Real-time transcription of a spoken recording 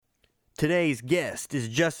Today's guest is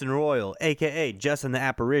Justin Royal, a.k.a. Justin the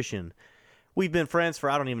Apparition. We've been friends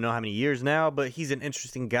for I don't even know how many years now, but he's an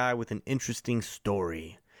interesting guy with an interesting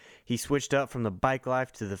story. He switched up from the bike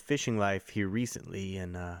life to the fishing life here recently,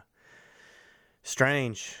 and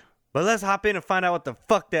strange. But let's hop in and find out what the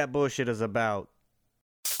fuck that bullshit is about.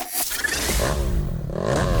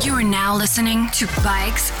 You are now listening to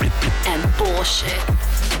Bikes and Bullshit.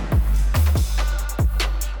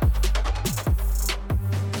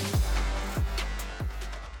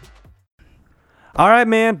 All right,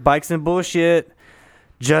 man. Bikes and Bullshit.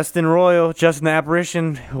 Justin Royal, Justin the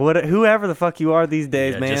Apparition, whoever the fuck you are these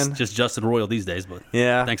days, man. Just Justin Royal these days, but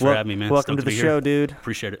yeah. Thanks for having me, man. Welcome to the show, dude.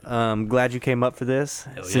 Appreciate it. Glad you came up for this.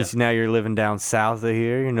 Hell yeah. Since now you're living down south of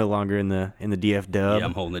here, you're no longer in the DF Dub. Yeah,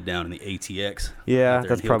 I'm holding it down in the ATX. Yeah, out there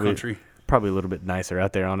that's in Hill probably a little bit nicer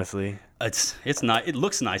out there, honestly. It's not. It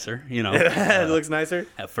looks nicer, you know. It looks nicer.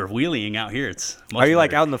 For wheeling out here, it's much Are you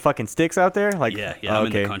like better. out in the fucking sticks out there? Like Yeah, I'm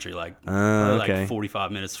in the country, okay. like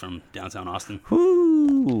 45 minutes from downtown Austin.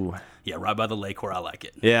 Whoo. Yeah, right by the lake where I like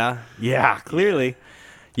it. Yeah, clearly.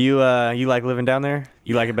 You like living down there?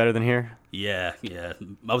 You like it better than here? Yeah.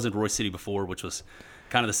 I was in Roy City before, which was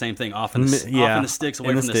kind of the same thing, off in the sticks,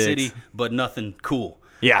 away from the city, but nothing cool.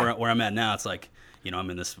 Yeah. Where I'm at now, it's like, you know,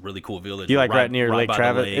 I'm in this really cool village. You like right near Lake by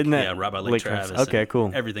Travis? the lake. Isn't that Yeah, right by Lake Travis. Okay,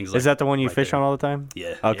 cool. Everything's Is that the one you fish there. on all the time?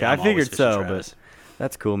 Yeah. Okay, yeah, I I'm always figured fishing so, Travis. but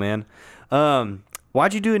that's cool, man.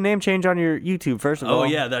 Why'd you do a name change on your YouTube, first of all? Oh,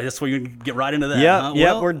 yeah, that's where you get right into that. Yep, huh?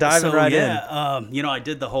 yep, we're diving right in. You know, I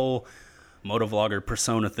did the whole motovlogger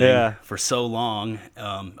persona thing for so long.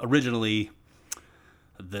 Originally,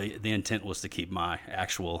 the intent was to keep my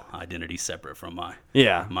actual identity separate from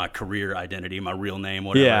my career identity, my real name,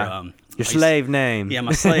 whatever. Yeah. Your slave name. Yeah,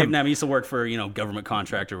 my slave name. I used to work for, government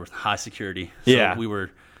contractor with high security. So we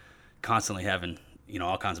were constantly having,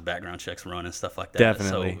 all kinds of background checks run and stuff like that.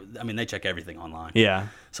 Definitely. So, I mean, they check everything online. Yeah.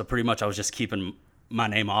 So pretty much I was just keeping my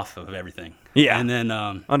name off of everything. Yeah. And then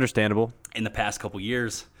understandable. in the past couple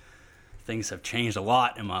years, things have changed a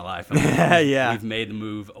lot in my life. Yeah. We've made the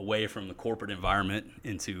move away from the corporate environment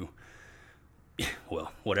into,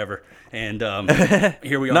 well, whatever. And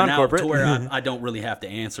here we are now Non-corporate. to where I don't really have to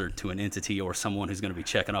answer to an entity or someone who's going to be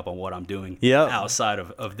checking up on what I'm doing outside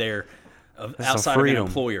of their outside of an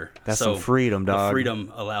employer. That's some freedom, dog. The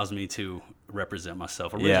freedom allows me to represent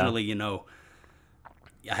myself. Originally,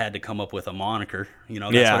 I had to come up with a moniker. That's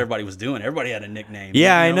what everybody was doing. Everybody had a nickname.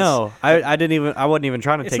 Yeah, I know. I wasn't even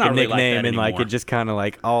trying to take a not really like nickname, that and anymore. it just kind of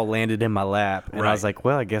like all landed in my lap, and I was Right. like,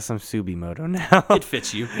 well, I guess I'm Subimoto now. It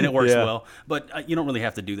fits you and it works well, but you don't really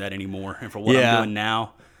have to do that anymore. And for what I'm doing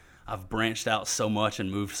now, I've branched out so much and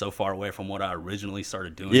moved so far away from what I originally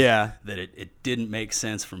started doing that it didn't make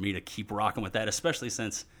sense for me to keep rocking with that, especially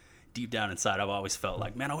since deep down inside I've always felt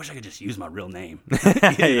like, man, I wish I could just use my real name.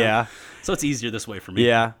 Yeah. So it's easier this way for me.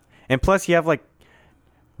 Yeah. And plus you have like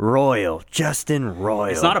Royal, Justin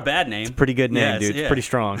Royal. It's not a bad name. It's a pretty good name, dude. It's pretty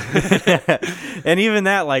strong. And even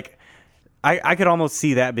that, like, I could almost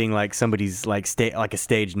see that being like somebody's like a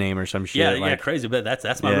stage name or some shit. Yeah, crazy, but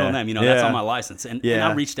that's my real name. That's on my license. And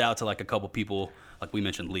I reached out to like a couple people, like we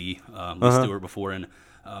mentioned Lee Stewart before, and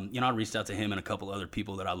I reached out to him and a couple other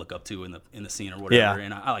people that I look up to in the scene or whatever,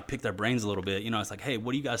 and I like picked their brains a little bit. It's like, hey,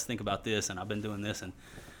 what do you guys think about this? And I've been doing this, and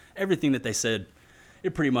everything that they said,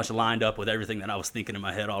 it pretty much lined up with everything that I was thinking in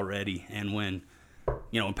my head already. And when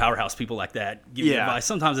when powerhouse people like that give you advice,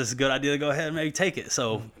 sometimes it's a good idea to go ahead and maybe take it.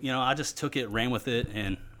 So, I just took it, ran with it,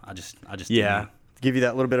 and I just give you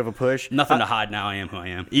that little bit of a push. Nothing to hide now. I am who I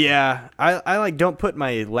am. Yeah. I like don't put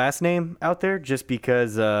my last name out there just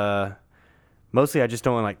because mostly I just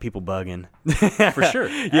don't want like people bugging. For sure.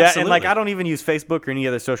 Yeah, Absolutely. and like I don't even use Facebook or any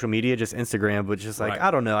other social media, just Instagram, but just like I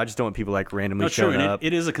don't know, I just don't want people like randomly showing up.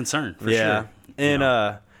 It is a concern for sure.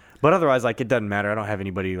 And but otherwise, like, it doesn't matter. I don't have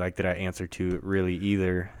anybody like that I answer to really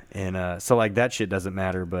either. And so like that shit doesn't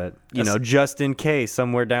matter, but just in case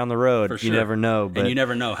somewhere down the road, you never know. But, and you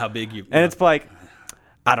never know how big you. And it's like,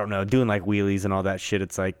 I don't know, doing like wheelies and all that shit.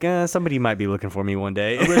 It's like somebody might be looking for me one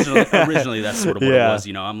day. Originally, that's sort of what it was.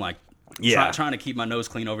 I'm like. Trying to keep my nose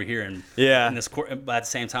clean over here, and in this but at the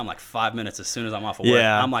same time, like 5 minutes as soon as I'm off of work,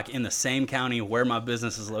 I'm like in the same county where my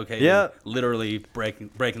business is located, literally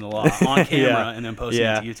breaking the law on camera and then posting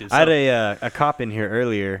it to YouTube. So, I had a cop in here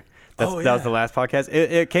earlier. That was the last podcast.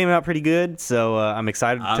 It came out pretty good, so I'm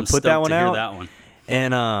excited to put that one out. That one.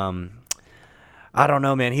 And I don't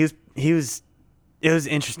know, man. He was. It was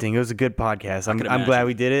interesting. It was a good podcast. I'm glad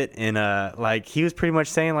we did it. And like he was pretty much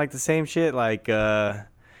saying like the same shit. Like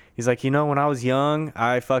He's like, you know, when I was young,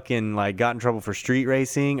 I fucking like got in trouble for street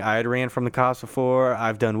racing. I had ran from the cops before.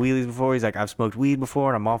 I've done wheelies before. He's like, I've smoked weed before,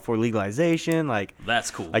 and I'm all for legalization. Like,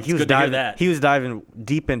 that's cool. Like he was diving, he was diving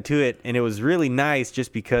deep into it, and it was really nice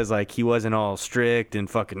just because like he wasn't all strict and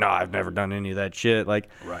fucking. No, I've never done any of that shit. Like,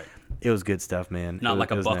 right. It was good stuff, man. Not like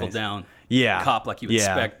a buckle down. Yeah. Cop like you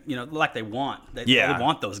expect. You know, like they want. They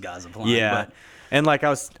want those guys applying. Yeah. But, and like I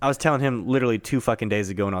was telling him literally 2 fucking days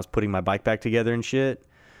ago when I was putting my bike back together and shit.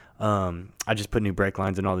 I just put new brake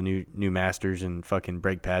lines and all the new masters and fucking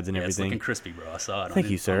brake pads and everything. It's looking crispy, bro. I saw it. Thank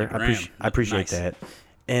you, sir. I appreciate that.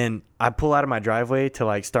 And I pull out of my driveway to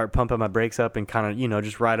like start pumping my brakes up and kind of, you know,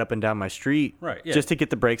 just ride up and down my street, right? Yeah. Just to get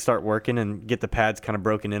the brakes start working and get the pads kind of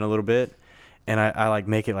broken in a little bit. And I like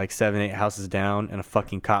make it like 7, 8 houses down, and a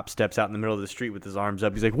fucking cop steps out in the middle of the street with his arms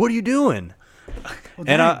up. He's like, "What are you doing?" Well,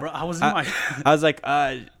 dang, bro, I was like,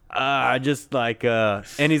 I just like,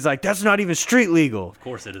 and he's like, "That's not even street legal." Of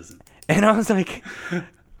course it isn't. And I was like, and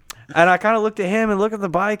I kind of looked at him and looked at the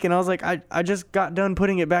bike, and I was like, I just got done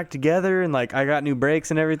putting it back together, and like I got new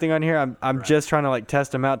brakes and everything on here. I'm right. Just trying to like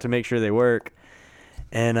test them out to make sure they work.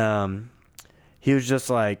 And he was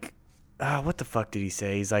just like, what the fuck did he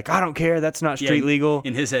say? He's like, I don't care. That's not street legal.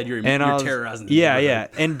 In his head, you're terrorizing the neighborhood. Yeah.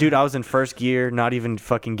 And dude, I was in first gear, not even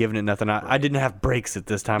fucking giving it nothing. I didn't have brakes at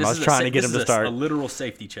this time. I was trying to get him to start. A literal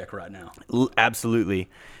safety check right now. Absolutely.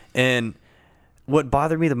 And what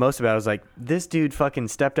bothered me the most about it was like, this dude fucking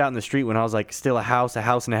stepped out in the street when I was like still a house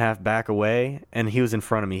and a half back away, and he was in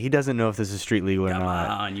front of me. He doesn't know if this is street legal or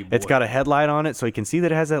not. It's got a headlight on it, so he can see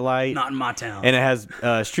that it has that light. Not in my town. And it has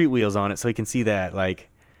street wheels on it, so he can see that. Like,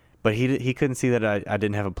 but he couldn't see that I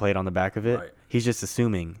didn't have a plate on the back of it. Right. He's just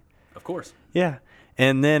assuming. Of course. Yeah.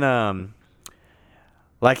 And then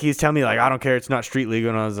like he's telling me like, I don't care, it's not street legal,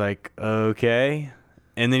 and I was like, okay.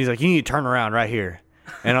 And then he's like, you need to turn around right here.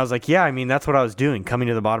 And I was like, yeah, I mean, that's what I was doing, coming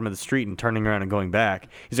to the bottom of the street and turning around and going back.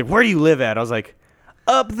 He's like, where do you live at? I was like,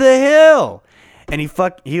 up the hill. And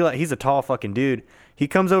he's a tall fucking dude. He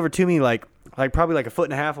comes over to me like probably like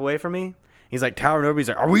 1.5 feet away from me. He's like towering over. He's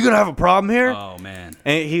like, are we going to have a problem here? Oh, man.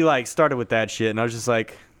 And he like started with that shit. And I was just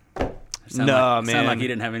like, man. Sounded like he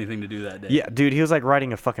didn't have anything to do that day. Yeah, dude, he was like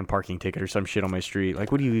writing a fucking parking ticket or some shit on my street.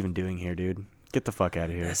 Like, what are you even doing here, dude? Get the fuck out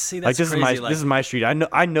of here. See, that's like, this crazy. This is my street.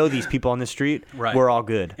 I know these people on this street. Right. We're all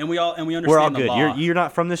good. And we understand We're all the good. law. You're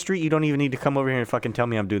not from the street. You don't even need to come over here and fucking tell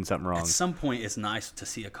me I'm doing something wrong. At some point, it's nice to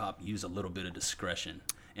see a cop use a little bit of discretion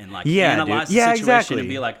and like analyze the situation and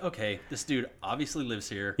be like, okay, this dude obviously lives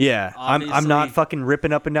here. Yeah, I'm not fucking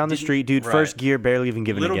ripping up and down the street, dude. Right. First gear, barely even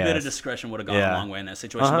giving a gas. A little bit of discretion would have gone a long way in that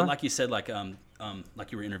situation. But like you said, like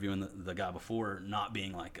you were interviewing the guy before, not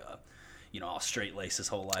being like all straight laced his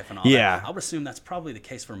whole life and all that. I would assume that's probably the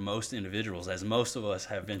case for most individuals, as most of us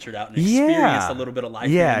have ventured out and experienced a little bit of life.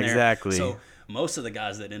 Yeah, in there. Exactly. So most of the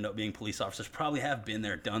guys that end up being police officers probably have been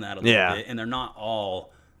there, done that a little bit, and they're not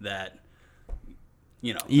all that.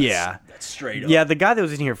 That's straight up. Yeah, the guy that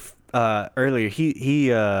was in here earlier, he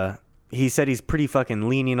said he's pretty fucking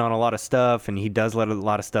lenient on a lot of stuff, and he does let a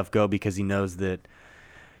lot of stuff go because he knows that,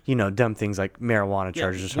 dumb things like marijuana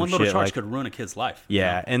charges or some shit. One little charge could ruin a kid's life.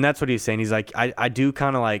 Yeah, and that's what he's saying. He's like, I do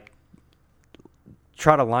kind of like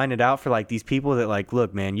try to line it out for like these people that like,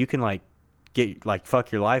 look, man, you can like get like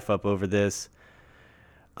fuck your life up over this.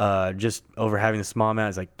 Just over having the small amount.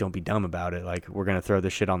 Is like, don't be dumb about it. Like, we're gonna throw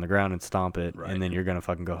this shit on the ground and stomp it, and then you're gonna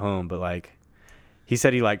fucking go home. But like, he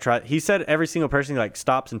said he said every single person he like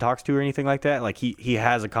stops and talks to or anything like that, like he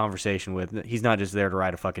has a conversation with. He's not just there to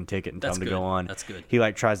write a fucking ticket and tell him to go on. That's good. He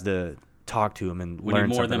like tries to talk to him and learn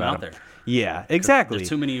more something of them about out him. there. Yeah, exactly. There's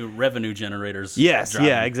too many revenue generators. Yes,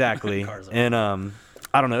 yeah, exactly. And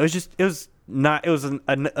I don't know. It was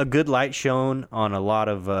a good light shown on a lot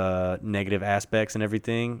of negative aspects and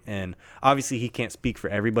everything. And obviously he can't speak for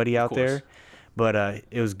everybody out there, but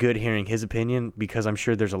it was good hearing his opinion, because I'm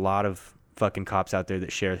sure there's a lot of fucking cops out there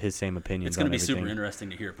that share his same opinions. It's going to be super interesting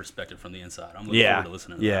to hear a perspective from the inside. I'm looking forward to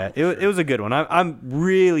listening to that. Yeah, it was a good one. I'm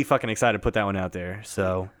really fucking excited to put that one out there.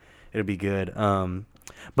 So it'll be good.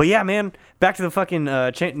 But yeah, man, back to the fucking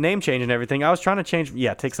name change and everything. I was trying to change.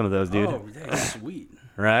 Yeah, take some of those, dude. Oh, that's sweet.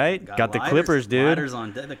 Right? Got the Clippers, dude.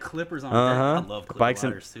 The Clippers on deck. I love Clipper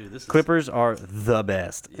lighters, too. Clippers are the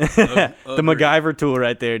best. The MacGyver tool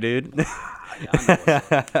right there, dude.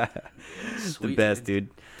 The best, dude.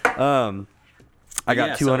 I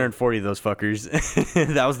got 240 of those fuckers.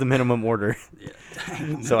 That was the minimum order.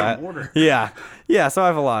 Yeah. Order. Yeah. So I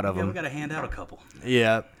have a lot of them. We got to hand out a couple.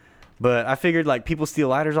 Yeah. But I figured like people steal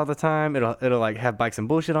lighters all the time. It'll like have Bikes and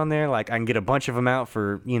Bullshit on there. Like I can get a bunch of them out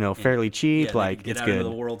for fairly cheap. Yeah, like it's good.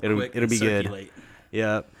 It'll be good.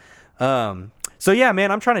 Yeah. So yeah, man,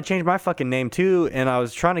 I'm trying to change my fucking name too, and I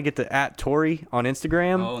was trying to get the @Tory on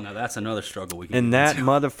Instagram. Oh, now that's another struggle we can. And that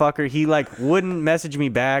motherfucker, he like wouldn't message me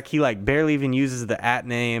back. He like barely even uses the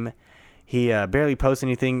 @name. He barely posts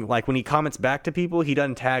anything. Like when he comments back to people, he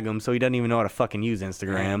doesn't tag them, so he doesn't even know how to fucking use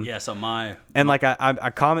Instagram. Yeah, so I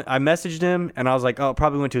messaged him, and I was like, oh, it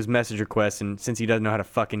probably went to his message request, and since he doesn't know how to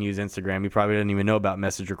fucking use Instagram, he probably doesn't even know about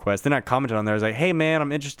message requests. Then I commented on there. I was like, hey man,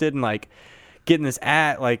 I'm interested in like getting this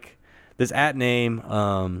 @name.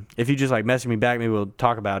 If you just like message me back, maybe we'll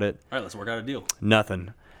talk about it. All right, let's work out a deal.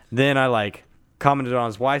 Nothing. Then I like commented on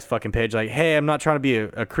his wife's fucking page like, hey, I'm not trying to be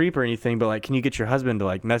a creep or anything, but like, can you get your husband to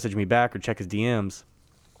like message me back or check his DMs?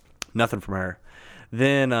 Nothing from her.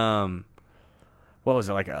 Then what was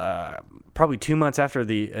it, like probably 2 months after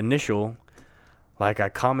the initial, like I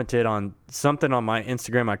commented on something on my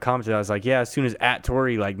Instagram. I was like, yeah, as soon as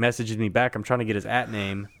 @Tory like messages me back, I'm trying to get his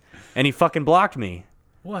 @name, and he fucking blocked me.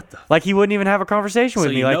 What the? Like he wouldn't even have a conversation with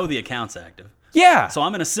me. So you like, know the account's active. Yeah. So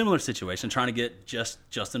I'm in a similar situation, trying to get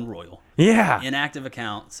Justin Royal. Yeah. Inactive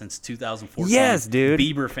account since 2014. Yes, dude.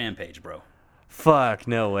 Bieber fan page, bro. Fuck,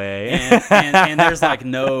 no way. And there's like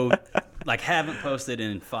no, like haven't posted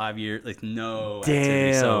in 5 years, like no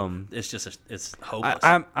activity. So it's just it's hopeless.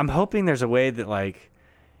 I'm hoping there's a way that like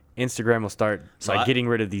Instagram will start getting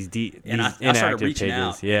rid of these inactive I started reaching pages.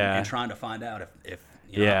 out and trying to find out if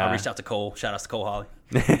I reached out to Cole. Shout out to Cole Holly.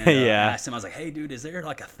 And, I asked him, I was like, hey, dude, is there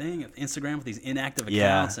like a thing of Instagram with these inactive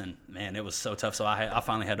accounts? And man, it was so tough. So I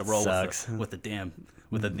finally had to roll with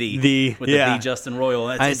the Justin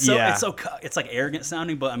Royal. It's like arrogant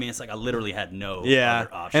sounding, but I mean, it's like I literally had no other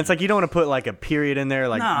option. And it's like you don't want to put like a period in there,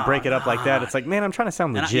 like break it up like that. It's like, man, I'm trying to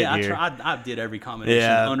sound legit here. I did every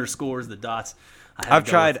combination, underscores, the dots. I've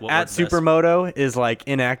tried @Supermoto is like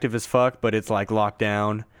inactive as fuck, but it's like locked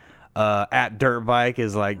down. @Dirtbike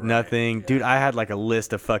is like nothing. Dude, I had like a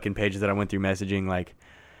list of fucking pages that I went through messaging. Like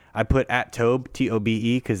I put @Tobe,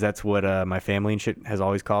 TOBE, because that's what my family and shit has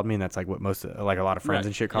always called me, and that's like what most like a lot of friends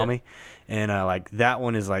and shit call me. And like that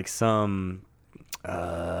one is like some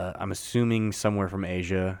I'm assuming somewhere from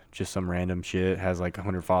Asia, just some random shit, has like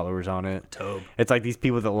 100 followers on it. Tobe. It's like these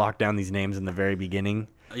people that locked down these names in the very beginning.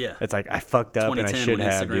 Yeah. It's like I fucked up and I should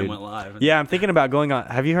have, Instagram dude. Went live. Yeah, I'm thinking about going on.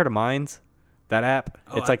 Have you heard of Minds? That app?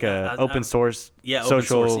 It's like a open source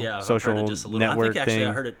social network thing.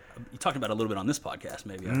 I heard it. You talked about it a little bit on this podcast.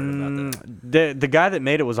 Maybe I heard about that. The guy that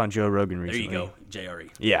made it was on Joe Rogan recently. There you go,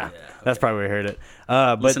 JRE. Yeah, okay. That's probably where I heard it.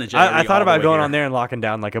 But I thought about going on there and locking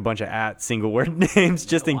down like a bunch of single word names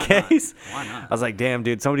just in case. Why not? I was like, damn,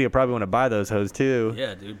 dude, somebody will probably want to buy those hoes too.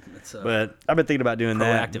 Yeah, dude. But I've been thinking about doing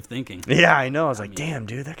that. Proactive thinking. Yeah, I know. I was like, damn,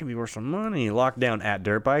 dude, that could be worth some money. Lock down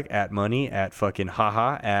 @Dirtbike, @Money, @fucking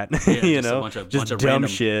haha, just dumb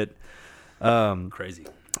shit. Crazy.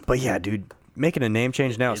 But yeah, dude, making a name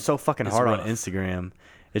change now is so fucking hard on Instagram.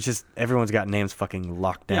 It's just everyone's got names fucking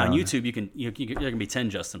locked down. Yeah, on YouTube there can be 10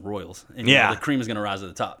 Justin Royals, and the cream is gonna rise to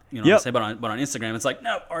the top. You know what I'm saying? But on Instagram, it's like,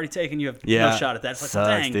 no, already taken. You have no shot at that. It's like, sucks,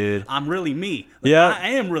 dang, dude. I'm really me. Like,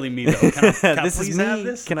 I am really me though. Can I this please is me. have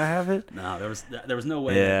this? Can I have it? No, there was no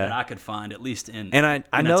way that I could find, at least in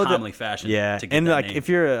I know a timely fashion. Yeah, to get and that like name. if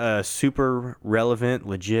you're a super relevant,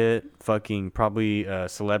 legit, fucking probably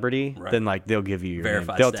celebrity, then like they'll give you your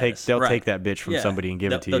verified name. status. They'll take that bitch from somebody and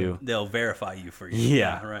give it to you. They'll verify you for you.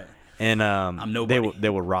 Yeah, right. And I'm nobody. they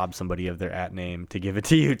will rob somebody of their @name to give it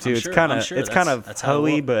to you too. It's kind of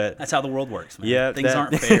hoey, but that's how the world works, man. Yeah, things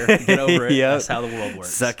aren't fair. Get over it. That's how the world works.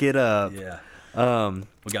 Suck it up. Yeah.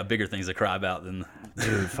 We got bigger things to cry about than.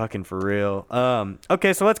 Dude, fucking for real.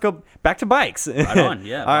 Okay, so let's go back to bikes. Right on,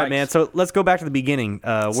 yeah. All right, man. So let's go back to the beginning.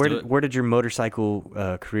 Where did your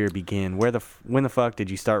motorcycle career begin? When the fuck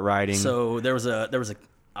did you start riding? So there was a.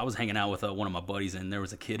 I was hanging out with one of my buddies, and there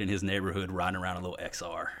was a kid in his neighborhood riding around a little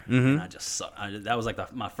XR. And that was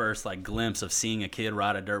like my first like glimpse of seeing a kid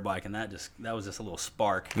ride a dirt bike, and that was just a little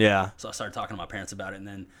spark. Yeah. So I started talking to my parents about it, and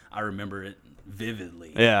then I remember it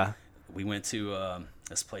vividly. Yeah. We went to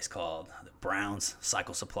this place called the Brown's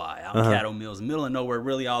Cycle Supply out in Caddo Mills, middle of nowhere.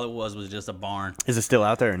 Really, all it was just a barn. Is it still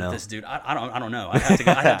out there or no? This dude, I don't know. I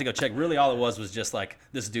have to go check. Really, all it was just like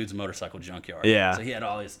this dude's motorcycle junkyard. Yeah. So he had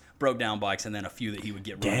all his broke down bikes and then a few that he would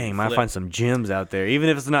get. Dang, might find some gyms out there. Even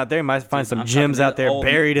if it's not there, might find some gyms out there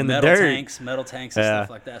buried in the dirt. Metal tanks and stuff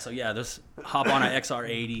like that. So yeah, just hop on an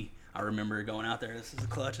XR80. I remember going out there. This is the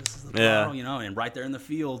clutch. This is the throttle. You know, and right there in the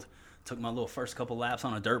field. Took my little first couple laps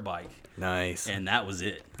on a dirt bike. Nice. And that was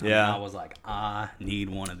it. I was like, I need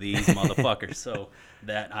one of these motherfuckers. So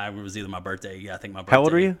it was either my birthday. Yeah, I think my birthday. How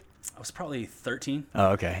old were you? I was probably 13. Oh,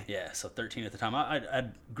 okay. Yeah, so 13 at the time. I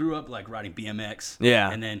grew up like riding BMX. Yeah.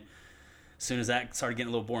 And then as soon as that started getting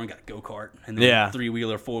a little boring, got a go-kart. And then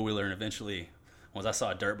 3-wheeler, 4-wheeler, and eventually once I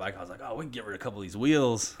saw a dirt bike, I was like, oh, we can get rid of a couple of these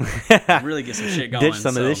wheels, and really get some shit going. Ditch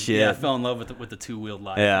some of this shit. Yeah, I fell in love with the two-wheeled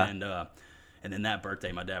life. Yeah. And then that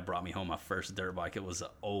birthday, my dad brought me home my first dirt bike. It was an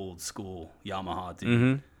old school Yamaha,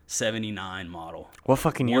 dude. 79 model. What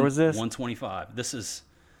fucking year was this? 125. This is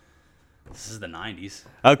the 90s.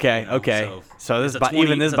 Okay, you know? okay. So this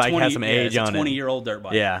even this bike has some age on it. It's a 20-year-old dirt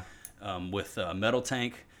bike. Yeah. With a metal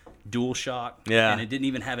tank, dual shock. Yeah. And it didn't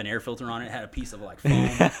even have an air filter on it. It had a piece of like foam,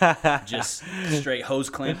 just straight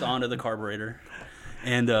hose clamped onto the carburetor.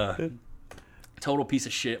 And total piece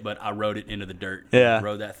of shit, but I rode it into the dirt. Yeah. I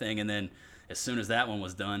rode that thing, and then as soon as that one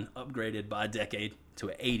was done, upgraded by a decade to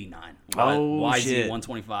an 89 YZ shit.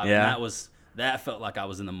 125. Yeah. And that felt like I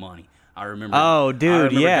was in the money. I remember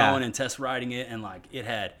going and test riding it, and like it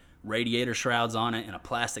had radiator shrouds on it and a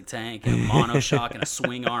plastic tank and a monoshock and a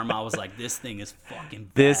swing arm. I was like, this thing is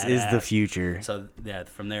fucking badass. This is the future. So yeah,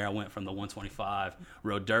 from there I went from the 125,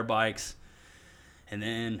 rode dirt bikes, and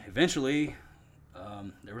then eventually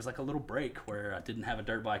there was like a little break where I didn't have a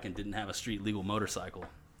dirt bike and didn't have a street legal motorcycle.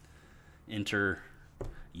 Enter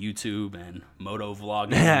YouTube and moto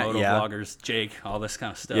vlogging, vloggers, Jake, all this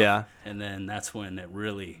kind of stuff. Yeah. And then that's when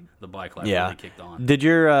the bike life really kicked on. Did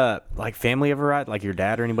your like family ever ride? Like your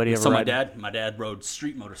dad or anybody ever ride? So my dad rode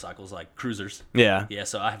street motorcycles, like cruisers. Yeah. Yeah,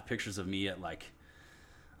 so I have pictures of me at like,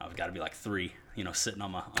 I've got to be like 3, sitting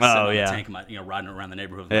on my tank, riding around the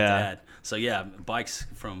neighborhood with my dad. So yeah, bikes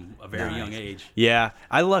from a very young age. Yeah,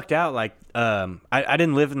 I lucked out. Like, I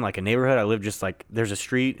didn't live in like a neighborhood. I lived just like there's a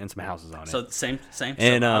street and some houses on it. So same.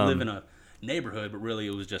 And I live in a neighborhood, but really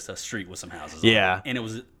it was just a street with some houses. Yeah, on it. And it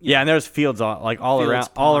was and there's fields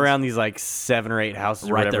all around these like 7 or 8 houses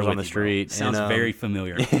right there on the street. Sounds very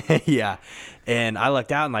familiar. Yeah, and I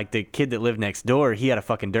lucked out, and like the kid that lived next door, he had a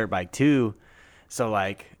fucking dirt bike too. So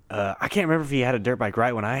like. I can't remember if he had a dirt bike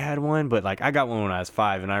right when I had one, but like I got one when I was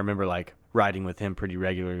 5, and I remember like riding with him pretty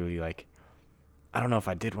regularly. Like, I don't know if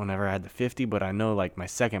I did whenever I had the 50, but I know like my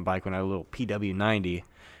second bike when I had a little PW90,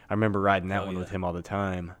 I remember riding that one with him all the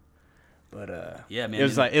time. But yeah, man,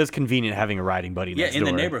 it was convenient having a riding buddy next door. Yeah,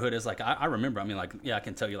 in the neighborhood, it's like I remember. I mean, like I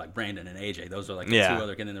can tell you like Brandon and AJ. Those are like the 2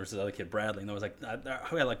 other, and then there was this other kid Bradley, and there was like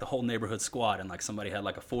we had like the whole neighborhood squad, and like somebody had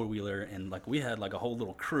like a 4-wheeler, and like we had like a whole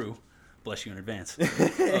little crew. Bless you in advance,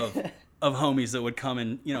 of homies that would come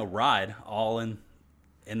and ride all in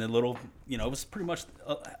the little it was pretty much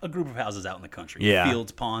a group of houses out in the country,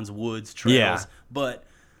 fields, ponds, woods, trails, but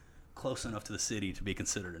close enough to the city to be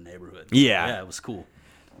considered a neighborhood. Yeah, it was cool.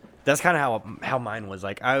 That's kind of how mine was.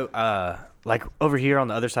 Like I like over here on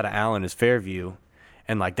the other side of Allen is Fairview.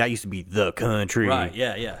 And like that used to be the country, right?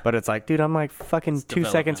 Yeah. But it's like, dude, I'm like fucking it's 2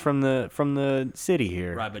 seconds from the city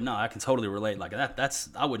here, right? But no, I can totally relate. Like that's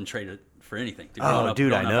I wouldn't trade it for anything. Dude,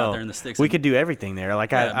 I know. Out there in the sticks we could do everything there.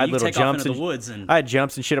 Like I had little jumps in the woods, and I had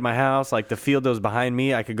jumps and shit at my house. Like the field that was behind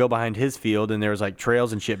me, I could go behind his field, and there was like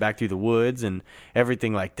trails and shit back through the woods and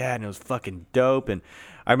everything like that. And it was fucking dope. And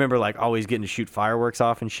I remember like always getting to shoot fireworks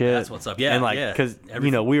off and shit. That's what's up. Yeah, and like because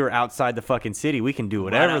we were outside the fucking city, we can do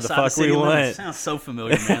whatever the fuck we want. It sounds so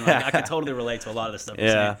familiar, man. Like I can totally relate to a lot of the stuff.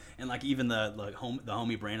 Yeah, and like even the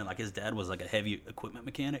homie Brandon, like his dad was like a heavy equipment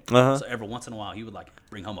mechanic. So every once in a while he would like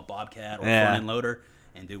bring home a Bobcat or a front end loader.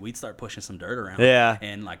 And dude, we'd start pushing some dirt around. Yeah.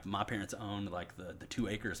 And like my parents owned like the 2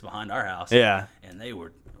 acres behind our house. Yeah. And they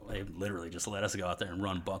literally just let us go out there and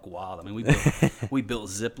run buck wild. I mean, we built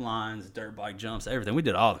zip lines, dirt bike jumps, everything. We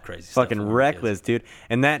did all the crazy stuff. Fucking reckless, dude.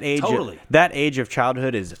 And that age of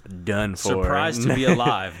childhood is done for. Surprised to be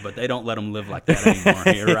alive, but they don't let them live like that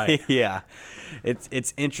anymore. You're right. Yeah.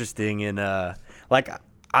 It's interesting, and like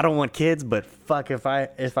I don't want kids, but fuck if I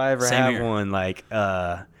ever have one, like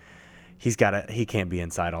he can't be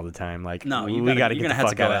inside all the time. Like, no, we got to get the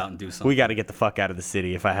fuck out and do something. We got to get the fuck out of the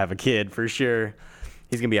city if I have a kid, for sure.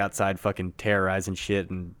 He's going to be outside fucking terrorizing shit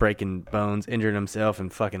and breaking bones, injuring himself,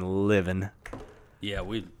 and fucking living. Yeah,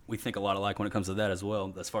 we think a lot alike when it comes to that as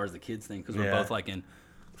well, as far as the kids thing, because we're both like in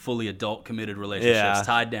fully adult committed relationships,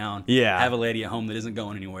 tied down, have a lady at home that isn't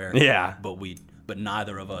going anywhere. Yeah. But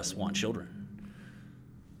neither of us want children.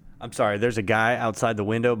 I'm sorry, there's a guy outside the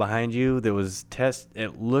window behind you that was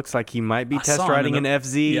it looks like he might be test riding an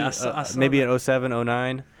FZ, I saw maybe an 07,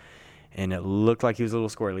 09, and it looked like he was a little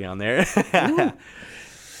squirrely on there.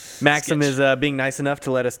 Maxim is being nice enough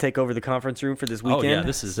to let us take over the conference room for this weekend. Oh yeah,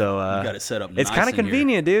 this is so. You got it set up. It's kind of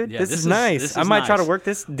convenient, dude. Yeah, this is nice. I might try to work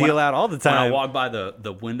this deal out all the time. When I walked by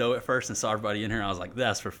the window at first and saw everybody in here, I was like,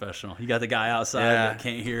 "That's professional." You got the guy outside that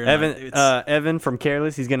can't hear. Evan from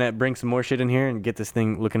Careless, he's gonna bring some more shit in here and get this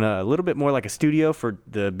thing looking a little bit more like a studio for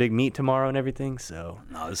the big meet tomorrow and everything. So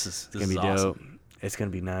this is gonna be awesome. dope. It's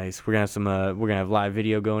gonna be nice. We're gonna have some. We're gonna have live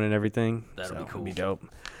video going and everything. That'll be cool. It'll be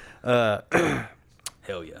dope.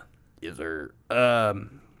 Hell yeah. Is there?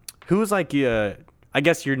 Who was like I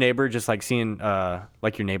guess your neighbor, just like seeing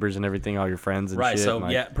like your neighbors and everything, all your friends and right, shit. So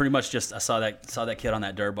like, yeah, pretty much just I saw that kid on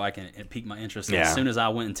that dirt bike and it piqued my interest. And as soon as I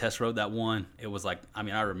went and test rode that one, it was like, I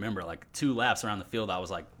mean, I remember like 2 laps around the field, I was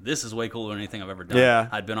like, this is way cooler than anything I've ever done. Yeah.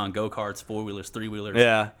 I'd been on go-karts, 4-wheelers, 3-wheelers.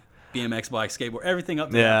 Yeah. BMX bike, skateboard, everything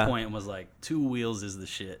up to that point, and was like 2 wheels is the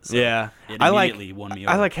shit. So yeah, it immediately won me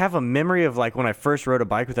over. I like have a memory of like when I first rode a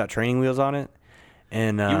bike without training wheels on it.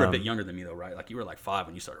 And you were a bit younger than me though, right? Like you were like 5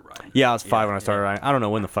 when you started riding. Yeah, I was 5 when I started riding. I don't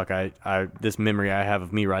know when the fuck I this memory I have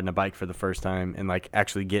of me riding a bike for the first time and like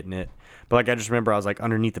actually getting it. But like I just remember I was like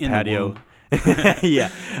underneath the patio. Yeah,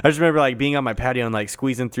 I just remember like being on my patio and like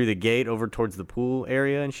squeezing through the gate over towards the pool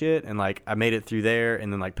area and shit, and like I made it through there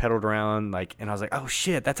and then like pedaled around like, and I was like, oh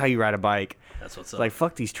shit, that's how you ride a bike. That's what's up. Like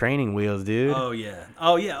fuck these training wheels, dude. Oh yeah.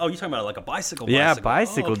 Oh yeah. Oh, you're talking about like a bicycle. Yeah,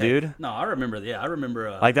 bicycle, okay. dude. No, I remember. Yeah, I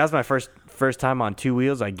remember. Like that was my first time on 2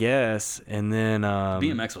 wheels, I guess, and then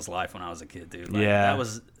BMX was life when I was a kid, dude. Like, yeah, that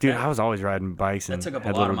was. Dude, I was always riding bikes and took up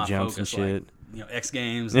had a lot little of my jumps focus, and shit. like, you know, X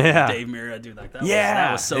Games, Yeah. Dave Mirra, dude, like that.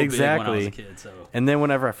 Yeah, was so exactly. big when I was a kid. So. And then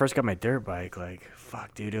whenever I first got my dirt bike, like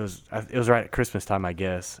fuck, dude, it was right at Christmas time, I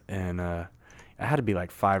guess, and I had to be like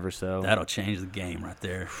 5 or so. That'll change the game right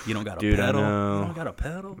there. You don't got a Dude, pedal. I know. You don't got a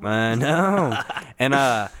pedal. I know. And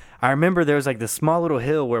I remember there was like this small little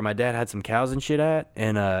hill where my dad had some cows and shit at,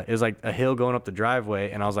 and it was like a hill going up the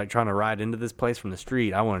driveway, and I was like trying to ride into this place from the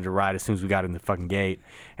street. I wanted to ride as soon as we got in the fucking gate,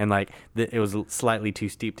 and like it was slightly too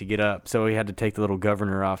steep to get up, so we had to take the little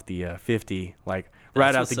governor off the 50, like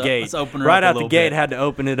right out the gate. Let's open her right up out a the little gate, bit. had to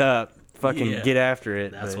open it up, fucking get after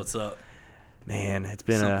it. That's but, what's up. Man, it's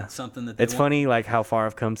been something that it's funny like how far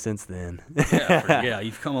I've come since then. Yeah,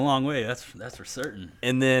 you've come a long way. That's for certain.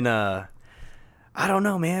 And then I don't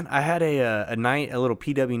know, man. I had a little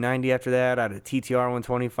PW90 after that. I had a TTR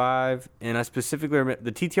 125, and I specifically remember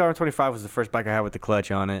the TTR 125 was the first bike I had with the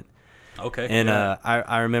clutch on it. Okay. And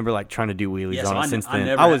I remember like trying to do wheelies on it since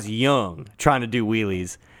then. I was young trying to do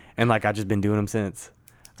wheelies, and like I just been doing them since.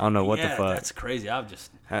 I don't know what the fuck. That's crazy. I've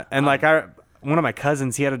just one of my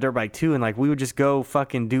cousins, he had a dirt bike too, and like we would just go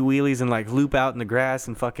fucking do wheelies and like loop out in the grass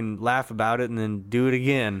and fucking laugh about it and then do it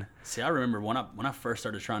again. See, I remember when I first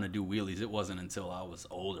started trying to do wheelies, it wasn't until I was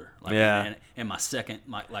older. Like, yeah. And my second,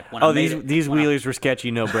 like when these wheelies were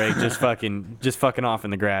sketchy, no brake, just fucking off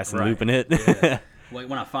in the grass and looping it. Yeah.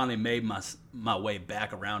 When I finally made my way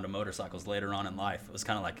back around to motorcycles later on in life, it was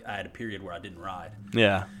kind of like I had a period where I didn't ride.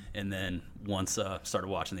 Yeah. And then once started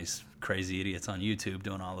watching these crazy idiots on YouTube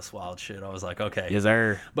doing all this wild shit, I was like, okay. Yes,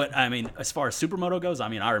 sir. But I mean, as far as supermoto goes, I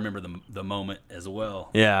mean, I remember the moment as well.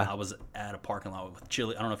 Yeah. I was at a parking lot with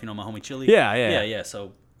Chili. I don't know if you know my homie Chili. Yeah.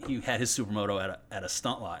 So he had his supermoto at a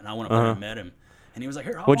stunt lot, and I went up there and met him. And he was like,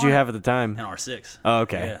 "Here, what'd you have at the time?" An R6. Oh,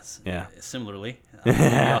 okay. Yes. Yeah. Similarly, he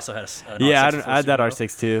also had an R6. Yeah, I had that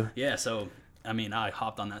R6 too. Yeah. So I mean, I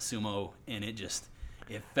hopped on that Sumo, and it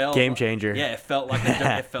felt game changer. Yeah, it felt like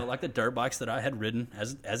the dirt bikes that I had ridden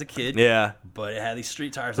as a kid. Yeah. But it had these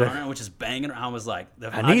street tires on it, which is banging. I was like,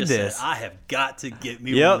 I need this. I have got to get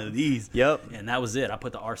me one of these. Yep. And that was it. I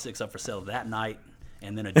put the R6 up for sale that night,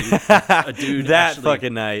 and then a dude that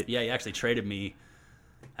fucking night. Yeah, he actually traded me.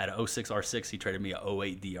 At an 06 R6, he traded me a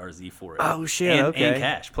 08 DRZ for it. Oh, shit, okay. And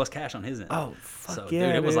cash, plus cash on his end. Oh, fuck so, yeah,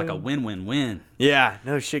 dude, it was like a win-win-win. Yeah,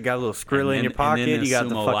 no shit, got a little Skrilla in your pocket, you got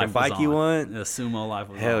the fucking bike you want. The Sumo life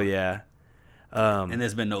was Hell on. yeah. And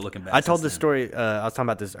there's been no looking back. I told this story, I was talking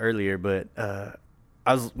about this earlier, but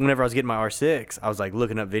whenever I was getting my R6, I was like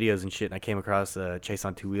looking up videos and shit, and I came across Chase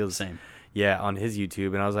on 2 Wheels. Same. Yeah, on his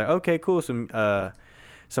YouTube, and I was like, okay, cool,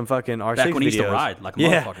 some fucking R6 Back when videos. he used to ride like a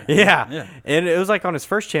motherfucker. Yeah. And it was like on his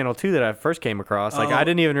first channel too that I first came across. Like I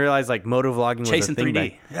didn't even realize like moto vlogging was Chasing a thing.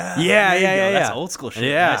 3D. Yeah. That's old school shit.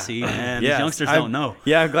 Yeah. See, man. These youngsters don't know.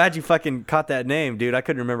 Yeah, I'm glad you fucking caught that name, dude. I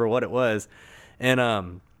couldn't remember what it was.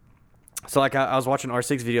 And so like I was watching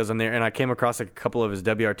R6 videos on there, and I came across like a couple of his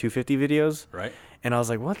WR250 videos. Right. And I was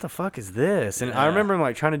like, what the fuck is this? And I remember him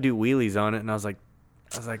like trying to do wheelies on it, and I was like,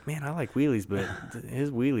 man, I like wheelies, but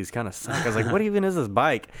his wheelies kind of suck. I was like, what even is this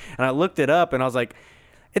bike? And I looked it up, and I was like,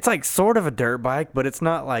 it's like sort of a dirt bike, but it's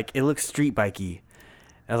not like, it looks street bikey.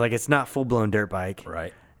 I was like, it's not full-blown dirt bike.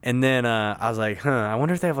 Right. And then I was like, I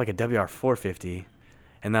wonder if they have like a WR450.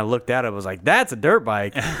 And I looked at it, I was like, that's a dirt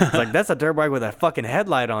bike. I was like, that's a dirt bike with a fucking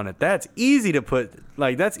headlight on it. That's easy to put,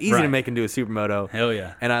 like, that's easy to make into a supermoto. Hell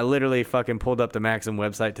yeah. And I literally fucking pulled up the Maxim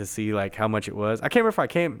website to see, like, how much it was. I can't remember if I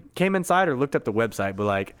came inside or looked up the website, but,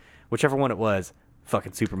 like, whichever one it was,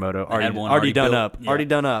 fucking supermoto. Already done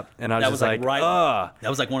up. And I was just like, that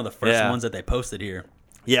was like one of the first Yeah. ones that they posted here.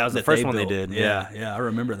 Yeah, it was the first one they did. Yeah, I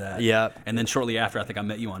remember that. Yeah. And then shortly after, I think I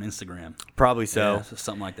met you on Instagram. Probably so. Yeah,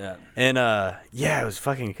 something like that. And it was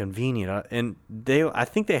fucking convenient. And I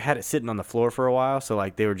think they had it sitting on the floor for a while, so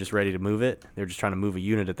like they were just ready to move it. They were just trying to move a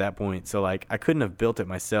unit at that point. So like I couldn't have built it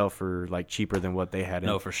myself for like cheaper than what they had.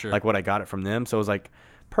 No, for sure. Like what I got it from them. So it was like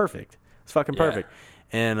perfect. It's fucking perfect.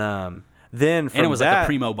 And then from and it was like a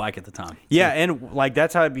primo bike at the time. Yeah, and like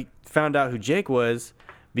that's how I found out who Jake was.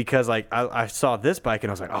 Because, like, I saw this bike, and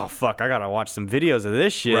I was like, oh, fuck, I got to watch some videos of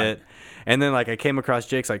this shit. Right. And then, like, I came across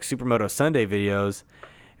Jake's, like, Supermoto Sunday videos,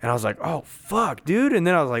 and I was like, oh, fuck, dude. And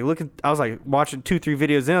then I was, like, watching 2-3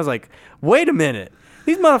 videos, and I was like, wait a minute.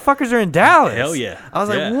 These motherfuckers are in Dallas. Hell yeah. I was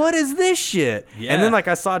like, what is this shit? Yeah. And then, like,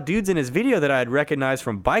 I saw dudes in his video that I had recognized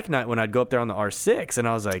from Bike Night when I'd go up there on the R6, and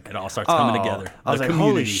I was like, it all starts coming together. I was like,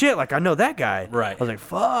 holy shit, like, I know that guy. Right. I was like,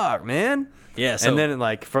 fuck, man. Yeah, so, and then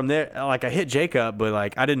like from there, like I hit Jake up, but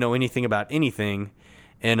like I didn't know anything about anything,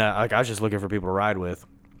 and like I was just looking for people to ride with.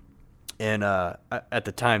 And at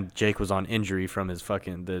the time, Jake was on injury from his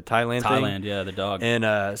fucking the Thailand thing. Yeah, the dog.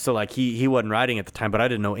 And so like he wasn't riding at the time, but I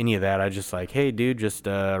didn't know any of that. I just like, hey dude, just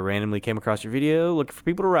randomly came across your video, looking for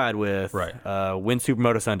people to ride with. Right. Win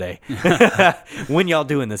Supermoto Sunday. When y'all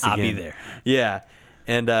doing this again? I'll be there. Yeah,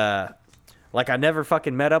 and. Like, I never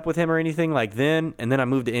fucking met up with him or anything like then. And then I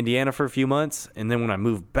moved to Indiana for a few months. And then when I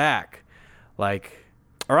moved back, I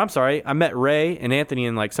met Ray and Anthony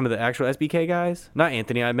and, like, some of the actual SBK guys. Not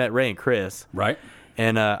Anthony. I met Ray and Chris. Right.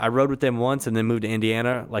 And I rode with them once and then moved to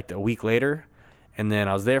Indiana, like, a week later. And then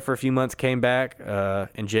I was there for a few months, came back.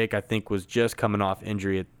 And Jake, I think, was just coming off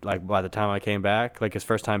injury, by the time I came back. Like, his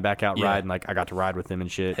first time back out riding. Like, I got to ride with him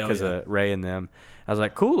and shit because of Ray and them. I was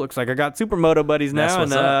like, cool. Looks like I got Supermoto buddies now. That's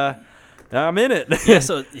what's up. I'm in it.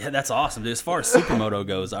 That's awesome, dude. As far as Supermoto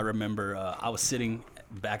goes, I remember I was sitting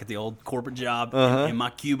back at the old corporate job in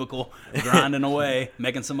my cubicle, grinding away,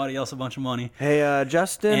 making somebody else a bunch of money. Hey,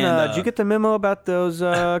 Justin, did you get the memo about those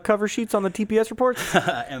cover sheets on the TPS reports?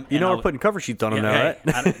 We're putting cover sheets on them now,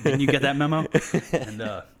 right? Didn't you get that memo?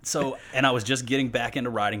 And I was just getting back into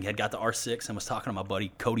riding, had got the R6, and was talking to my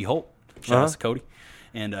buddy Cody Holt. Shout out to Cody.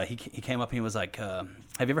 And he came up and he was like, have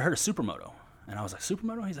you ever heard of Supermoto? And I was like,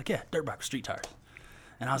 Supermoto? He's like, yeah, dirt bike with street tires.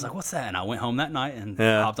 And I was like, what's that? And I went home that night and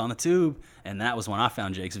hopped on the tube. And that was when I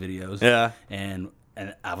found Jake's videos. Yeah. And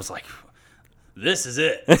I was like, this is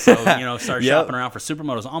it. So, started shopping around for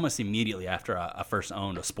Supermotos almost immediately after I first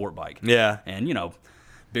owned a sport bike. Yeah. And,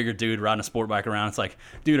 bigger dude riding a sport bike around. It's like,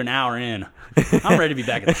 dude, an hour in, I'm ready to be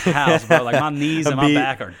back at the house, bro. Like, my knees and my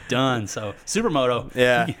back are done. So, Supermoto.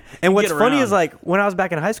 Yeah. And what's funny is, like, when I was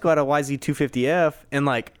back in high school, I had a YZ250F, and,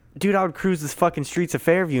 like, dude, I would cruise the fucking streets of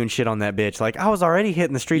Fairview and shit on that bitch. Like, I was already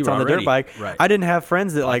hitting the streets on the dirt bike. Right. I didn't have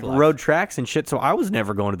friends that, like, rode tracks and shit, so I was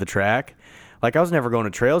never going to the track. Like, I was never going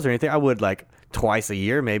to trails or anything. I would, like, twice a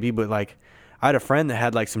year maybe, but, like, I had a friend that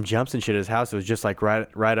had, like, some jumps and shit at his house. It was just, like,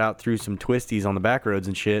 right out through some twisties on the back roads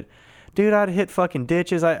and shit. Dude, I'd hit fucking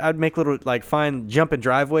ditches. I'd make little, like, find jumping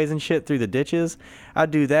driveways and shit through the ditches.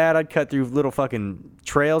 I'd do that. I'd cut through little fucking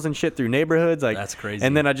trails and shit through neighborhoods. Like, that's crazy.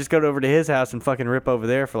 And then I'd just go over to his house and fucking rip over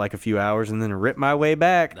there for, like, a few hours and then rip my way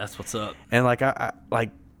back. That's what's up. And, like,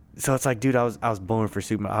 so it's like, dude, I was born for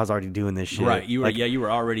Supermoto. I was already doing this shit. Right. You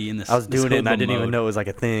were already in this. I was doing it and I didn't even know it was, like,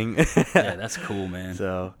 a thing. Yeah, that's cool, man.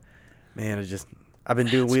 So, man, it's just... I've been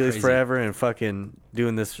doing wheelies forever and fucking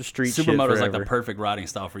doing this street shit forever. Supermoto's like the perfect riding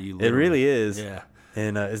style for you. Literally. It really is. Yeah.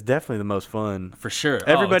 And it's definitely the most fun. For sure.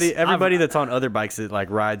 Everybody that's on other bikes that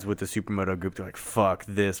like rides with the Supermoto group, they're like, fuck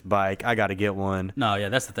this bike. I got to get one. No, yeah,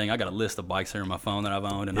 that's the thing. I got a list of bikes here on my phone that I've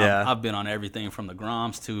owned. And I've been on everything from the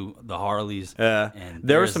Groms to the Harleys. Yeah. And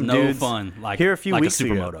there were some dudes fun like, here a few like weeks a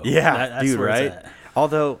Supermoto. Ago. Yeah, that's dude, right?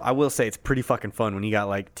 Although I will say it's pretty fucking fun when you got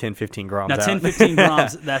like 10, 15 Groms now, out. 10, 15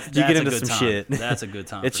 Groms, that's you get into a good some time. shit. That's a good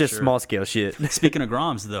time. It's just small scale shit. Speaking of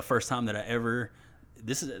Groms, the first time that I ever,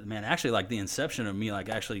 this is, man, actually like the inception of me like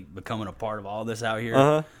actually becoming a part of all this out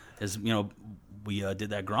here is, we did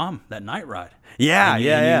that Grom, that night ride. Yeah,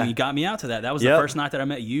 and you got me out to that. That was the first night that I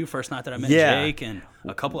met you, first night that I met Jake, and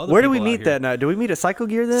a couple other people. Where did we meet that night? Did we meet at Cycle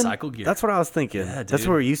Gear then? Cycle Gear. That's what I was thinking. Yeah, that's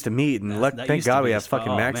where we used to meet, and thank God we have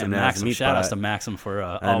fucking Maxim now. Maxim. Shout out to Maxim for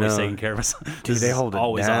always taking care of us. Dude, they hold it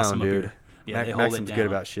always down, awesome, dude. Yeah, they hold Maxim's it down. good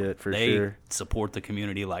about shit, for sure. They support the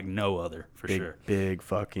community like no other, for sure. Big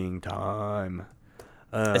fucking time.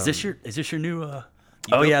 Is this your new...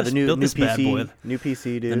 the new PC, new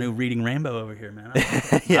PC, dude. The new Reading Rainbow over here, man.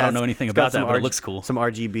 I don't know anything about that, but it looks cool. Some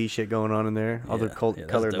RGB shit going on in there. All the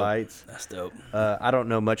colored lights. That's dope. I don't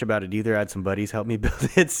know much about it either. I had some buddies help me build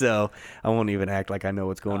it, so I won't even act like I know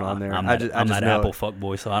what's going on there. I'm not Apple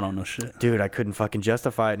fuckboy, so I don't know shit. Dude, I couldn't fucking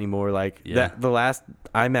justify it anymore. Like the last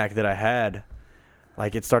iMac that I had,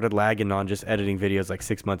 like it started lagging on just editing videos like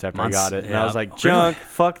 6 months after I got it. And I was like, junk,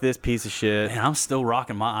 fuck this piece of shit. Man, I'm still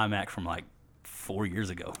rocking my iMac from like 4 years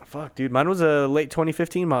ago. Fuck, dude. Mine was a late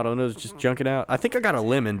 2015 model, and it was just junking out. I think I got a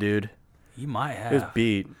lemon, dude. You might have. It was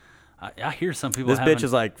beat. I hear some people. This bitch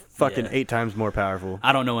is like fucking 8 times more powerful.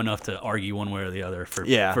 I don't know enough to argue one way or the other for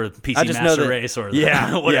PC I just Master know that, Race or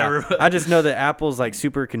whatever. Yeah. I just know that Apple's like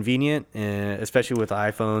super convenient, especially with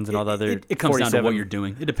iPhones and all the other. It comes down to what you're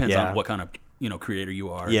doing. It depends on what kind of creator you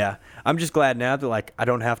are. Yeah, I'm just glad now that like I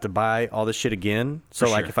don't have to buy all this shit again. So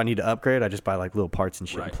like if I need to upgrade, I just buy like little parts and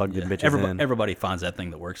shit and plug the bitches in. Everybody finds that thing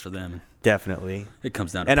that works for them. Definitely. It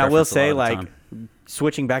comes down to and I will say like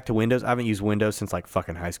switching back to Windows, I haven't used Windows since like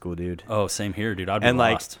fucking high school, dude. Oh, same here, dude. I'd be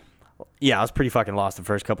lost. Yeah, I was pretty fucking lost the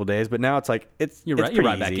first couple days, but now it's like you're right easy.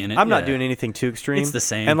 Back in it. I'm not doing anything too extreme. It's the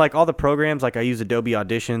same. And like all the programs, like I use Adobe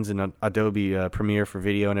Auditions and Adobe Premiere for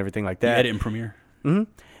video and everything like that. You edit in Premiere. Mm-hmm.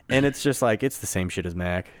 And it's just like it's the same shit as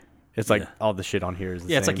Mac. It's like all the shit on here is the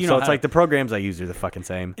same. It's like so it's like the programs I use are the fucking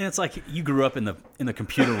same. And it's like you grew up in the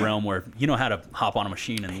computer realm where you know how to hop on a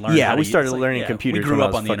machine and learn. Yeah, we started learning computers. We grew when up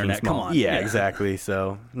I was on the internet. Small. Come on. Yeah, exactly.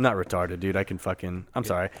 So I'm not retarded, dude. I can fucking. I'm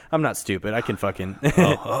sorry. I'm not stupid. I can fucking.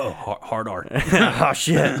 Hard art. Oh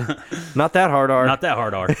shit. Not that hard art. Not that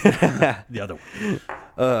hard art. The other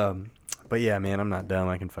one. But yeah, man, I'm not dumb.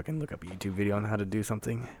 I can fucking look up a YouTube video on how to do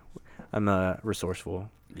something. I'm resourceful.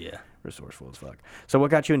 Yeah. Resourceful as fuck. So what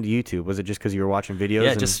got you into YouTube? Was it just because you were watching videos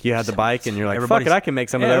and you had the bike and you're like, fuck it, I can make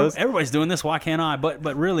some of those? Everybody's doing this. Why can't I?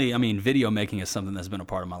 But really, I mean, video making is something that's been a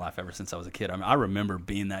part of my life ever since I was a kid. I mean, I remember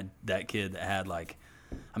being that kid that had like,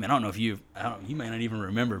 I mean, I don't know if you may not even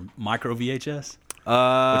remember micro VHS. Which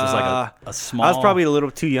was like a small. I was probably a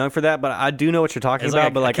little too young for that, but I do know what you're talking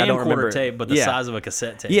about. But like I don't remember tape, but the size of a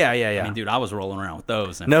cassette tape. Yeah. I mean, dude, I was rolling around with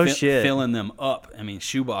those. And shit. Filling them up. I mean,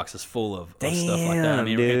 shoeboxes full of stuff like that. I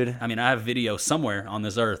mean, dude. I have video somewhere on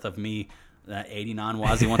this earth of me. That 89 YZ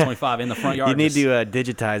 125 in the front yard. You need to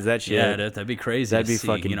digitize that shit. Yeah, that'd be crazy. That'd be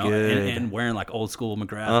fucking good. And wearing like old school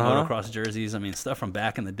McGrath motocross jerseys. I mean, stuff from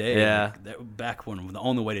back in the day. Yeah. Back when the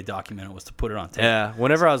only way to document it was to put it on tape. Yeah.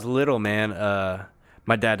 Whenever I was little, man,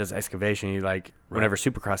 my dad does excavation. He whenever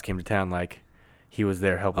Supercross came to town, like he was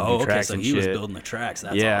there helping do tracks and shit. He was building the tracks.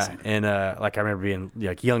 That's awesome. And like I remember being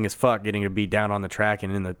like young as fuck, getting to be down on the track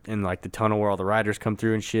and in like the tunnel where all the riders come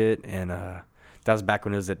through and shit. And that was back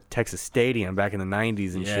when it was at Texas Stadium back in the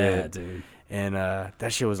 90s and shit. Yeah, dude. And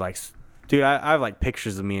that shit was like, dude, I have like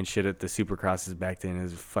pictures of me and shit at the Supercrosses back then. It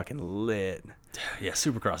was fucking lit. Yeah,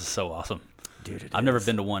 Supercross is so awesome. Dude, I've never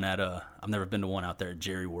been to one out there at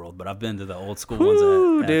Jerry World, but I've been to the old school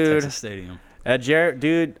ones at Texas Stadium. At Jerry,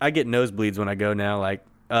 dude, I get nosebleeds when I go now. Like,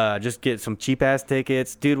 just get some cheap ass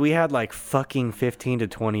tickets, dude. We had like fucking 15 to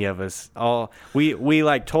 20 of us. We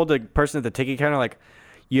like told the person at the ticket counter like,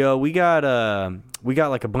 yo, we got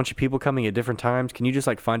like a bunch of people coming at different times. Can you just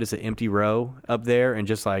like find us an empty row up there and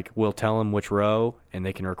just like we'll tell them which row and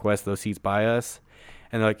they can request those seats by us?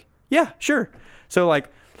 And they're like, yeah, sure. So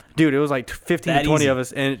like. Dude, it was like 15 to 20 of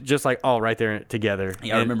us, and just like all right there together.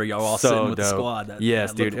 Yeah, I remember y'all all sitting with the squad.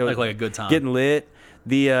 Yes, dude. It looked like a good time. Getting lit.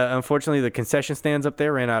 Unfortunately, the concession stands up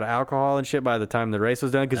there ran out of alcohol and shit by the time the race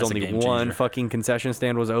was done because only one fucking concession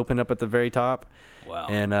stand was open up at the very top. Wow.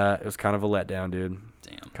 And it was kind of a letdown, dude.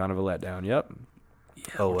 Damn. Kind of a letdown, yep.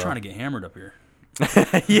 Yeah, we're trying to get hammered up here.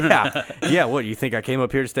 Yeah. Yeah, what, you think I came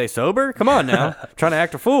up here to stay sober? Come on now. I'm trying to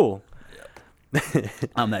act a fool.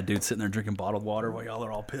 I'm that dude sitting there drinking bottled water while y'all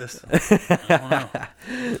are all pissed. I don't know.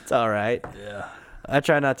 It's all right. Yeah. I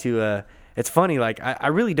try not to. It's funny, like I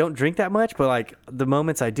really don't drink that much, but like the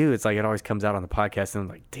moments I do, it's like it always comes out on the podcast, and I'm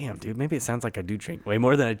like, damn, dude, maybe it sounds like I do drink way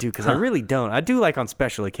more than I do because I really don't. I do like on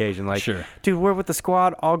special occasion, like, sure. Dude, we're with the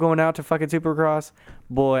squad, all going out to fucking Supercross.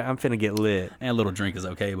 Boy, I'm finna get lit. And a little drink is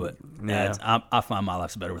okay, but I find my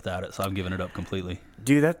life's better without it, so I'm giving it up completely.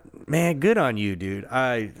 Dude, that man, good on you, dude.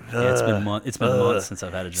 It's been months since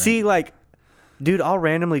I've had a drink. See, like. Dude, I'll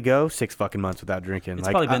randomly go 6 fucking months without drinking. It's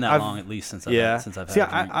probably been that long at least since I've had a drink. See,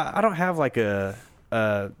 I don't have like a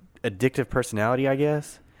addictive personality, I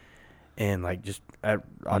guess, and like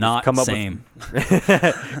I'll not just come up same.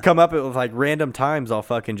 Come up with like random times. I'll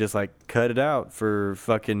fucking just like cut it out for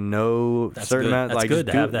fucking no certain amount. That's like good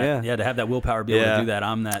to have that. Yeah, to have that willpower to be able to do that.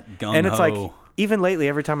 I'm that gung ho. And it's like even lately,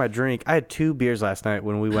 every time I drink, I had 2 beers last night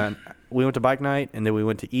when we went to bike night, and then we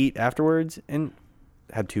went to eat afterwards, and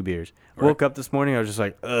had 2 beers. Right. Woke up this morning, I was just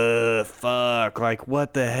like, fuck, like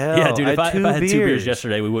what the hell? Yeah, dude, if I had 2 beers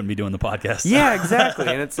yesterday, we wouldn't be doing the podcast. Yeah, exactly.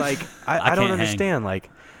 And it's like I don't understand. Like,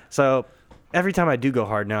 so every time I do go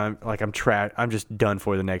hard now, I'm just done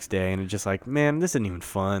for the next day, and it's just like, man, this isn't even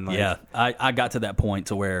fun. Like, yeah, I got to that point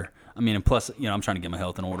to where I mean, and plus, I'm trying to get my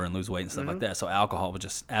health in order and lose weight and stuff like that. So alcohol was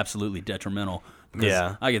just absolutely detrimental.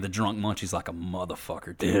 Because I get the drunk munchies like a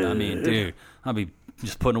motherfucker, dude. I mean, dude, I'll be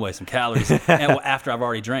just putting away some calories after I've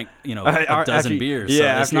already drank, a dozen beers.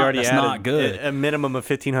 Yeah, so that's not good. A minimum of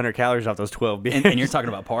 1,500 calories off those 12 beers. And you're talking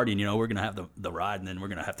about partying. We're gonna have the ride, and then we're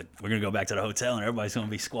gonna go back to the hotel, and everybody's gonna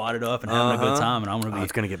be squatted up and having a good time, and I'm gonna be.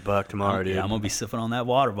 It's gonna get bucked tomorrow, dude. Yeah, I'm gonna be sipping on that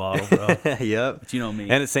water bottle, bro. Yep. But you know me.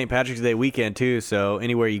 And it's St. Patrick's Day weekend too, so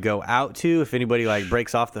anywhere you go out to, if anybody like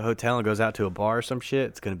breaks off the hotel and goes out to a bar or some shit,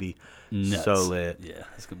 it's gonna be nuts. So lit. Yeah,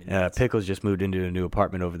 it's gonna be nuts. Pickles just moved into a new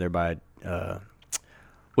apartment over there by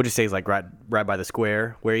we'll just say it's like right by the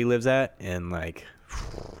square where he lives at, and like,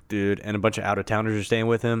 dude, and a bunch of out-of-towners are staying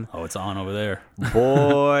with him. Oh, it's on over there.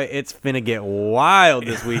 Boy, it's finna get wild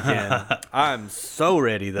this weekend. I'm so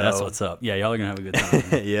ready, though. That's what's up. Yeah, y'all are gonna have a good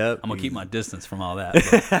time. Yep. I'm gonna keep my distance from all that.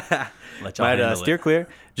 Let y'all handle steer clear.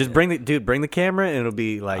 Just bring the camera, and it'll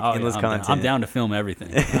be like endless content. I'm down to film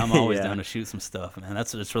everything. I'm always down to shoot some stuff, man.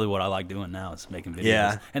 That's really what I like doing now, is making videos.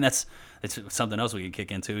 Yeah. And it's something else we could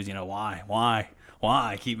kick into is,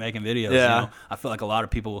 why keep making videos? Yeah. I feel like a lot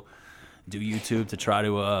of people do YouTube to try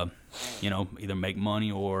to either make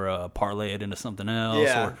money or parlay it into something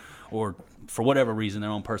else, or for whatever reason,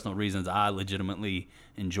 their own personal reasons. I legitimately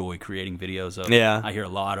enjoy creating videos of. I hear a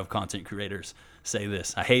lot of content creators say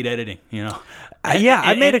this. I hate editing,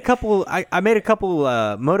 I made a couple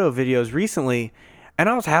moto videos recently, and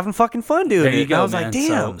I was having fucking fun doing it. There you go, I was man. like,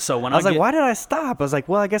 damn. So when I was like, why did I stop? I was like,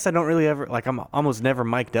 well, I guess I don't really ever, like, I'm almost never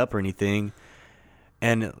mic'd up or anything.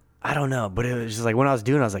 And I don't know, but it was just like when I was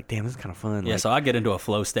doing it, I was like, damn, this is kind of fun. Yeah, like, so I get into a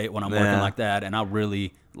flow state when I'm working like that, and I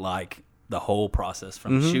really like the whole process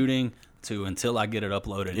from shooting to until I get it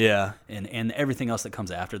uploaded. Yeah. And everything else that comes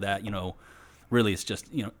after that, really it's just,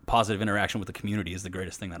 positive interaction with the community is the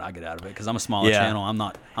greatest thing that I get out of it, because I'm a smaller channel. I'm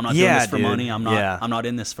not doing this for money. I'm not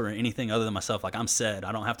in this for anything other than myself. Like I'm said,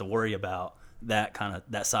 I don't have to worry about that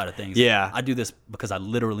side of things. Yeah. I do this because I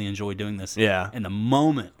literally enjoy doing this. Yeah. And the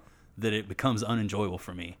moment that it becomes unenjoyable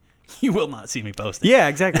for me, you will not see me posting. Yeah,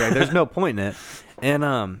 exactly. Right. There's no point in it. And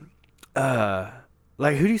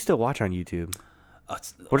like, who do you still watch on YouTube?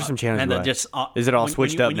 What are some channels you watch? Is it all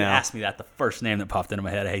switched up when now? When you asked me that, the first name that popped into my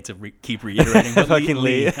head, I hate to keep reiterating, but fucking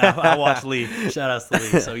Lee. I watch Lee. Shout out to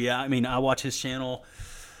Lee. So yeah, I mean, I watch his channel.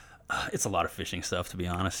 It's a lot of fishing stuff, to be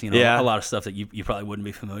honest. A lot of stuff that you probably wouldn't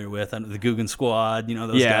be familiar with. The Guggen Squad,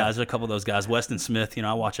 those guys, a couple of those guys. Weston Smith,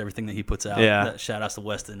 I watch everything that he puts out. Yeah. Shout outs to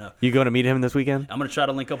Weston. You going to meet him this weekend? I'm going to try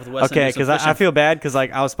to link up with Weston. Okay, because I feel bad because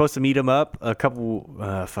like I was supposed to meet him up a couple.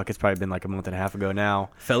 It's probably been like a month and a half ago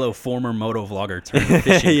now. Fellow former moto vlogger turned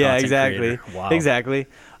fishing yeah, content exactly. creator. Wow. Exactly.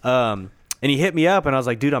 And he hit me up, and I was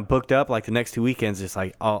like, dude, I'm booked up like the next 2 weekends. Just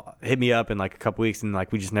like, hit me up in like a couple weeks, and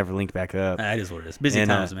like we just never linked back up. That is what it is. Busy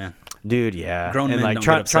times, man. Dude, yeah. Grown men like don't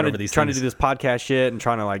get upset over these trying things. to do this podcast shit and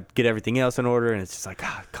trying to like get everything else in order, and it's just like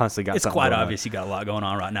constantly got. It's something quite going obvious you got a lot going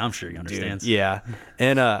on right now. I'm sure you understand. Dude, yeah,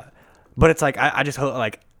 and but it's like I just hope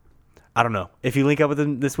like. I don't know. If you link up with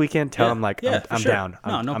him this weekend, tell him like I'm sure. down.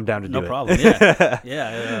 I'm down to do it. No problem.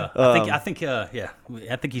 Yeah. I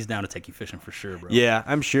think he's down to take you fishing for sure, bro. Yeah,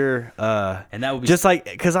 I'm sure. And that would be just like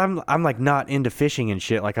because I'm like not into fishing and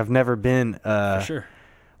shit. Like I've never been. For sure.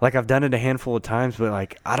 Like I've done it a handful of times, but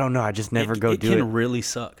like I don't know. I just never do it. It can really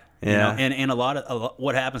suck. Yeah. And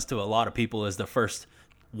what happens to a lot of people is the first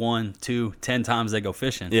 1, 2, 10 times they go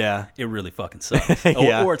fishing. Yeah. It really fucking sucks.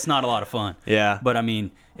 Or it's not a lot of fun. Yeah. But I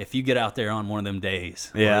mean, if you get out there on one of them days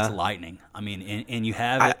where it's lightning, I mean, and you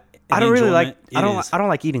have it. I don't really like. I don't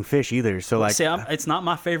like eating fish either. So like, see, it's not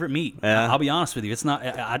my favorite meat. Yeah. I'll be honest with you. It's not.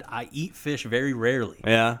 I eat fish very rarely.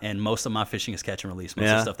 Yeah. And most of my fishing is catch and release. Most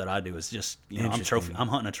of the stuff that I do is just I'm hunting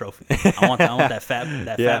a trophy. I want that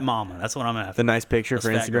fat mama. That's what I'm after. The nice picture for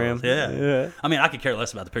Instagram. Yeah. I mean, I could care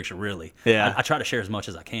less about the picture really. Yeah. I try to share as much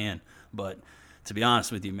as I can, but to be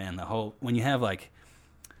honest with you, man, when you have like,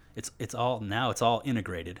 it's all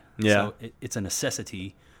integrated. Yeah. So it's a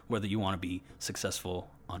necessity whether you want to be successful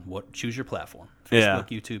on choose your platform, Facebook,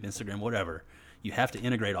 YouTube, Instagram, whatever. You have to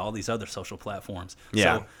integrate all these other social platforms.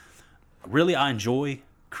 Yeah. So really, I enjoy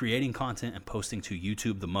creating content and posting to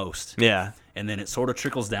YouTube the most. Yeah. And then it sort of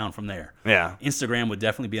trickles down from there. Yeah. Instagram would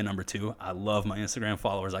definitely be a number 2. I love my Instagram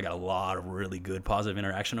followers. I got a lot of really good positive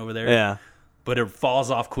interaction over there. Yeah. But it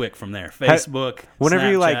falls off quick from there. Facebook, whenever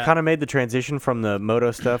Snapchat. you like kind of made the transition from the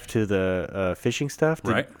moto stuff to the fishing stuff,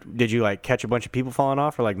 did you like catch a bunch of people falling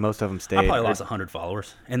off, or like most of them stayed? I probably lost 100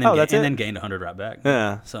 followers, and then gained 100 right back.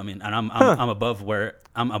 Yeah. So I mean, and I'm above where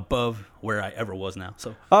I ever was now.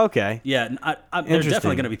 So okay. yeah, there's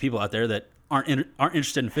definitely going to be people out there that aren't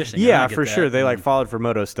interested in fishing. Yeah, for sure. They like followed for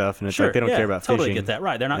moto stuff, and it's like they don't care about totally fishing. Get that,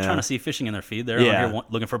 right? They're not trying to see fishing in their feed. They're out here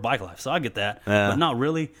looking for bike life. So I get that, but not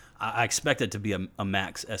really. I expect it to be a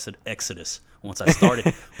max exodus once I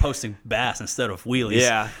started posting bass instead of wheelies.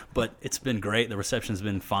 Yeah, but it's been great. The reception's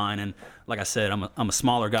been fine, and like I said, I'm a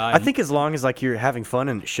smaller guy. I think as long as like you're having fun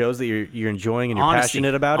and it shows that you're enjoying and you're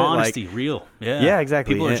passionate about it, honesty, like, real, yeah,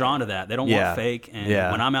 exactly. People are drawn to that. They don't want fake,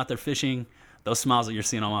 and when I'm out there fishing, those smiles that you're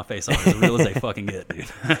seeing on my face are as real as they fucking get, dude.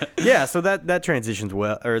 Yeah, so that transitions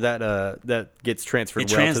well, or that gets transferred. It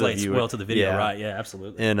translates well to the video, right? Yeah,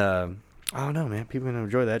 absolutely. And I don't know, man. People are gonna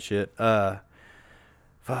enjoy that shit. What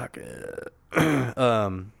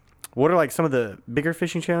are like some of the bigger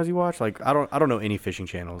fishing channels you watch? Like I don't know any fishing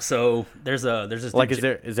channels. So there's this like is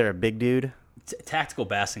there a big dude? Tactical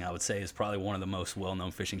Bassing, I would say, is probably one of the most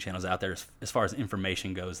well-known fishing channels out there as far as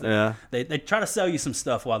information goes. They try to sell you some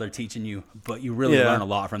stuff while they're teaching you, but you really learn a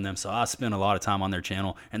lot from them. So I spend a lot of time on their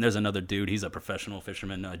channel. And there's another dude, he's a professional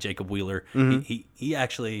fisherman, Jacob Wheeler. Mm-hmm. He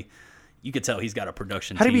actually, you could tell he's got a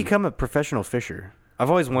production team. How do you become a professional fisher? I've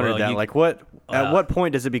always wondered that. Like, at what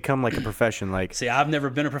point does it become like a profession? Like, see, I've never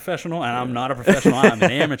been a professional, and I'm not a professional. I'm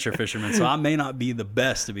an amateur fisherman, so I may not be the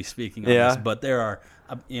best to be speaking on this. But there are,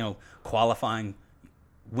 qualifying.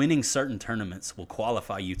 Winning certain tournaments will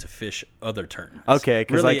qualify you to fish other tournaments. Okay,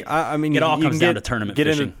 because really, I mean, it all comes down to tournament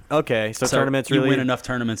fishing. Okay, so tournaments really. You win enough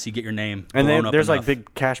tournaments, you get your name. And there's like enough.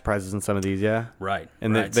 Big cash prizes in some of these, yeah. Right.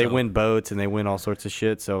 And they win boats and they win all sorts of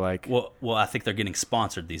shit. So like. Well, I think they're getting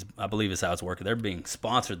sponsored. I believe is how it's working. They're being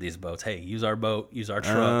sponsored. These boats. Hey, use our boat, use our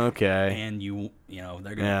truck. Okay. And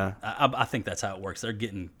they're gonna. Yeah. I think that's how it works. They're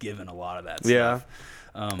getting given a lot of that stuff. Yeah.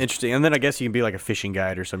 Interesting. And then I guess you can be like a fishing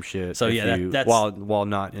guide or some shit. So that's while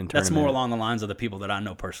not in tournament. That's more along the lines of the people that I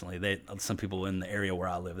know personally. Some people in the area where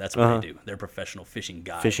I live, that's what they do. They're professional fishing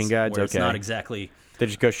guides. Fishing guides, okay. It's not exactly. They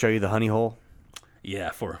just go show you the honey hole.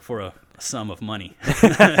 Yeah, for a sum of money.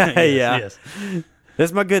 Yes. This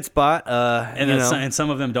is my good spot. And some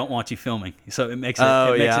of them don't want you filming, so it makes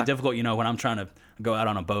it difficult. When I'm trying to go out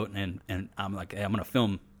on a boat and I'm like, hey, I'm gonna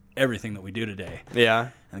film everything that we do today. Yeah.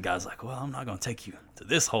 And the guy's like, well, I'm not going to take you to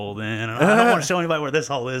this hole then. And I don't want to show anybody where this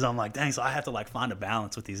hole is. I'm like, dang. So I have to like find a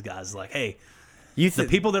balance with these guys. Like, hey, the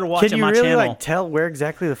people that are watching my channel. Can you really like tell where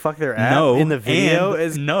exactly the fuck they're at in the video?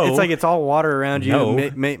 It's like it's all water around you. No.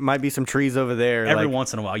 Might be some trees over there. Every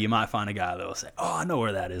once in a while, you might find a guy that will say, oh, I know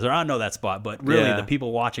where that is. Or I know that spot. But really, the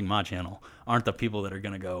people watching my channel aren't the people that are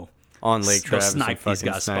going to go on Lake Travis snipe these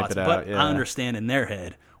guys' spots. But I understand in their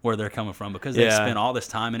head where they're coming from because they spend all this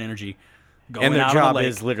time and energy going and their out job on the lake,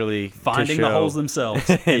 is literally finding the holes themselves,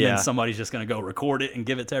 and then somebody's just going to go record it and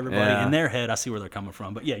give it to everybody. In their head, I see where they're coming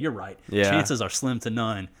from. But yeah, you're right. Chances are slim to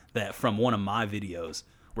none that from one of my videos,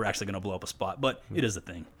 we're actually going to blow up a spot. But it is a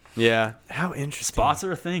thing. Yeah. How interesting. Spots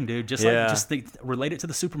are a thing, dude. Just think, relate it to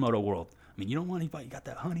the supermoto world. I mean, you don't want anybody. You got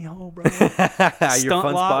that honey hole, bro. Your stunt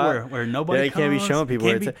fun lot spot where nobody comes. Can't be showing people.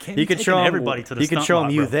 You could show everybody to the stunt lot. You could show them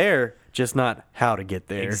you there, just not how to get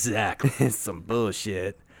there. Exactly. It's some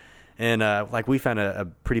bullshit. And like we found a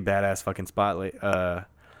pretty badass fucking spot.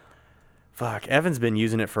 Evan's been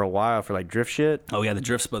using it for a while for like drift shit. Oh yeah, the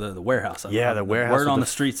drift spot, the warehouse. The warehouse. Word on the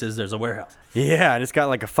streets is there's a warehouse. Yeah, and it's got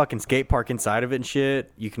like a fucking skate park inside of it and shit.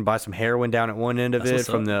 You can buy some heroin down at one end of it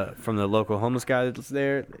from the local homeless guy that's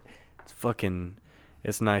there.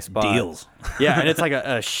 It's a nice spot. Deals. Yeah, and it's like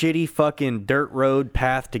a shitty fucking dirt road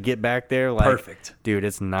path to get back there. Like, perfect. Dude,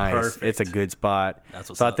 it's nice. Perfect. It's a good spot. That's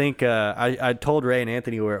what's up. I think I told Ray and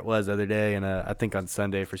Anthony where it was the other day, and I think on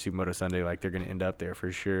Sunday for Supermoto Sunday, like they're going to end up there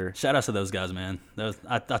for sure. Shout out to those guys, man.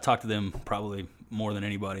 I talk to them probably more than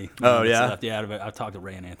anybody. Oh, yeah? Left out of it. I talk to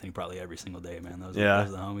Ray and Anthony probably every single day, man. Those are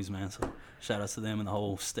the homies, man. So shout outs to them and the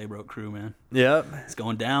whole Stay Broke crew, man. Yep. It's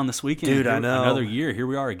going down this weekend. Dude, I know. Another year. Here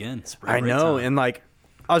we are again. I know, and like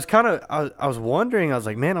I was wondering, I was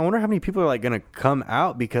like, man, I wonder how many people are like going to come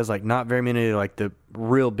out because like not very many like the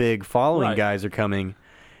real big following guys are coming.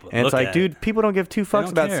 But and it's like, dude, people don't give two fucks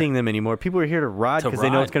about seeing them anymore. People are here to ride because they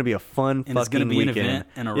know it's going to be a fun fucking weekend. It's going to be an event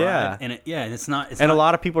and a ride. And it's not. A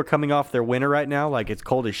lot of people are coming off their winter right now. Like it's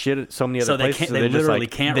cold as shit at so many other places. So they literally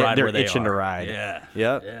can't ride where they are. They're itching to ride. Yeah.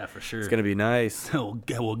 Yep. Yeah, for sure. It's going to be nice.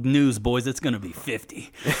 Well, news, boys. It's going to be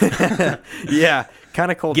 50. Yeah. Kind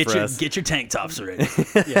of cold for us. Get your tank tops ready.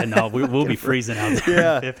 Yeah, no, we'll be freezing out there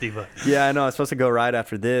at 50. But. Yeah, I know. I'm supposed to go ride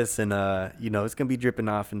after this, and it's going to be dripping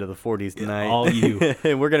off into the 40s tonight. All you.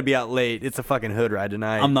 And we're going to be out late. It's a fucking hood ride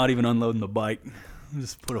tonight. I'm not even unloading the bike.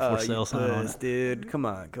 Just put a for sale sign on it. Dude, come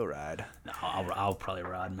on, go ride. No, I'll probably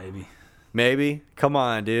ride maybe. Maybe? Come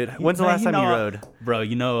on, dude. When's the last time you rode? Bro,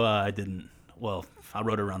 I didn't. Well, I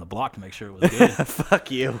rode it around the block to make sure it was good.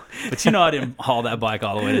 Fuck you. But I didn't haul that bike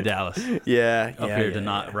all the way to Dallas. Up here to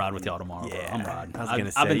not ride with y'all tomorrow. Yeah, bro. I'm riding. I was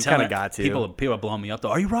gonna say, I've been you telling kinda got to. People are blowing me up though.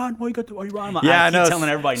 Are you riding? What you got? Are you riding? I know. Telling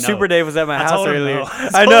everybody no. Super Dave was at my house earlier. No.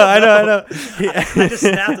 I know. I just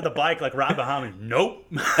snapped at the bike like right behind me. Nope.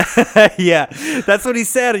 Yeah, that's what he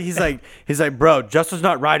said. He's like, bro, Justin's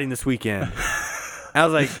not riding this weekend. I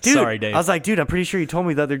was like, dude. Sorry, Dave. I was like, dude, I'm pretty sure you told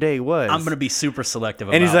me the other day he was. I'm gonna be super selective.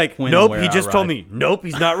 And he's like, when nope. and He where just I told ride. me, nope,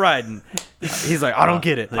 he's not riding. He's like, I don't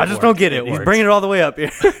get it. I just works. don't get it. It He's works. bringing it all the way up here.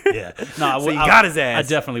 Yeah. No, So he got his ass. I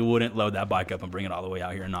definitely wouldn't load that bike up and bring it all the way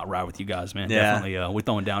out here and not ride with you guys, man. Yeah. Definitely. We're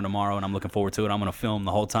throwing down tomorrow, and I'm looking forward to it. I'm gonna film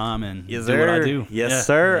the whole time and Yes, do what I sir. do. Yes, Yeah.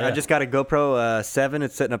 sir. Yeah. I just got a GoPro 7.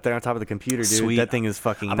 It's sitting up there on top of the computer, dude. Sweet. That thing is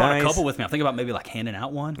fucking I brought nice. a couple with me. I'm thinking about maybe like handing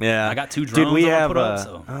out one. Yeah. I got 2 drones Dude, we I'm gonna have put up,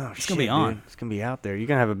 so oh, it's gonna be on. Dude. It's gonna be out there. You're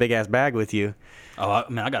gonna have a big ass bag with you. Oh,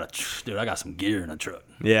 I got some gear in the truck.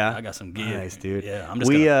 Yeah, I got some gear. Nice, dude. Yeah, I'm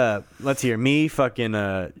just let's hear me, fucking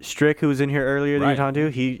Strick, who was in here earlier that Right. you're talking to.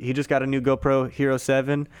 He just got a new GoPro Hero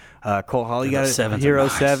 7. Colt Holly Dude, got those a 7s are Hero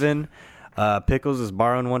nice. 7. Pickles is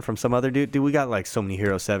borrowing one from some other dude. Dude, we got like so many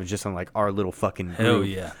Hero 7s just on like our little fucking Hell group.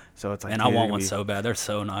 yeah. So it's like, And dude, I want it'd one be- so bad. They're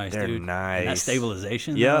so nice, They're dude. nice. And that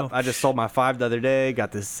stabilization. Yep, though. I just sold my 5 the other day.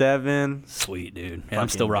 Got this 7. Sweet, dude. Fucking I'm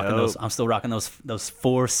still rocking dope. those. I'm still rocking those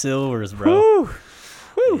 4 silvers, bro. Woo!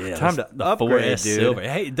 Woo! Yeah, Time to the upgrade, 4S dude. silver.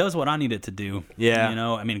 Hey, it does what I need it to do. Yeah.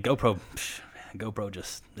 I mean, GoPro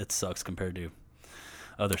just it sucks compared to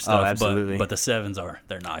other stuff. absolutely. But the 7s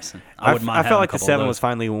they're nice. And I wouldn't mind. I felt having like a the couple 7 of was those.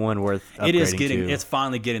 finally one worth It is upgrading to. it's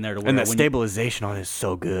finally getting there to where And that when stabilization on it is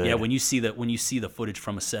so good. when you see the footage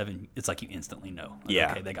from a 7, it's like you instantly know. Like,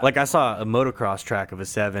 Yeah, okay, they got like I saw a motocross track of a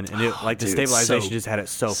 7, and it like the dude, stabilization so- just had it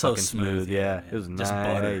so so fucking smooth. smooth, Yeah, yeah, it was just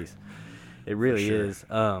butter. nice. It really sure. is.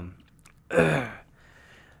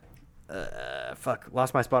 Fuck,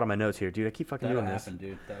 lost my spot on my notes here, dude. I keep fucking That'll doing this. happen,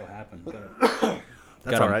 dude. That'll happen.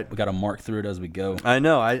 That's all right. We got to mark through it as we go. I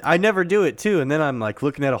know. I never do it too, and then I'm like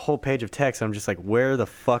looking at a whole page of text. And I'm just like, where the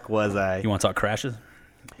fuck was I? You want to talk crashes?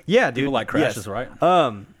 Yeah, dude. People like crashes, yes. right?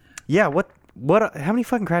 Yeah. What? How many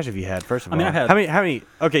fucking crashes have you had? First of all, I've had- how many?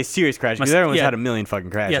 Okay, serious crashes. Because everyone's yeah. had a million fucking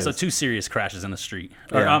crashes. Yeah, so 2 serious crashes in the street.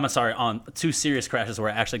 Or, Yeah. I'm sorry, on 2 serious crashes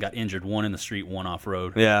where I actually got injured. One in the street, one off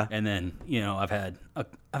road. Yeah. And then I've had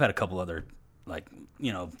a couple other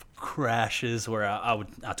crashes where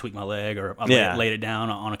I tweak my leg or I laid it down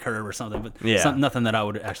on a curb or something. But nothing that I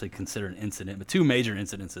would actually consider an incident. But 2 major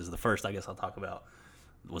incidences. The first I guess I'll talk about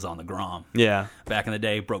was on the Grom. Yeah. Back in the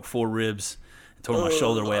day, broke 4 ribs, tore my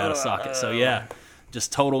shoulder way out of socket. So yeah,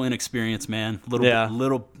 just total inexperience, man.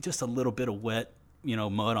 Just a little bit of wet,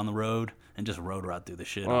 mud on the road, and just rode right through the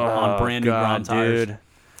shit on brand new Grom tires. Dude.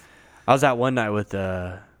 I was out one night with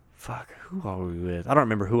who all were we with? I don't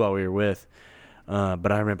remember who all we were with,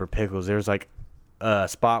 but I remember Pickles. There was like a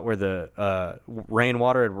spot where the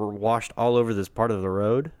rainwater had washed all over this part of the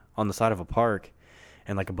road on the side of a park,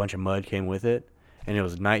 and like a bunch of mud came with it, and it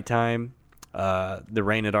was nighttime. The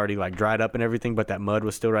rain had already like dried up and everything, but that mud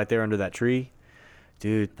was still right there under that tree.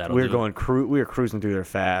 Dude, we were cruising through there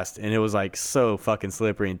fast, and it was like so fucking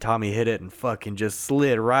slippery. And Tommy hit it and fucking just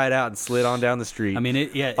slid right out and slid on down the street. I mean,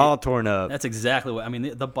 all torn up. That's exactly what I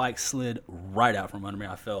mean. The bike slid right out from under me.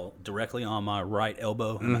 I fell directly on my right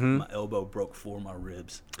elbow, and my elbow broke 4 of my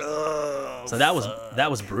ribs. Oh, so that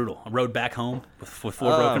was brutal. I rode back home with 4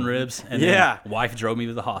 broken ribs, and then wife drove me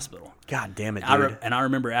to the hospital. God damn it, dude. And I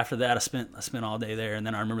remember after that, I spent all day there, and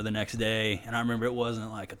then I remember the next day, and I remember it wasn't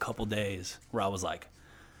like a couple days where I was like,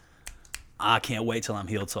 I can't wait till I'm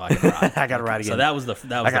healed so I can ride. I gotta ride again. So that was the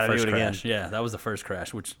first again. crash. Yeah, that was the first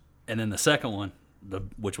crash. And then the second one,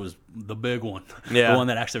 which was the big one, Yeah. the one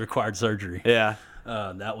that actually required surgery. Yeah.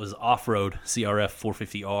 That was off-road CRF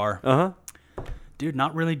 450R. Uh-huh. Dude,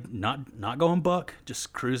 not going buck,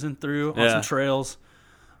 just cruising through on some trails.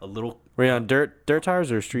 A little. Were you on dirt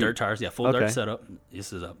tires or street? Dirt tires, yeah, full dirt setup.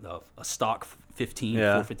 This is a stock 15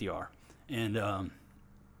 450R, and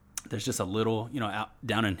there's just a little, out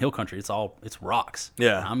down in hill country. It's rocks.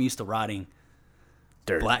 Yeah, I'm used to riding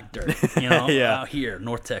dirt, black dirt. Out here,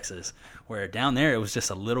 North Texas, where down there it was just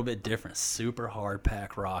a little bit different, super hard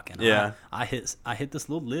pack rock, and I hit this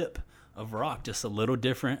little lip of rock, just a little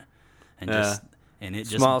different, and it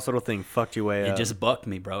just smallest little thing fucked you way up. It just bucked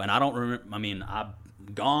me, bro, and I don't remember. I mean, I'm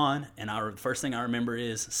gone, and first thing I remember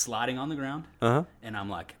is sliding on the ground, and I'm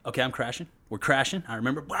like, okay, I'm crashing. We're crashing. I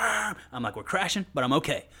remember, I'm like, we're crashing, but I'm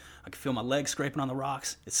okay. I can feel my legs scraping on the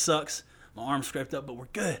rocks. It sucks. My arm's scraped up, but we're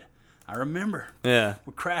good. I remember. Yeah.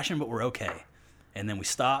 We're crashing, but we're okay. And then we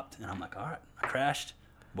stopped, and I'm like, all right, I crashed,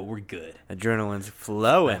 but we're good. Adrenaline's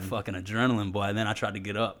flowing. That fucking adrenaline, boy. And then I tried to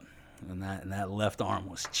get up. and that left arm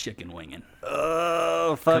was chicken winging.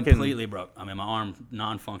 Oh, fucking completely broke. I mean, my arm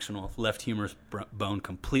non-functional, left humerus bone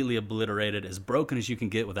completely obliterated, as broken as you can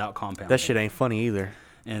get without compounding. That shit ain't funny either.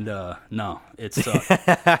 And no, it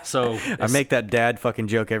sucked. So I make that dad fucking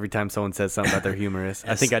joke every time someone says something about their humerus.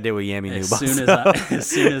 I think I did with Yami Noob.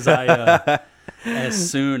 As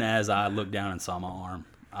soon as I looked down and saw my arm,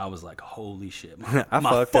 I was like, "Holy shit,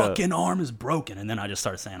 my fucking arm is broken!" And then I just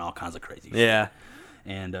started saying all kinds of crazy shit. Yeah.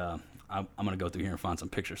 And I'm gonna go through here and find some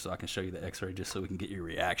pictures so I can show you the X-ray just so we can get your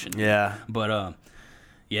reaction. Yeah. But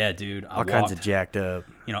yeah, dude, all kinds of jacked up.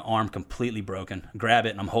 Arm completely broken. Grab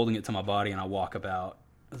it and I'm holding it to my body and I walk about.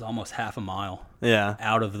 It was almost half a mile. Yeah.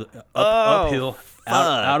 Out of the uphill,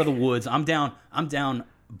 out of the woods. I'm down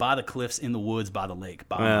by the cliffs in the woods by the lake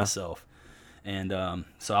by myself. And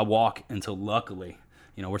so I walk until, luckily,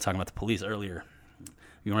 we're talking about the police earlier.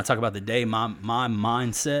 You want to talk about the day my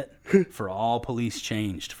mindset for all police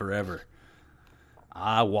changed forever.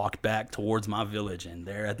 I walked back towards my village, and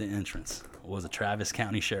there at the entrance was a Travis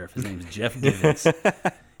County sheriff. His name is Jeff Givens.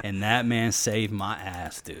 And that man saved my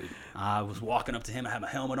ass, dude. I was walking up to him. I had my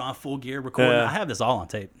helmet on, full gear, recording. I have this all on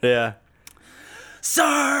tape. Yeah.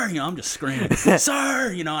 Sir! I'm just screaming.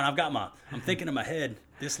 Sir! And I'm thinking in my head,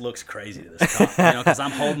 this looks crazy to this cop, because I'm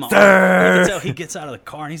holding my arm. You can tell he gets out of the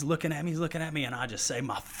car, and he's looking at me, and I just say,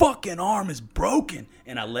 my fucking arm is broken.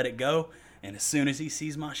 And I let it go. And as soon as he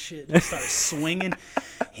sees my shit just starts swinging,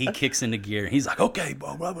 he kicks into gear. He's like, okay,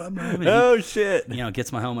 blah, blah, blah, blah. Oh, shit.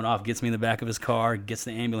 Gets my helmet off, gets me in the back of his car, gets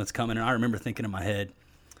the ambulance coming. And I remember thinking in my head,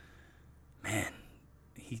 man,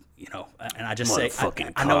 and I just say,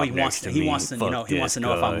 I know he wants to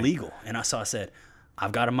know if I'm legal. And so I said,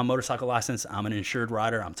 I've got my motorcycle license. I'm an insured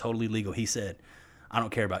rider. I'm totally legal. He said, I don't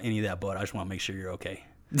care about any of that, bud. I just want to make sure you're okay.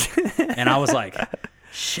 And I was like,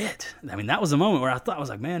 shit. I mean, that was the moment where I thought, I was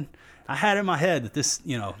like, man, I had in my head that this,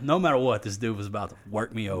 no matter what, this dude was about to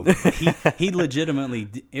work me over. He legitimately,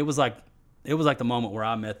 it was like the moment where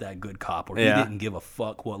I met that good cop where he didn't give a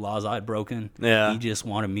fuck what laws I had broken. Yeah. He just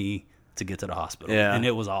wanted me to get to the hospital. Yeah. And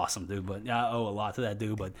it was awesome, dude. But I owe a lot to that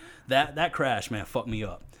dude. But that crash, man, fucked me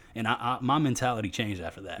up. And my mentality changed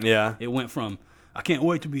after that. Yeah. It went from, I can't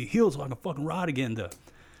wait to be healed so I can fucking ride again, to,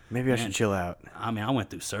 maybe I should chill out. I mean, I went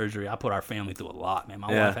through surgery. I put our family through a lot, man. My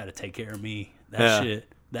wife had to take care of me.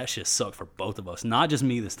 That shit sucked for both of us. Not just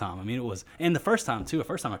me this time. I mean, it was, and the first time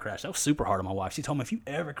I crashed, that was super hard on my wife. She told me, if you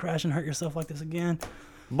ever crash and hurt yourself like this again,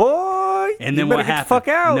 boy, and then what happened? Get the fuck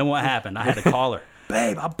out. And then what happened? I had to call her.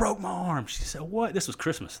 Babe, I broke my arm. She said, what? This was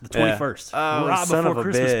Christmas, the 21st. Oh, right son before of a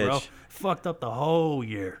Christmas, bitch. bro. Fucked up the whole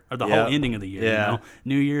year, or the whole ending of the year.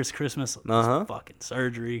 New Year's, Christmas, fucking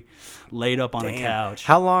surgery, laid up on a couch.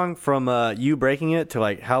 How long from you breaking it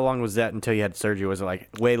to how long was that until you had surgery? Was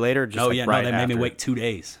it way later? They made me wait 2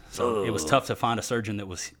 days. So it was tough to find a surgeon that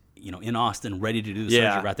was in Austin, ready to do the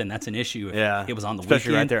surgery right then. That's an issue. It was on the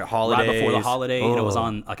especially weekend, right there at holidays, right before the holiday, and it was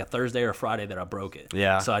on a Thursday or a Friday that I broke it.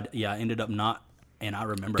 Yeah. So I ended up not. And I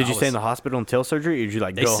remember. Did you stay in the hospital until surgery, or did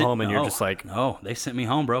you go home and you're just like? No, they sent me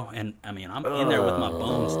home, bro. And I mean, I'm in there with my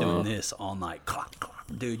bones doing this all night. Clock, clock.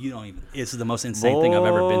 Dude, you don't even. It's the most insane thing I've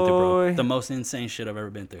ever been through, bro. The most insane shit I've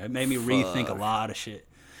ever been through. It made me rethink a lot of shit.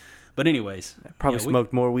 But anyways, probably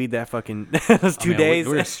smoked more weed that fucking those 2 days.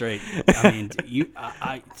 We're straight. I mean,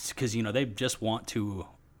 because they just want to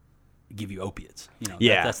give you opiates.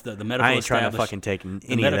 That's the medical. I ain't trying to fucking take any of that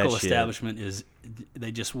shit. The medical establishment is,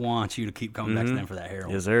 they just want you to keep coming back to them for that heroin.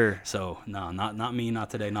 Yes, sir. So no, not me, not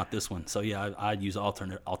today, not this one. So yeah, I use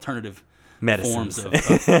alternative medicines,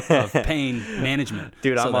 forms of pain management,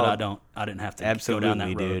 dude. So that I didn't have to go down that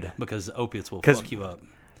road, dude. Because opiates will fuck you up.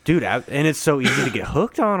 Dude, and it's so easy to get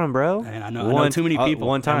hooked on them, bro. And I know too many people.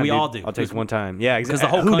 One time, and we dude, all do. I'll take one time. Yeah, exactly.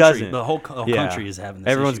 Because the whole country is having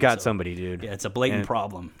this Everyone's issue, got somebody, dude. Yeah, it's a blatant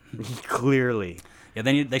problem. Clearly. Yeah,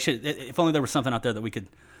 they should. If only there was something out there that we could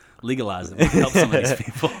legalize it and help some of these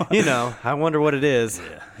people. I wonder what it is.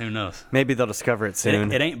 Yeah, who knows? Maybe they'll discover it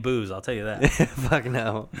soon. It ain't booze, I'll tell you that. Fuck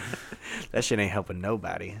no. That shit ain't helping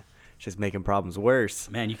nobody. Just making problems worse.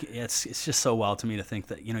 Man, it's just so wild to me to think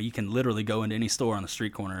that you can literally go into any store on the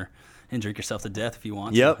street corner and drink yourself to death if you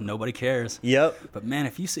want to. Nobody cares. Yep. But man,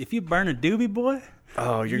 if you burn a doobie, boy,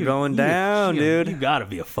 you're going down, dude. You gotta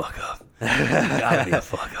be a fuck up. You gotta be a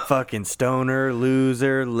fuck up. Fucking stoner,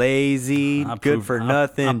 loser, lazy, good for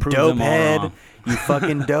nothing, dope head. You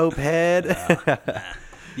fucking dope head.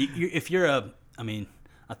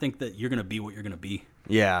 I think that you're gonna be what you're gonna be.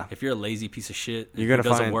 Yeah. If you're a lazy piece of shit, you're gonna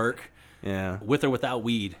doesn't work. Yeah. With or without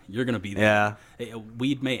weed, you're gonna be there. Yeah.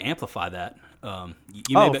 Weed may amplify that.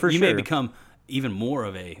 You may become even more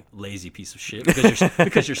of a lazy piece of shit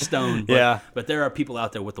because you're stoned. But there are people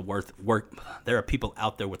out there with the work. There are people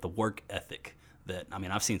out there with the work ethic that, I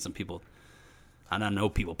mean, I've seen some people, and I know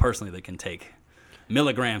people personally that can take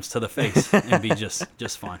milligrams to the face and be just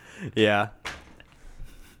fine. Yeah.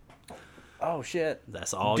 Oh shit.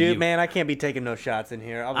 That's all. Dude, man, I can't be taking no shots in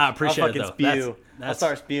here. I appreciate I'll it though. Spew. I'll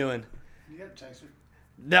start spewing. You got a texter?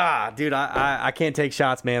 Nah, dude, I can't take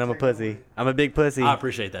shots, man. I'm a pussy. I'm a big pussy. I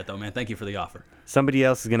appreciate that though, man. Thank you for the offer. Somebody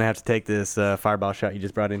else is gonna have to take this fireball shot you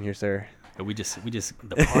just brought in here, sir. We just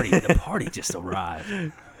the party just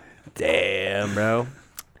arrived. Damn, bro.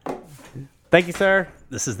 Thank you, sir.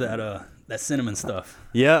 This is that cinnamon stuff.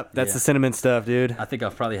 Yep, that's the cinnamon stuff, dude. I think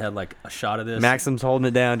I've probably had like a shot of this. Maxim's holding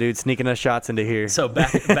it down, dude, sneaking us shots into here. So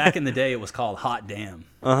back in the day, it was called Hot Damn.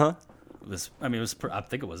 Uh-huh. I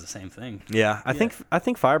think it was the same thing. Yeah, I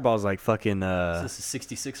think Fireball's like fucking. So this is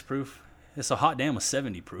 66 proof. So Hot Damn was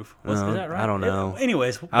 70 proof. Is that right? I don't know.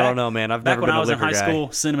 Anyways, I don't know, man. I've never been a liquor guy. Back when I was in high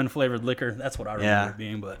school, cinnamon flavored liquor. That's what I remember it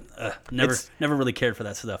being. But never really cared for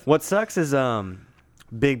that stuff. What sucks is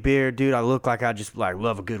big beer, dude. I look like I just like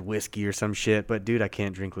love a good whiskey or some shit, but dude, I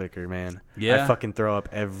can't drink liquor, man. Yeah, I fucking throw up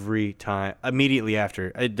every time. Immediately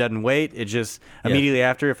after, it doesn't wait. It just immediately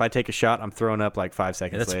after. If I take a shot, I'm throwing up like 5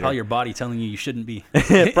 seconds later. That's probably your body telling you shouldn't be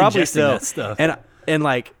probably ingesting so. That stuff. And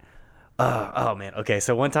like, oh man. Okay,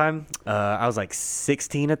 so one time, I was like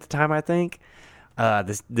 16 at the time, I think.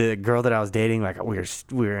 The girl that I was dating, like we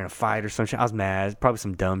were in a fight or some shit. I was mad. Probably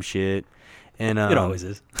some dumb shit. And, it always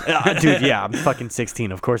is. Dude, yeah, I'm fucking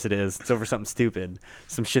 16. Of course it is. It's over something stupid.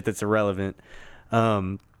 Some shit that's irrelevant.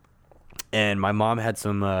 And my mom had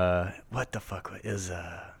some, what the fuck is,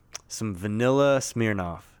 some vanilla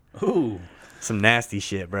Smirnoff. Ooh. Some nasty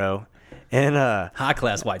shit, bro. And, high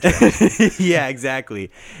class white trash. Yeah,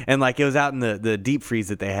 exactly. And like, it was out in the deep freeze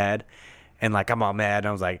that they had. And like, I'm all mad. And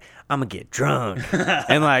I was like, I'm gonna get drunk.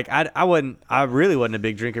 And like, I really wasn't a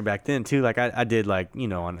big drinker back then too. Like I did like,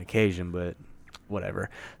 on occasion, but whatever.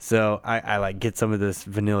 So I like get some of this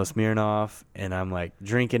vanilla Smirnoff and I'm like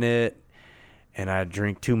drinking it and I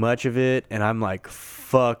drink too much of it and I'm like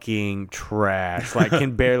fucking trash. Like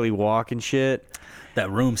can barely walk and shit.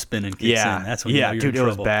 That room spinning kicks in. That's when you know you're dude, in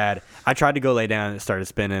trouble. It was bad. I tried to go lay down and it started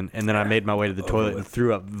spinning and then I made my way to the toilet and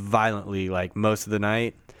threw up violently like most of the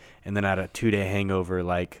night. And then I had a 2-day hangover,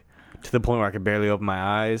 like to the point where I could barely open my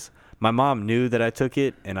eyes. My mom knew that I took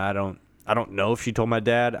it, and I don't know if she told my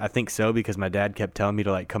dad. I think so because my dad kept telling me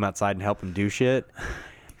to like come outside and help him do shit.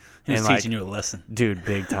 He was teaching you a lesson, dude,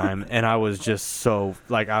 big time. And I was just so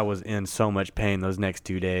like I was in so much pain those next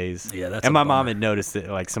 2 days. Yeah, that's. And my mom had noticed that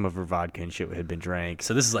like some of her vodka and shit had been drank.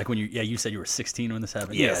 So this is like when you said you were 16 when this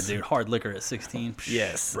happened. Yes. Yeah, dude, hard liquor at 16.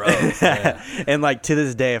 Yes, bro. Yeah. And like to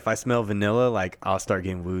this day, if I smell vanilla, like I'll start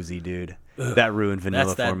getting woozy, dude. That ruined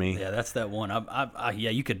vanilla for me. Yeah, that's that one.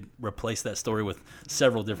 You could replace that story with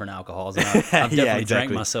several different alcohols. And I've definitely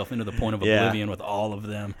drank myself into the point of oblivion with all of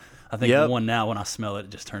them. I think the one now, when I smell it,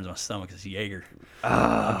 it just turns my stomach. Is Jaeger.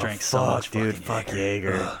 I've drank so much, dude. Fuck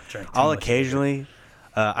Jaeger. I'll occasionally.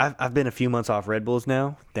 I've been a few months off Red Bulls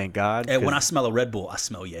now. Thank God. And when I smell a Red Bull, I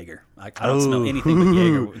smell Jaeger. I don't smell anything but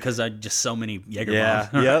Jaeger because I just so many Jaeger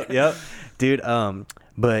bombs. Yep, dude.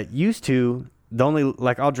 But used to. The only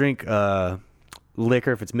like I'll drink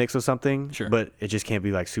liquor if it's mixed with something, sure. But it just can't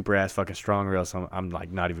be like super ass fucking strong, or else I'm like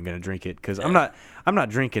not even gonna drink it because I'm not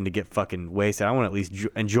drinking to get fucking wasted. I want to at least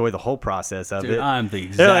enjoy the whole process of it. I'm the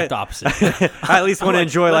exact opposite. I at least want to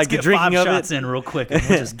enjoy like the drinking of it. Let's get 5 shots in real quick and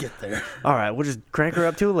we'll just get there. All right, we'll just crank her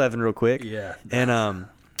up to 11 real quick. Yeah. And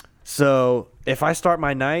so if I start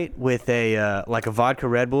my night with a like a vodka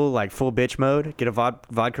Red Bull, like full bitch mode, get a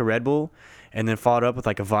vodka Red Bull. And then followed up with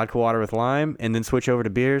like a vodka water with lime, and then switch over to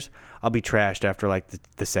beers. I'll be trashed after like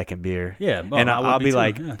the second beer. Yeah, and I'll be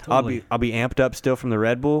like, totally. I'll be amped up still from the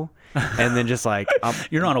Red Bull, and then just like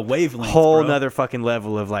you're on a wavelength, whole nother fucking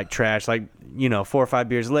level of like trash. Like 4 or 5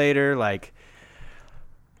 beers later, like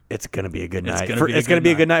it's gonna be a good night. It's gonna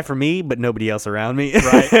be a good night for me, but nobody else around me.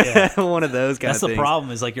 Right? Yeah. One of those kind of things. That's the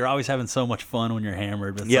problem. Is like you're always having so much fun when you're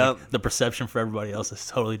hammered, but like the perception for everybody else is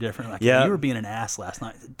totally different. Like, you were being an ass last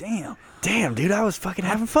night. Damn, dude, I was fucking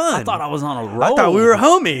having fun. I thought I was on a roll. I thought we were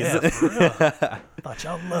homies. Yeah, for real. I thought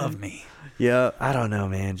y'all loved me. Yeah, I don't know,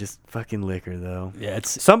 man. Just fucking liquor, though. Yeah,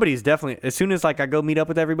 somebody's definitely. As soon as like I go meet up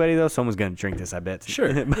with everybody, though, someone's gonna drink this. I bet.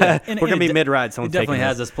 Sure, we're gonna be mid-ride. Someone's it definitely taking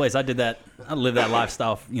has this place. I did that. I lived that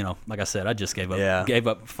lifestyle. Like I said, I just gave up. Yeah. Gave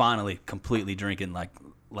up finally, completely drinking. Like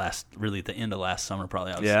really at the end of last summer,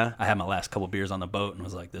 probably. I had my last couple beers on the boat and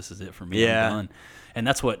was like, "This is it for me. Yeah. I'm done." And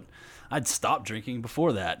that's what. I'd stopped drinking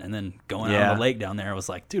before that, and then going out on the lake down there, I was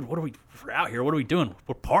like, dude, we're out here. What are we doing?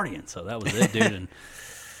 We're partying. So that was it, dude. And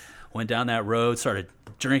went down that road, started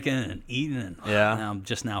drinking and eating, and I'm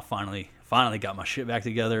just now finally got my shit back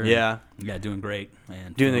together. Yeah. Doing great,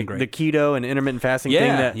 man. Doing the keto and intermittent fasting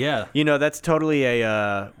thing. Yeah. You know, that's totally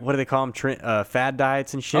a, what do they call them? Fad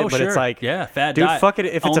diets and shit. Oh, but sure. It's like, fad dude, diet. fuck it.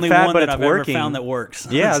 If it's Only a fad, one but that it's I've working. Ever found that works.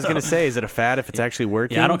 Yeah, I was going to say, is it a fad if it's actually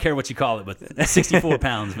working? Yeah, I don't care what you call it, but 64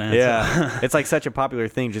 pounds, man. Yeah. It's like such a popular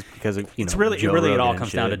thing just because of, it all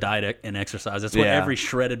comes down to diet and exercise. That's what every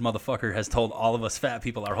shredded motherfucker has told all of us fat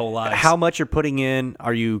people our whole lives. How much you're putting in,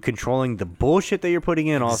 are you controlling the bullshit that you're putting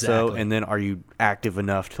in also? Exactly. And then are you active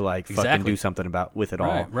enough to like fucking do something with it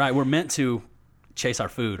all? Right. We're meant to chase our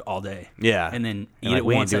food all day. Yeah. And then eat like, it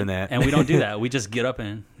we ain't once. doing that. And we don't do that. We just get up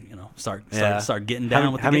and, start getting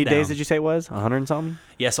down with the How many get down. days did you say it was? 100 and something?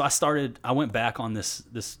 Yeah, so I went back on this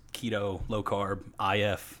keto, low carb,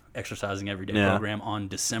 IF, exercising every day program on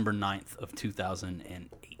December 9th of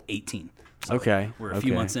 2018. So we're a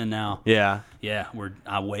few months in now. Yeah. Yeah,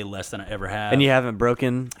 I weigh less than I ever have. And you haven't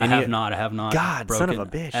broken? I have not. God, broken. son of a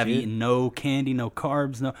bitch. I've eaten no candy, no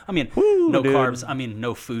carbs, no carbs. I mean,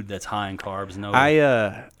 no food that's high in carbs.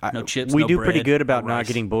 No chips. We no do bread, pretty good about no not rice.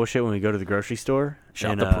 getting bullshit when we go to the grocery store.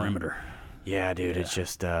 Shop the perimeter. Yeah, dude, it's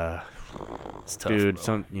just it's tough, dude.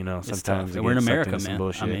 bro. Sometimes we're in America, man.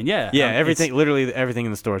 Bullshit. I mean, literally everything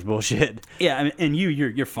in the store is bullshit. Yeah, I mean, and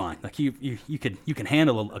you're fine. Like you can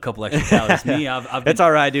handle a couple extra calories. Me, I've been, it's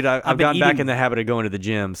all right, dude. I've gotten back eating, in the habit of going to the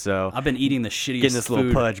gym, so I've been eating the shittiest, getting this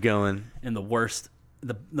little pudge going, and the worst.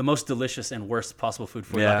 The most delicious and worst possible food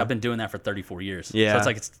for you. Yeah. Like, I've been doing that for 34 years. Yeah. So it's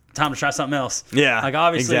like it's time to try something else. Yeah. Like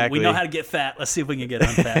obviously exactly. we know how to get fat. Let's see if we can get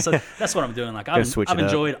unfat. So that's what I'm doing. Like I've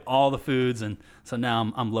enjoyed all the foods, and so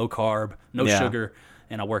now I'm low carb, no sugar,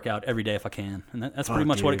 and I work out every day if I can. And that's pretty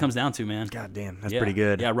much what it comes down to, man. God damn, that's pretty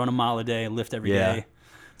good. Yeah, run a mile a day, lift every day.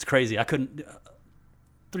 It's crazy. I couldn't.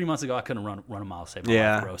 3 months ago, I couldn't run a mile to save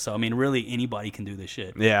my life, bro. So I mean, really, anybody can do this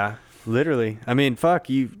shit. Yeah, literally. I mean, fuck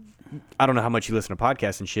you. I don't know how much you listen to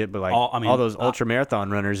podcasts and shit, but like all those ultra marathon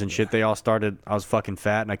runners and shit, they all started. I was fucking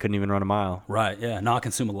fat and I couldn't even run a mile. Right? Yeah. No, I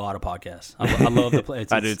consume a lot of podcasts. I love the play.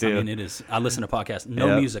 I do too. I mean, it is. I listen to podcasts.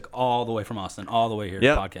 No music, all the way from Austin, all the way here to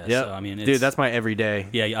podcasts. Yep. So I mean, dude, that's my everyday.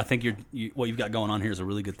 Yeah, I think what you've got going on here is a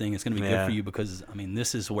really good thing. It's going to be good for you because I mean,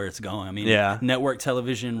 this is where it's going. I mean, network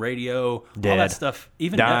television, radio, all that stuff,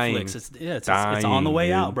 even Netflix. It's on the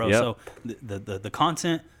way out, bro. Yep. So the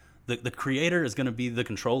content. The creator is going to be the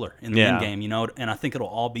controller in the end game, and I think it'll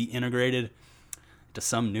all be integrated to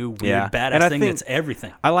some new weird badass thing that's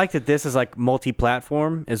everything. I like that this is like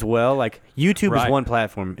multi-platform as well. Like YouTube is one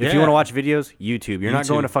platform. If you want to watch videos, YouTube. You're not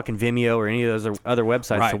going to fucking Vimeo or any of those other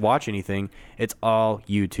websites to watch anything. It's all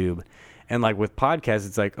YouTube. And like with podcasts,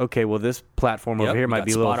 it's like, okay, well, this platform over here might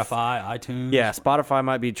be a little Spotify, iTunes. Yeah, Spotify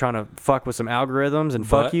might be trying to fuck with some algorithms and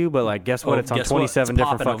fuck you, but like, guess what? It's on 27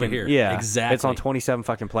 different fucking. Over here. Yeah, exactly. It's on 27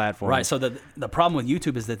 fucking platforms. Right. So the problem with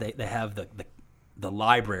YouTube is that they have the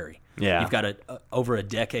library. Yeah. You've got over a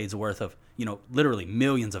decade's worth of literally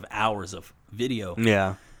millions of hours of video.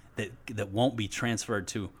 Yeah. That won't be transferred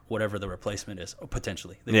to whatever the replacement is,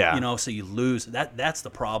 potentially. So you lose that. That's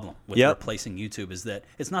the problem with replacing YouTube is that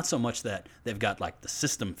it's not so much that they've got like the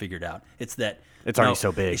system figured out. It's that it's already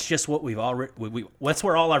so big. It's just what we've already. That's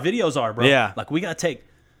where all our videos are, bro. Yeah. Like we gotta take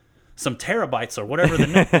some terabytes or whatever.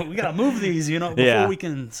 We gotta move these, before we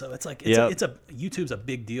can. So it's like YouTube's a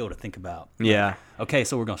big deal to think about. Yeah. Okay,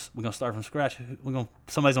 so we're gonna start from scratch.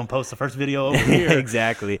 Somebody's gonna post the first video over here.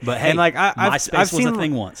 Exactly. But hey, and like MySpace was a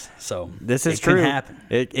thing once, so this is true. Can happen.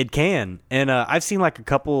 It can, and I've seen like a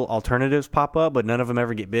couple alternatives pop up, but none of them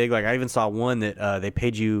ever get big. Like I even saw one that they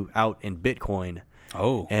paid you out in Bitcoin.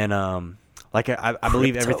 Oh. And like I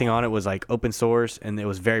believe everything on it was like open source, and it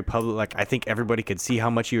was very public. Like I think everybody could see how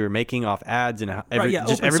much you were making off ads, and everybody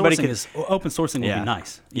could. Open sourcing would be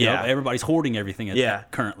nice. Everybody's hoarding everything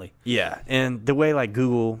currently. Yeah, and the way like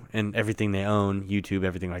Google and everything they own, YouTube,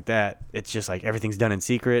 everything like that, it's just like everything's done in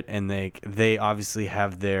secret, and they obviously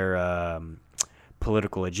have their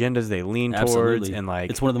political agendas they lean towards, and like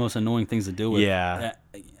it's one of the most annoying things to deal with. Yeah,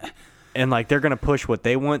 and like they're gonna push what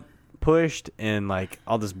they want pushed, and like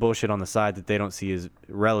all this bullshit on the side that they don't see as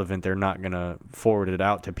relevant, they're not gonna forward it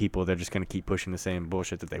out to people. They're just gonna keep pushing the same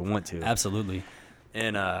bullshit that they want to. Absolutely.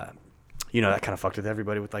 And that kind of fucked with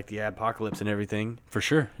everybody with like the adpocalypse and everything. For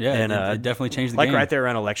sure. Yeah. And it definitely changed the game. Like right there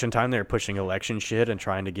around election time, they were pushing election shit and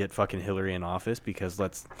trying to get fucking Hillary in office because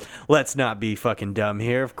let's not be fucking dumb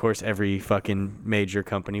here. Of course, every fucking major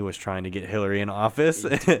company was trying to get Hillary in office.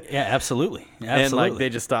 Yeah, absolutely. And like they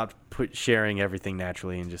just stopped sharing everything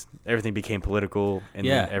naturally, and just everything became political, and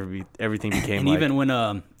then everything became. And even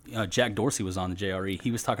when Jack Dorsey was on the JRE, he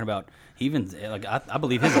was talking about I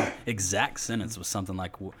believe his exact sentence was something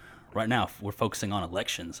like, right now we're focusing on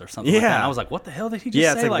elections or something like that. And I was like, what the hell did he just say?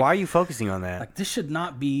 Yeah, it's like, why are you focusing on that? Like, this should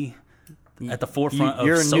not be at the forefront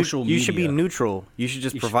of social media. You should be neutral. You should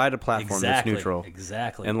just provide a platform that's neutral.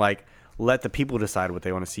 Exactly. And like let the people decide what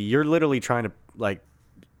they want to see. You're literally trying to like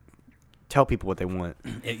tell people what they want.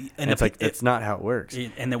 And it's like it's not how it works.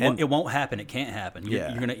 And it won't happen. It can't happen.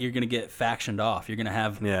 You're gonna get factioned off. You're gonna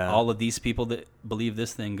have all of these people that believe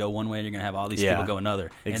this thing go one way, and you're gonna have all these people go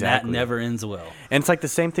another. Exactly. And that never ends well. And it's like the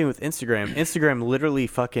same thing with Instagram. Instagram literally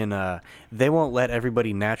fucking they won't let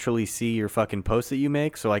everybody naturally see your fucking posts that you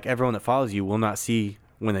make. So like everyone that follows you will not see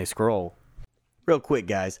when they scroll. Real quick,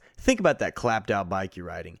 guys, think about that clapped out bike you're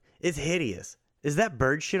riding. It's hideous. Is that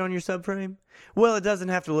bird shit on your subframe? Well, it doesn't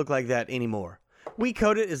have to look like that anymore.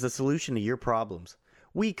 WeCoat It is the solution to your problems.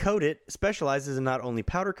 WeCoat It specializes in not only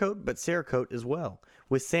powder coat, but Cerakote as well.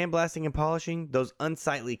 With sandblasting and polishing, those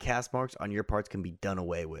unsightly cast marks on your parts can be done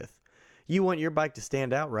away with. You want your bike to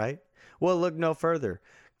stand out, right? Well, look no further.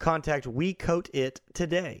 Contact WeCoat It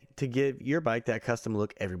today to give your bike that custom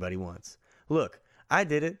look everybody wants. Look, I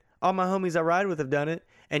did it. All my homies I ride with have done it,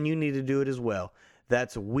 and you need to do it as well.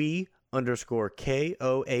 That's _KOAT_it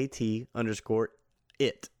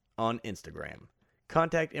on Instagram.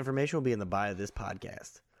 Contact information will be in the bio of this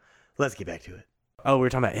podcast. Let's get back to it. Oh, we were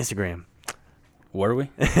talking about Instagram. Were we?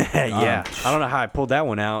 Yeah. I don't know how I pulled that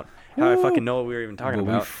one out. How I fucking know what we were even talking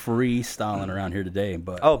about. We're freestyling around here today,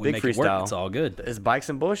 but big freestyle. It's all good. It's bikes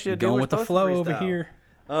and bullshit. Going with the flow over here.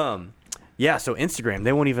 Yeah, so Instagram,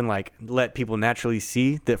 they won't even like let people naturally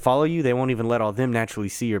see that follow you. They won't even let all them naturally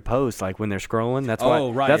see your posts like when they're scrolling. That's why.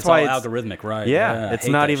 Oh, right. That's it's why all algorithmic, right? Yeah, it's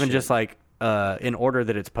not even just like in order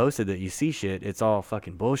that it's posted that you see shit. It's all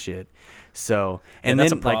fucking bullshit. So, and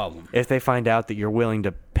that's then a problem. Like, if they find out that you're willing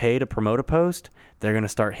to pay to promote a post, they're gonna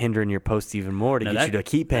start hindering your posts even more to get you to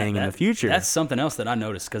keep paying in the future. That's something else that I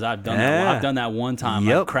noticed because I've done that. I've done that one time.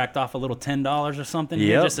 I cracked off a little $10 or something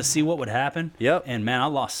just to see what would happen. And man, I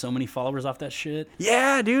lost so many followers off that shit.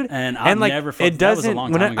 Yeah, dude. And I like, never. It doesn't. That was a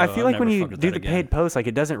long time ago. I feel like when you do the paid post, like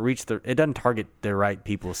it doesn't target the right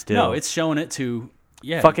people. Still, no, it's showing it to.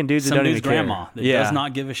 Yeah, fucking dudes that don't even grandma care. that does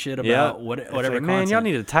not give a shit about whatever. Like, man, y'all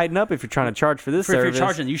need to tighten up if you're trying to charge for this service. If you're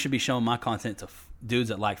charging, you should be showing my content to dudes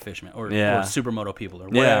that like Fishman or supermoto people or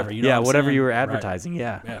whatever. You know what whatever saying? you were advertising.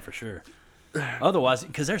 Right. Yeah, for sure. Otherwise,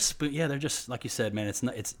 because they're just like you said, man. It's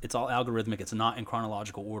all algorithmic. It's not in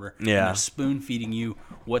chronological order. Yeah, and they're spoon feeding you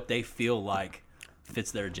what they feel like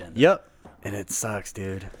fits their agenda. Yep. And it sucks,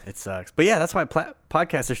 dude. It sucks. But yeah, that's why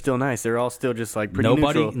podcasts are still nice. They're all still just like pretty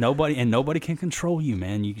neutral. Nobody can control you,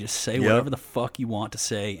 man. You just say whatever the fuck you want to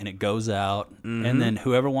say, and it goes out. Mm-hmm. And then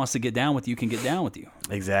whoever wants to get down with you can get down with you.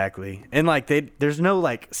 Exactly. And like there's no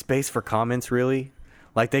like space for comments really.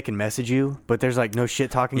 Like they can message you, but there's like no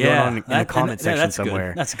shit talking going on in the comment section somewhere.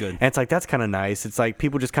 Good. That's good. And it's like that's kind of nice. It's like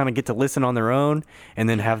people just kind of get to listen on their own and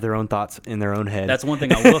then have their own thoughts in their own head. That's one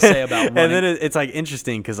thing I will say about running. And then it's like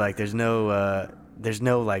interesting because like there's no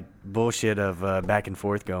like bullshit of back and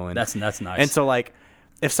forth going. That's nice. And so like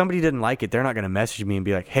if somebody didn't like it, they're not going to message me and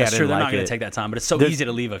be like, "Hey, that's I didn't true. They're like not going it." to take that time, but it's so easy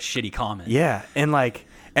to leave a shitty comment. Yeah, and like.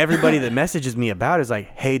 Everybody that messages me about it is like,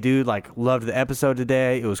 hey, dude, like, loved the episode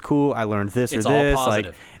today. It was cool. I learned this it's or this. All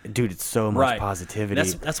positive. Like, dude, it's so much positivity.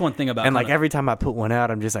 That's one thing about. And like every time I put one out,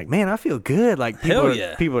 I'm just like, man, I feel good. Like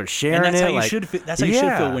people are sharing and that's it. How you should feel. That's how you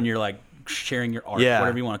should feel when you're like sharing your art,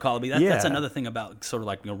 whatever you want to call it. That's another thing about sort of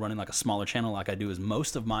like running like a smaller channel like I do is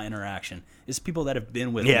most of my interaction is people that have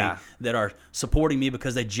been with me that are supporting me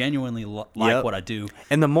because they genuinely like what I do.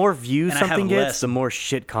 And the more views something gets, the more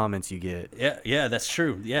shit comments you get. Yeah, that's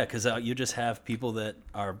true. Yeah, because you just have people that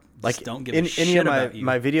are like don't give a shit about you.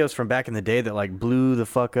 My videos from back in the day that like blew the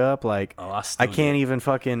fuck up. Like I can't even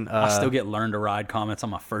fucking. I still get learn to ride comments on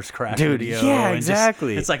my first crash dude, video. Yeah,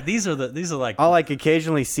 exactly. It's like these are like. I'll like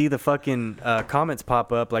occasionally see the fucking comments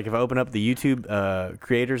pop up. Like if I open up the YouTube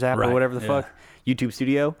Creators app or whatever the fuck, YouTube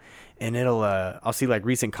Studio, and it'll I'll see like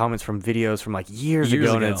recent comments from videos from like years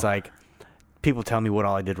ago, and it's like. People tell me what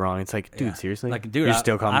all I did wrong. It's like, dude, seriously? Like, dude, you're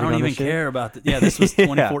still commenting I don't even care about this. Yeah, this was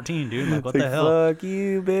 2014, dude. Like, what the hell? Fuck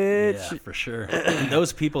you, bitch. Yeah, for sure. And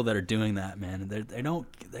those people that are doing that, man, they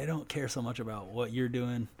don't care so much about what you're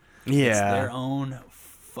doing. Yeah, it's their own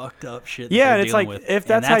fucked up shit. Yeah, and it's like if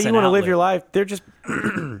that's how you want to live your life, they're just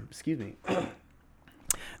excuse me.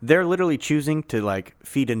 They're literally choosing to like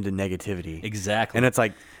feed into negativity. Exactly. And it's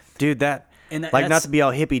like, dude, that. And like not to be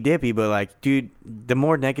all hippy dippy, but like, dude, the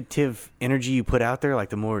more negative energy you put out there, like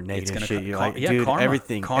the more negative shit you're like, dude, karma,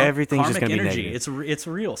 everything's just gonna be negative. It's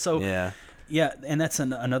real. So yeah, and that's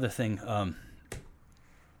another thing.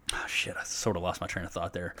 Shit, I sort of lost my train of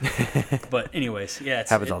thought there. But anyways, yeah,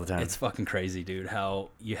 happens all the time. It's fucking crazy, dude. How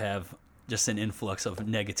you have just an influx of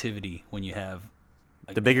negativity when you have.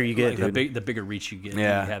 Like, the bigger you get, dude. The bigger reach you get, you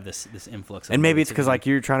have this influx of and maybe negativity. it's because like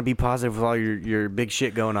you're trying to be positive with all your big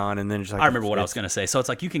shit going on, and then just like I remember what I was gonna say. So it's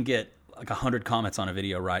like you can get like 100 comments on a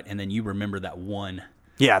video, right? And then you remember that one.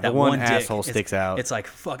 Yeah, that one asshole sticks out. It's like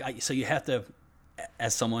fuck. So you have to,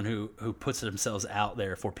 as someone who puts themselves out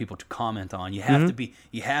there for people to comment on, you have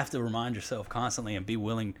you have to remind yourself constantly and be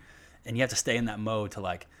willing, and you have to stay in that mode to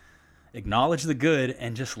like acknowledge the good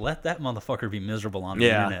and just let that motherfucker be miserable on the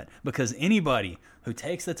internet. Because anybody who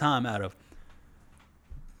takes the time out of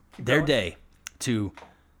their day to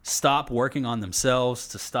stop working on themselves,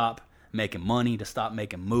 to stop making money, to stop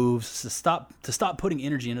making moves, to stop putting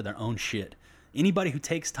energy into their own shit. Anybody who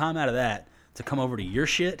takes time out of that to come over to your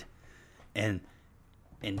shit and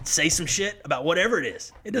say some shit about whatever it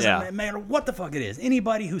is. It doesn't matter what the fuck it is.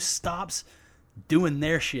 Anybody who stops doing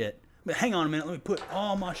their shit. But hang on a minute, let me put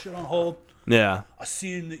all my shit on hold. Yeah. I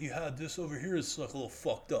seen that you had this over here. It's like a little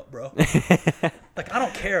fucked up, bro. Like, I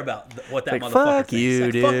don't care about what that motherfucker fuck thinks. You,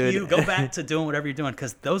 like, dude. Fuck you. Go back to doing whatever you're doing,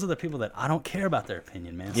 because those are the people that I don't care about their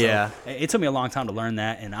opinion, man. So it took me a long time to learn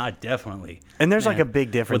that, and I definitely. And there's like a big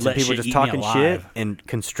difference in people just talking shit and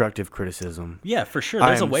constructive criticism. Yeah, for sure.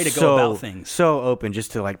 There's a way to go about things. So open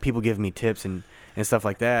just to like people giving me tips and stuff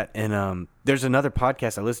like that. And there's another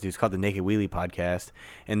podcast I listen to. It's called the Naked Wheelie Podcast,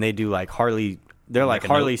 and they do like Harley. They're like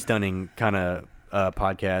Harley stunning kind of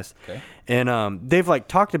podcast. Okay. And they've like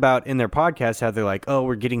talked about in their podcast how they're like, oh,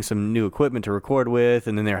 we're getting some new equipment to record with,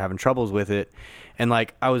 and then they're having troubles with it. And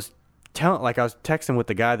like I was texting with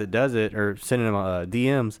the guy that does it, or sending him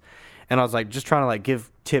DMs, and I was like just trying to like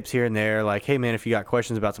give tips here and there, like, hey man, if you got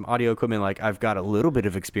questions about some audio equipment, like I've got a little bit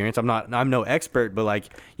of experience. I'm no expert, but like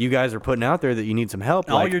you guys are putting out there that you need some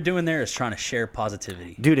help. All you're doing there is trying to share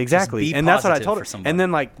positivity, dude. Exactly. And that's what I told her. And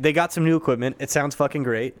then like they got some new equipment. It sounds fucking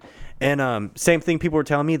great. And same thing people were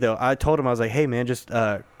telling me though. I told them, I was like, hey man, just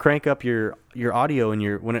crank up your audio in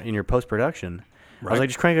your post production. Right. I was like,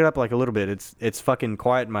 just crank it up like a little bit. It's fucking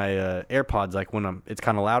quiet in my AirPods, like when it's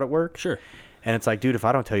kind of loud at work. Sure. And it's like, dude, if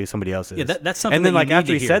I don't tell you, somebody else is. Yeah, that's something. And then that like you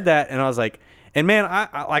after need he to hear. said that, and I was like, and man,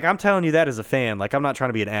 I'm telling you that as a fan. Like I'm not trying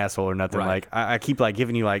to be an asshole or nothing. Right. Like I keep like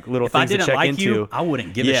giving you like little if things I to check like into. You, I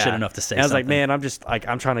wouldn't give a shit enough to say. And I was something. like, man, I'm just like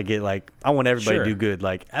I'm trying to get like I want everybody to do good.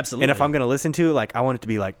 Like absolutely. And if I'm gonna listen to it, like I want it to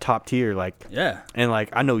be like top tier. Like And like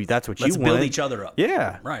I know that's what Let's you want. build each other up.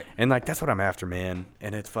 Yeah. Right. And like that's what I'm after, man.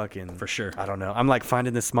 And it's fucking for sure. I don't know. I'm like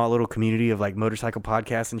finding this small little community of like motorcycle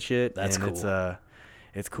podcasts and shit. That's and cool.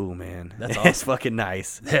 It's cool, man. That's awesome. It's fucking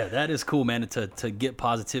nice. Yeah, that is cool, man. To get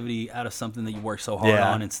positivity out of something that you work so hard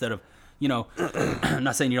on, instead of, you know, I'm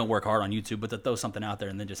not saying you don't work hard on YouTube, but to throw something out there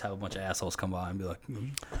and then just have a bunch of assholes come by and be like,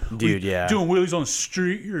 dude, doing wheelies on the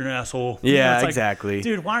street, you're an asshole. Yeah, like, exactly.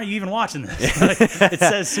 Dude, why are you even watching this? Like, it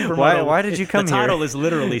says Supermoto. Why did you come here? The title is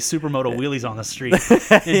literally Supermoto Wheelies on the Street.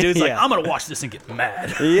 And dude's like, I'm going to watch this and get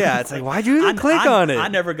mad. Yeah, it's like, why'd you even click on it? I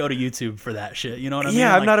never go to YouTube for that shit. You know what I mean?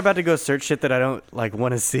 Yeah, like, I'm not about to go search shit that I don't like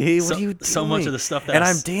want to see. What are you doing? So much of the stuff that and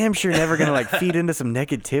I'm damn sure never going to like feed into some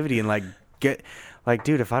negativity and like get... Like,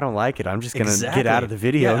 dude, if I don't like it, I'm just going to get out of the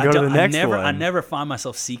video and go to the next one. I never find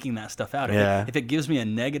myself seeking that stuff out. If it gives me a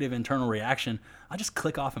negative internal reaction, I just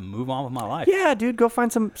click off and move on with my life. Yeah, dude, go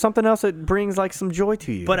find something else that brings like some joy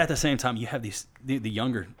to you. But at the same time, you have the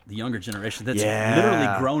younger generation that's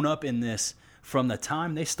literally grown up in this from the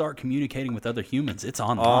time they start communicating with other humans. It's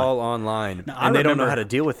online. All online. Now, and they don't know how to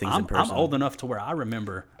deal with things in person. I'm old enough to where I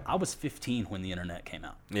remember I was 15 when the internet came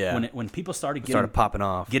out. Yeah. When people started popping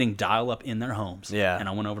off. Getting dial-up in their homes. Yeah. And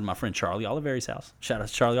I went over to my friend Charlie Oliveri's house. Shout out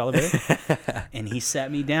to Charlie Oliveri. And he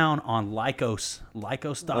sat me down on Lycos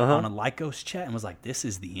on a Lycos chat and was like, this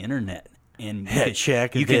is the internet. And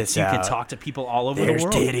you can talk to people all over the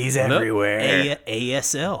world. There's titties everywhere.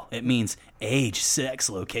 ASL. It means age, sex,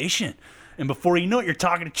 location. And before you know it, you're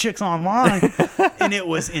talking to chicks online. And it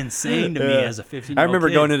was insane to me as a 15-year-old I remember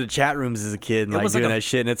kid. going into chat rooms as a kid and like doing that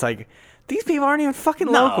shit. And it's like, these people aren't even fucking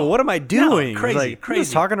local. What am I doing? Crazy, like, crazy.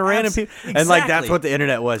 Just talking to random people. Exactly. And like that's what the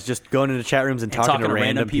internet was, just going into chat rooms and talking to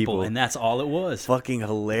random people. And that's all it was. Fucking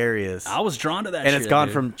hilarious. I was drawn to that and shit, it's gone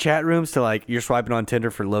dude. from chat rooms to like you're swiping on Tinder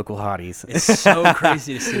for local hotties. It's so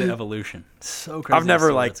crazy to see the evolution. So crazy. I've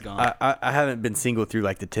never like it's gone. I haven't been single through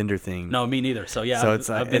like the Tinder thing. No, me neither. So yeah. So it's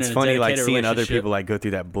like it's funny like seeing other people like go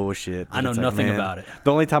through that bullshit. I know nothing about it.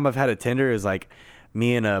 The only time I've had a Tinder is like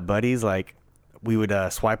me and buddies like we would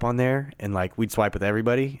swipe on there and like we'd swipe with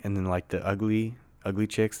everybody and then like the ugly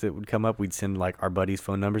chicks that would come up, we'd send like our buddies'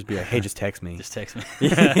 phone numbers, be like, hey, just text me. Just text me.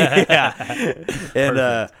 Yeah. And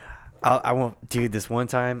I won't, dude, this one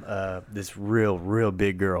time, this real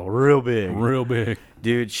big girl, real big. Real big.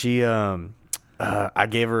 Dude, she I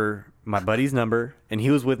gave her my buddy's number, and he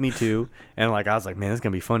was with me too. And like I was like, man, this is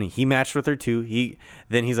gonna be funny. He matched with her too.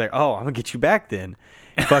 Then he's like, oh, I'm gonna get you back then.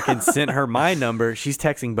 Fucking sent her my number. She's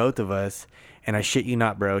texting both of us, and I shit you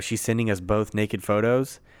not, bro. She's sending us both naked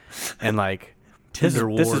photos, and like this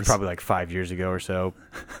is probably like 5 years ago or so.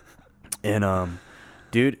 And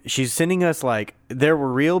dude, she's sending us like they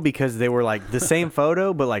were real because they were like the same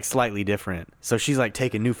photo but like slightly different. So she's like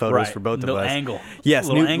taking new photos for both of us. Angle. Yes,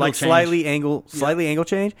 new angle like change. slightly angle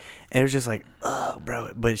change. And it was just like, oh,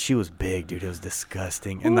 bro. But she was big, dude. It was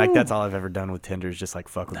disgusting. And like that's all I've ever done with Tinder is just like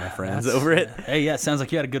fuck with my friends over it. Hey, yeah, it sounds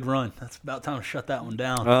like you had a good run. That's about time to shut that one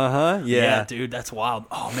down. Yeah, dude, that's wild.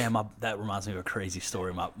 Oh man, that reminds me of a crazy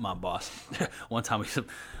story. My boss, one time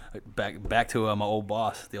back to my old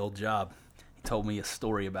boss, the old job. Told me a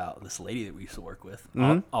story about this lady that we used to work with.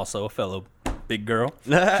 Also a fellow big girl.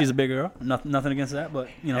 She's a big girl. Nothing against that, but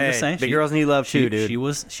you know, just saying. Big girls need love too, dude. She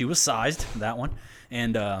was sized, that one.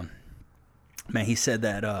 And man, he said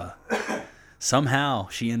that somehow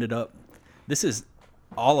she ended up. This is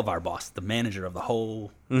all of our boss, the manager of the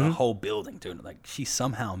whole building, dude. Like she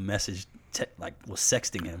somehow messaged. Was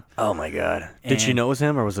sexting him. Oh my god! Did she know it was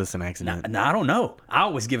him, or was this an accident? No, I don't know. I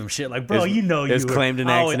always give him shit like, bro, you know, you was claimed an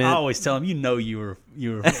accident. I always tell him, you know, you were.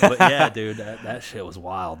 But yeah, dude, that shit was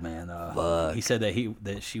wild, man. He said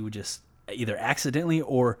that she would just either accidentally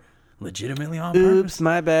or legitimately on purpose. Oops,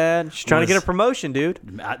 my bad. She's trying to get a promotion, dude.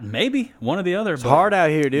 Maybe one or the other. It's hard out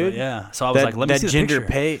here, dude. Yeah. So I was like, let me see the gender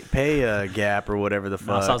picture. pay gap or whatever the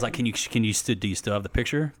fuck. So I was like, do you still have the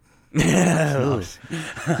picture? Yeah,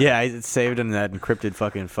 I saved him that encrypted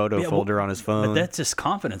fucking photo folder on his phone. But that's just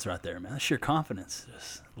confidence right there, man. That's sheer confidence.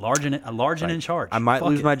 Just large and in charge. I might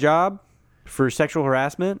lose my job for sexual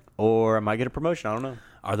harassment, or I might get a promotion. I don't know.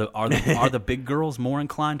 Are the big girls more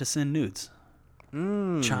inclined to send nudes?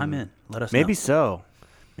 Chime in. Let us know.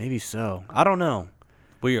 Maybe so. I don't know.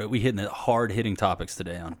 We hitting the hard hitting topics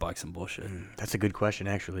today on Bikes and Bullshit. That's a good question,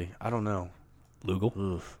 actually. I don't know. Lugal?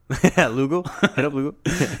 Lugal? Hit up Lugal.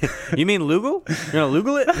 You mean Lugal? You're gonna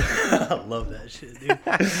Lugal it? I love that shit, dude.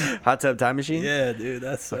 Hot Tub Time Machine? Yeah, dude,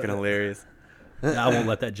 that's fucking hilarious. I won't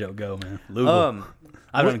let that joke go, man. Lugal.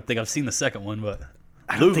 I don't think I've seen the second one, but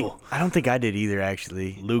I don't think I did either,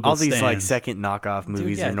 actually. Lugal all these stands. like second knockoff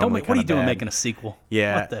movies are normally what are you doing bad. making a sequel?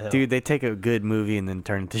 Yeah, what the hell? dude, they take a good movie and then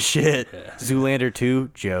turn it to shit. Yeah. Zoolander 2,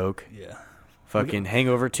 joke. Yeah. Fucking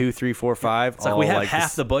Hangover 2, 3, 4, 5. It's like we have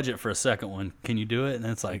half the budget for a second one. Can you do it? And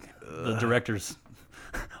it's like the director's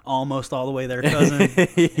almost all the way there, cousin.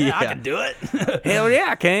 Yeah, I can do it. Hell yeah,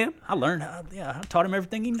 I can. I learned how. Yeah, I taught him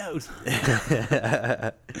everything he knows.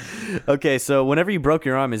 Okay, so whenever you broke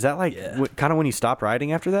your arm, is that like kind of when you stopped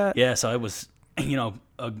riding after that? Yeah, so it was,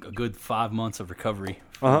 a good 5 months of recovery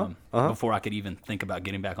before I could even think about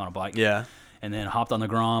getting back on a bike. Yeah. And then hopped on the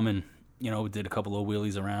Grom and did a couple of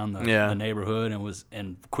wheelies around the neighborhood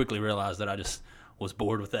and quickly realized that I just was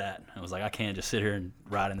bored with that. I was like, I can't just sit here and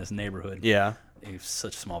ride in this neighborhood. Yeah. It's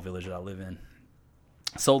such a small village that I live in.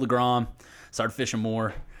 Sold the Grom, started fishing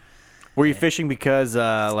more. Were you fishing because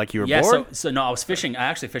like you were bored? Yeah, so no, I was fishing. I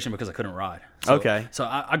actually fishing because I couldn't ride. Okay. So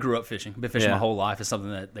I grew up fishing. Been fishing my whole life. It's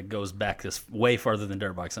something that goes back this way further than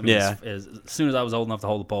dirt bikes. I mean, as soon as I was old enough to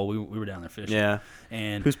hold the pole, we were down there fishing. Yeah.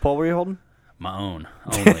 And whose pole were you holding? My own,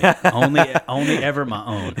 only ever my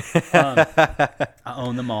own. I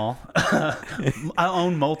own them all. I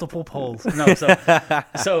own multiple poles. No,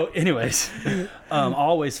 so anyways,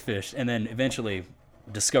 always fished, and then eventually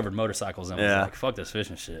discovered motorcycles and was like, "Fuck this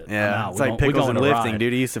fishing shit." Yeah, it's like Pickles and lifting,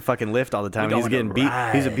 dude. He used to fucking lift all the time. He was getting beat.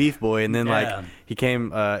 He's a beef boy, and then like he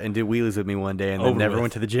came and did wheelies with me one day, and then never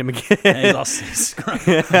went to the gym again. And he's all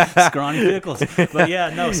scrawny Pickles. But yeah,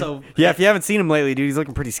 no. So if you haven't seen him lately, dude, he's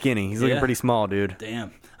looking pretty skinny. He's looking pretty small, dude.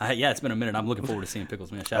 Damn. It's been a minute. I'm looking forward to seeing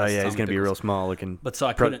Pickles, man. Shout out he's gonna be real small looking. But so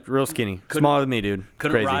I couldn't, real skinny, smaller than me, dude.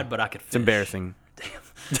 Couldn't Crazy. ride, but I could fish. It's embarrassing.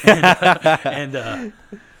 Damn.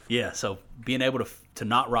 Yeah, so being able to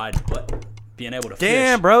not ride, but being able to fish.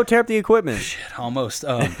 Damn, bro, tear up the equipment. Shit, almost.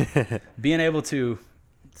 Being able to.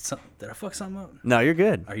 Did I fuck something up? No, you're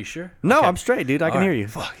good. Are you sure? No, okay. I'm straight, dude. I can hear you.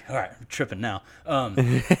 Fuck. All right, I'm tripping now.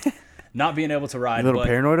 Not being able to ride. You a little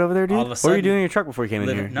paranoid over there, dude? All of a sudden, what were you doing in your truck before you came in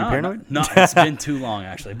here? No, you paranoid? No, it's been too long,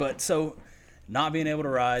 actually. But so. Not being able to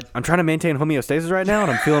ride. I'm trying to maintain homeostasis right now,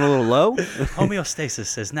 and I'm feeling a little low. Homeostasis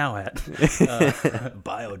says now at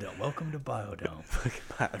Biodome. Welcome to Biodome.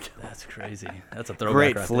 That's crazy. That's a throwback.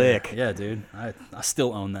 Great right flick. There. Yeah, dude. I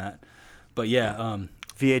still own that. But yeah.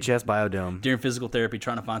 VHS Biodome. During physical therapy,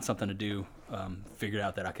 trying to find something to do, figured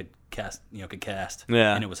out that I could cast.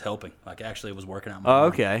 Yeah. And it was helping. Like actually, it was working out.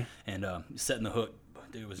 Okay. And setting the hook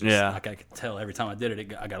dude, it was just like I could tell every time I did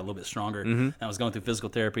it, I got a little bit stronger. And I was going through physical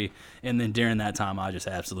therapy, and then during that time, I just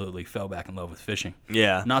absolutely fell back in love with fishing.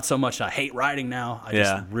 Yeah. Not so much I hate riding now. I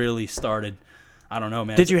just really started. I don't know,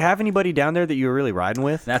 man. Did you have anybody down there that you were really riding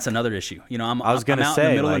with? That's another issue. You know, I'm out in the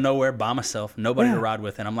middle of nowhere by myself, nobody to ride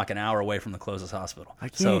with, and I'm like an hour away from the closest hospital. I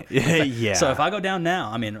can't. So if I go down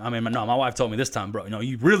now, no, my wife told me this time, bro,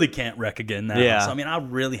 you really can't wreck again now. Yeah. So, I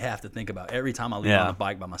really have to think about every time I leave on the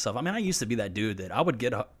bike by myself. I used to be that dude that I would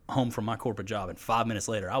get home from my corporate job, and 5 minutes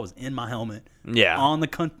later, I was in my helmet on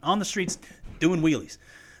the streets doing wheelies.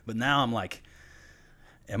 But now I'm like,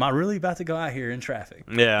 am I really about to go out here in traffic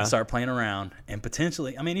and start playing around and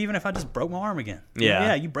potentially, even if I just broke my arm again.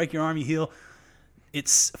 You break your arm, you heal.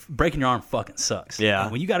 It's breaking your arm fucking sucks. Yeah.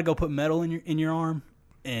 And when you got to go put metal in your arm,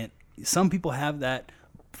 and some people have that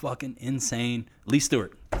fucking insane Lee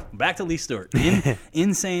Stewart. Back to Lee Stewart.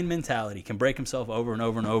 Insane mentality, can break himself over and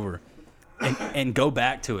over and over and go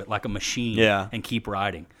back to it like a machine and keep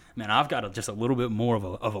riding. Man, I've got just a little bit more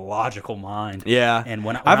of a logical mind. Yeah, and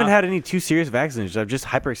when I haven't had any too serious accidents. I've just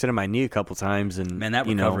hyperextended my knee a couple times, and man, that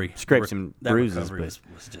recovery, scrapes and bruises. Was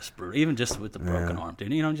just brutal. Even just with the broken arm,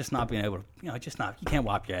 dude. Just not being able to, you can't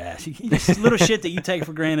wipe your ass. Just little shit that you take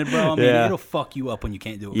for granted, bro. It'll fuck you up when you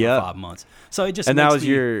can't do it for 5 months. So it just and that was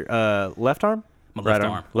your left arm. My left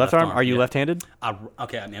arm. Left arm. Are you left-handed? I'm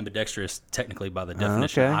ambidextrous technically by the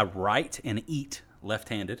definition. Okay. I write and eat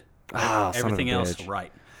left-handed. Everything else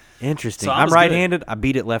right. Interesting. So I'm right-handed. Good. I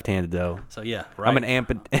beat it left-handed though. So yeah, right. I'm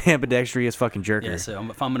an ambidextrous fucking jerker. Yeah. So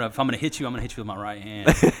if I'm gonna hit you, I'm gonna hit you with my right hand.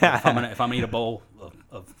 if I'm gonna eat a bowl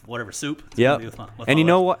of whatever soup. Yep. And you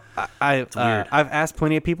know what? I've asked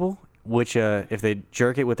plenty of people which if they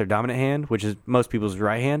jerk it with their dominant hand, which is most people's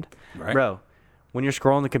right hand, bro. When you're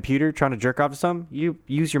scrolling the computer trying to jerk off to something, you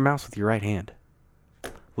use your mouse with your right hand.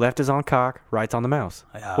 Left is on cock, right's on the mouse.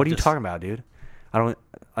 What are you talking about, dude? I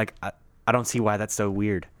don't see why that's so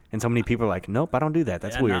weird. And so many people are like, nope, I don't do that.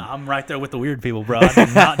 That's weird. Nah, I'm right there with the weird people, bro. I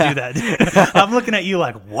do not do that. I'm looking at you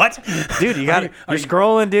like, what? Dude, you're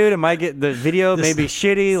scrolling, dude. It might get the video maybe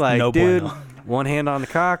shitty. Like, no dude, one hand on the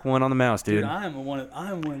cock, one on the mouse, dude. I am one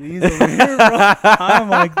of these over here, bro. I'm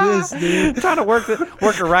like this, dude. Trying to work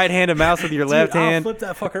a right-handed mouse with your left hand. I'll flip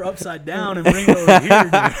that fucker upside down and bring it over here,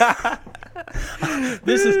 dude.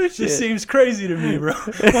 This seems crazy to me, bro.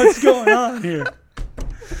 What's going on here?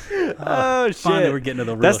 Oh shit! Finally, we're getting to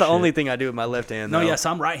the real That's the shit. only thing I do with my left hand. No, yes,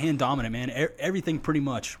 I'm right hand dominant, man. Everything pretty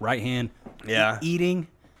much right hand. Yeah. Eating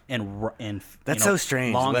and that's so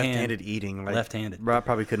strange. Left-handed eating, like, left-handed. Bro, I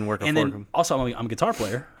probably couldn't work. And then also, I'm a guitar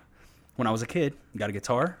player. When I was a kid, got a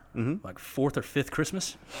guitar. Like 4th or 5th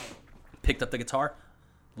Christmas, picked up the guitar,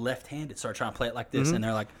 left-handed. Started trying to play it like this, and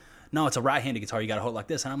they're like, "No, it's a right-handed guitar. You got to hold it like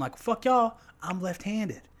this." And I'm like, "Fuck y'all, I'm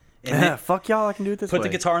left-handed." And fuck y'all, I can do it this way. Put the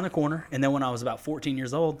guitar in the corner, and then when I was about 14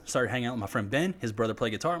 years old, started hanging out with my friend Ben. His brother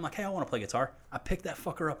played guitar. I'm like, hey, I want to play guitar. I picked that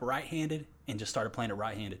fucker up right-handed and just started playing it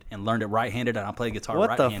right-handed and learned it right-handed, and I played guitar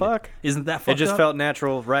right-handed. What the fuck? Isn't that fucked up? It just felt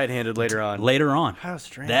natural right-handed later on. Later on. How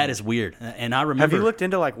strange. That is weird. And I remember... Have you looked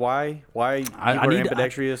into like why you were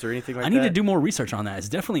ambidextrous or anything like that? I need to do more research on that. It's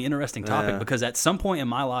definitely an interesting topic because at some point in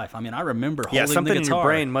my life, I remember holding the guitar. Something in your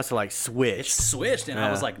brain must have like switched. It switched, and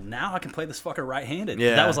I was like, now I can play this fucker right-handed.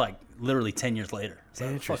 Yeah. That was like literally 10 years later. So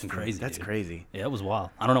that's fucking crazy. That's crazy. Yeah, it was wild.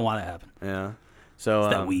 I don't know why that happened. Yeah. So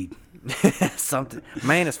it's that weed. Something,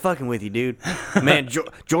 man, it's fucking with you, dude. Man,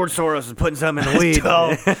 George Soros is putting something in the weed.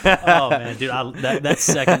 Oh man, dude,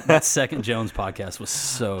 that second Jones podcast was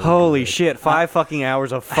so holy good. Shit, 5 fucking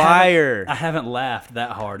hours of fire. I haven't laughed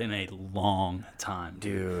that hard in a long time,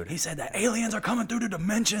 dude. He said that aliens are coming through the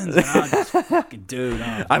dimensions, and I just fucking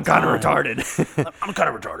I'm kind of retarded. I'm kind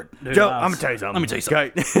of retarded, dude. Joe. I'm gonna tell you something. Let me tell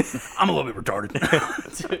you something. I'm a little bit retarded.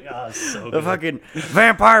 Dude, so the fucking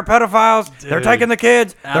vampire pedophiles. Dude. They're taking the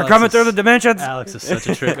kids. They're coming through the dimensions. Alex is such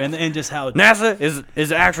a trip, and just how NASA is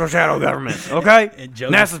the actual shadow government. Okay,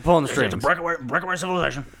 NASA's pulling the strings. It's a breakaway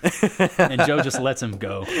civilization. And Joe just lets him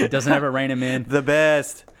go. He doesn't ever rein him in. The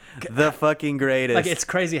best, the fucking greatest. Like, it's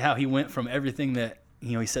crazy how he went from everything that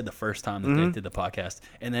he said the first time that they did the podcast,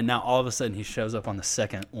 and then now all of a sudden he shows up on the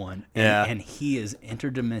second one, and he is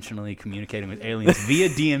interdimensionally communicating with aliens via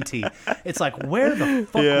DMT. It's like, where the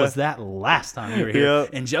fuck was that last time you were here? Yep.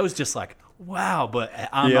 And Joe's just like, wow, but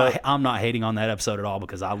I'm not hating on that episode at all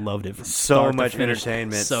because I loved it from so much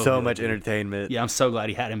entertainment, so much entertainment. Yeah, I'm so glad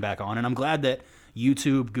he had him back on, and I'm glad that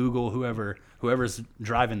YouTube, Google, whoever's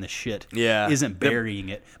driving the shit isn't burying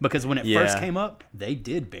it, because when it first came up, they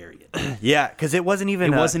did bury it. Yeah, because it wasn't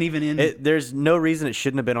even in. There's no reason it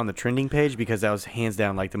shouldn't have been on the trending page, because that was hands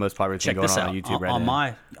down like the most popular thing going on YouTube right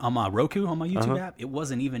now. On my Roku, on my YouTube app, it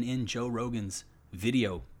wasn't even in Joe Rogan's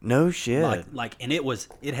video. No shit. And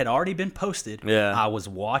it had already been posted. Yeah. I was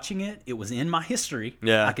watching it. It was in my history.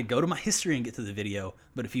 Yeah. I could go to my history and get to the video.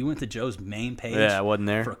 But if you went to Joe's main page, it wasn't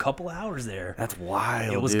there for a couple hours there. That's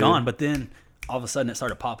wild. It was dude. gone. But then all of a sudden it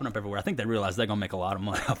started popping up everywhere. I think they realized they're gonna make a lot of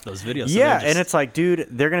money off those videos. Yeah, and it's like, dude,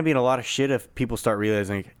 they're gonna be in a lot of shit if people start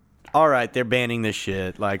realizing, all right, they're banning this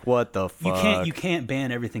shit. Like, what the fuck? You can't ban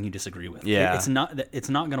everything you disagree with. Yeah. It's not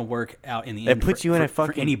going to work out in the end. It puts you in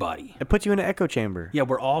for anybody. It puts you in an echo chamber. Yeah,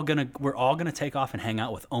 we're all gonna take off and hang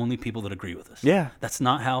out with only people that agree with us. Yeah. That's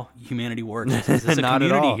not how humanity works. It's a Not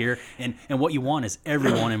community at all. here, and what you want is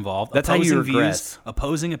everyone involved. That's how you opposing regress. views,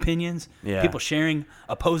 opposing opinions, Yeah. people sharing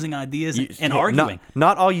opposing ideas and arguing.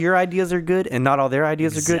 Not all your ideas are good, and not all their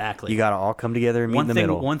ideas are good. Exactly. You gotta all come together and meet in the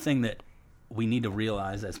middle. One thing that we need to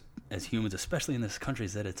realize as humans, especially in this country,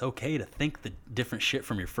 is that it's okay to think the different shit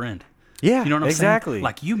from your friend. Yeah, you know what I'm exactly. saying?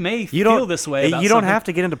 Like, you may feel this way about You don't something. have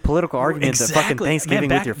to get into political arguments at fucking Thanksgiving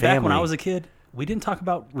with your family. Back when I was a kid, we didn't talk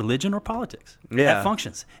about religion or politics at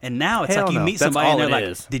functions. And now it's Hell like you no. meet That's somebody and all they're it like,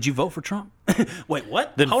 is. did you vote for Trump? Wait,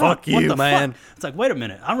 what? Then Hold fuck on. What you, the man. Fuck? It's like, wait a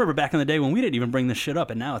minute. I remember back in the day when we didn't even bring this shit up,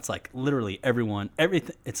 and now it's like literally everything.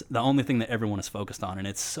 It's the only thing that everyone is focused on, and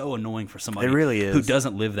it's so annoying for somebody It really is. who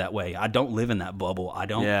doesn't live that way. I don't live in that bubble. I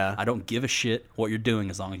don't. Yeah. I don't give a shit what you're doing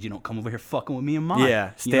as long as you don't come over here fucking with me and mine.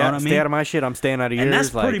 Yeah, you know what I mean? stay out of my shit. I'm staying out of yours. And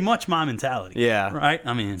that's like, pretty much my mentality. Yeah. Right.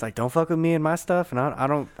 I mean, it's like, don't fuck with me and my stuff, and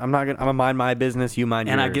I'm gonna mind my business. You mind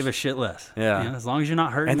yours. and I give a shit less. Yeah. You know, as long as you're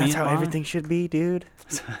not hurting And me. that's how mine. everything should be, dude.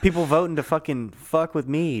 People voting to fucking fuck with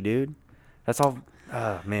me, dude. That's all.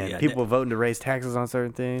 Oh man, Yeah, people voting to raise taxes on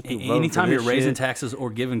certain things. People voting for Anytime this you're raising shit. taxes or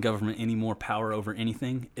giving government any more power over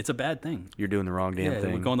anything, it's a bad thing. You're doing the wrong damn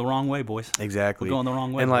thing. We're going the wrong way, boys. Exactly. We're going the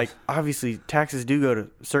wrong way. And like, boys. obviously, taxes do go to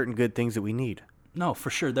certain good things that we need. No, for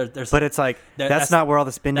sure. There's. But it's like that's not where all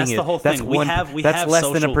the spending that's is. the whole That's thing. one. We that's have less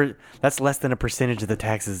social, than that's less than a percentage of the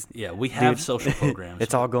taxes. Yeah, we have dude. social programs.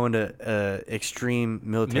 It's all going to extreme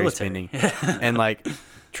military spending, and like,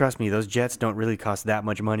 trust me, those jets don't really cost that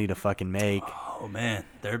much money to fucking make. Oh man,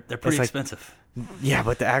 they're pretty like- expensive. Yeah,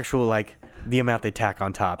 but the actual like the amount they tack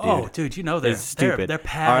on top, dude. Oh, dude, you know they're It's stupid. They're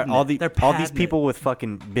padding all it. these people with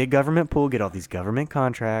fucking big government pool get all these government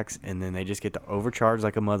contracts, and then they just get to overcharge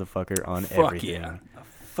like a motherfucker on everything.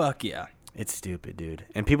 Fuck yeah. It's stupid, dude.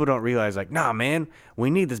 And people don't realize, like, nah, man, we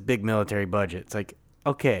need this big military budget. It's like,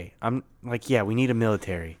 okay, I'm like, yeah, we need a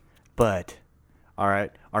military, but all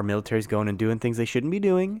right, our military's going and doing things they shouldn't be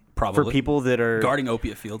doing. Probably. For people that are Guarding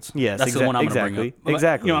opiate fields. Yes, that's the one I'm going to bring exactly, up. But,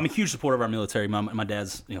 exactly. You know, I'm a huge supporter of our military. My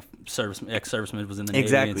dad's ex-serviceman was in the Navy.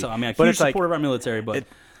 Exactly. And so, I mean, I'm a But huge it's like- supporter of our military, but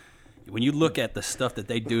when you look at the stuff that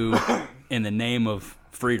they do in the name of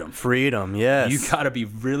freedom, yes. you got to be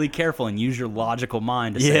really careful and use your logical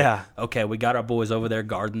mind to Yeah. say, okay, we got our boys over there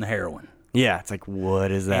guarding the heroin. Yeah, it's like,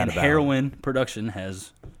 what is that And about? heroin production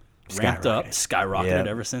has ramped up, skyrocketed Yeah.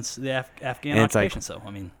 ever since the Afghan And it's like- occupation. So,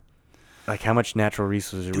 I mean, Like, how much natural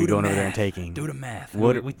resources are we going over there and taking? Do the math.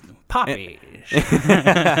 What- Poppy.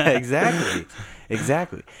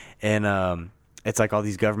 exactly. And it's like all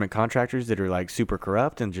these government contractors that are like super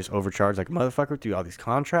corrupt and just overcharge like a motherfucker through all these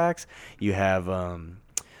contracts. You have I'm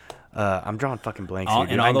drawing fucking blanks here,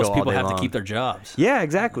 dude. And I all can those go people day have long. to keep their jobs. Yeah,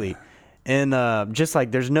 exactly. And just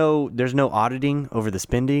like there's no auditing over the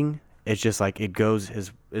spending. It's just like it goes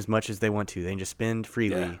as much as they want to. They can just spend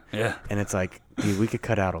freely. Yeah. And it's like, dude, we could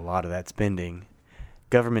cut out a lot of that spending.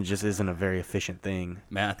 Government just isn't a very efficient thing.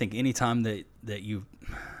 Man, I think anytime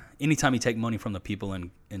you take money from the people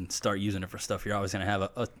and start using it for stuff, you're always going to have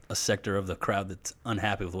a sector of the crowd that's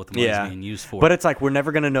unhappy with what the money's being used for. But it's like we're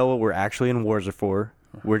never gonna know what we're actually in wars are for.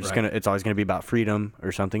 We're just Right. it's always gonna be about freedom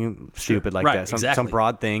or something stupid like Right, that. Some exactly.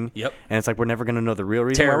 broad thing. Yep. And it's like we're never gonna know the real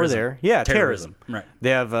reason why we're Terrorism. there. Yeah, terrorism. Right. They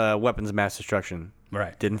have weapons of mass destruction.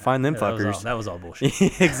 Right. Didn't find them Yeah, fuckers. That was all bullshit.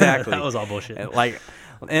 Exactly. That was all bullshit.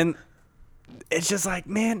 And it's just like,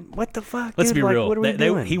 man, what the fuck? Let's dude? be Like, real. What are we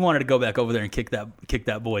doing? He wanted to go back over there and kick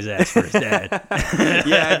that boy's ass for his dad.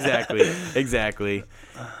 Yeah, exactly.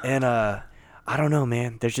 And I don't know,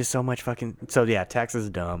 man. There's just so much fucking. So yeah, tax is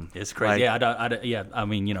dumb. It's crazy. Like, I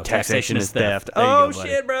mean, you know, taxation is theft. There you Oh go, buddy.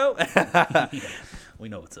 shit, bro. We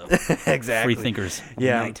know what's up. Exactly. Free thinkers.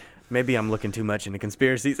 Yeah. Unite. Maybe I'm looking too much into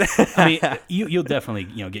conspiracies. I mean, you'll definitely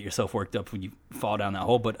get yourself worked up when you fall down that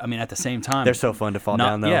hole. But I mean, at the same time, They're so fun to fall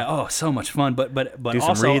down, though. Yeah, oh, so much fun. But Do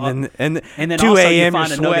also, some reading, and then 2 also you a.m. you're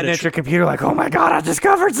find a nugget sweating of at your computer like, oh my god, I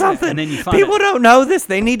discovered something. and then you find people don't know this;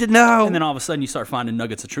 they need to know. And then all of a sudden, you start finding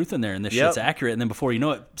nuggets of truth in there, and this Yep. shit's accurate. And then before you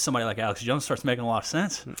know it, somebody like Alex Jones starts making a lot of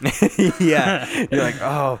sense. Yeah, you're like,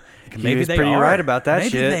 oh, he Maybe was they pretty are right about that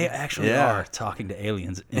Maybe shit. they actually Yeah. are talking to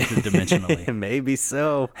aliens interdimensionally. Maybe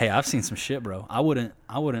so. Hey, I I've seen some shit, bro. I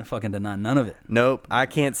wouldn't fucking deny none of it. Nope, I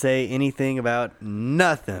can't say anything about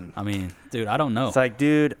nothing. I mean, dude, I don't know. It's like,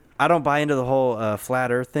 dude, I don't buy into the whole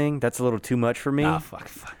flat Earth thing. That's a little too much for me. Nah, fuck.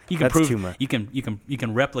 You can prove too much. You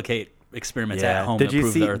can replicate experiments at home. Did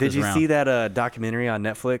you see that documentary on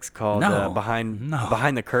Netflix called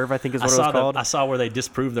Behind the Curve? I think is what it was called. I saw where they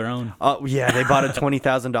disproved their own. Oh yeah, they bought a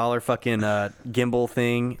 $20,000 fucking gimbal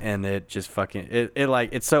thing, and it just fucking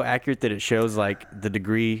it's so accurate that it shows like the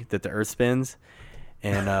degree that the Earth spins.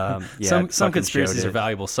 And some conspiracies are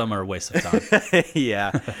valuable, some are a waste of time.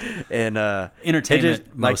 Yeah, and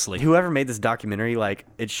entertainment mostly. Like, whoever made this documentary, like,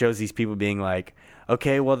 it shows these people being like,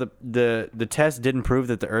 okay, well the test didn't prove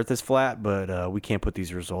that the Earth is flat, but we can't put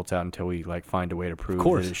these results out until we like find a way to prove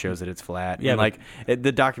that it shows that it's flat. Yeah, and like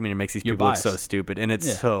the documentary makes these people look so stupid, and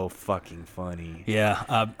it's so fucking funny.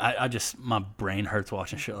 Yeah, I just my brain hurts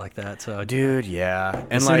watching shit like that. So dude, yeah,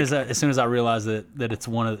 and as soon as I realize that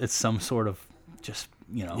it's some sort of just,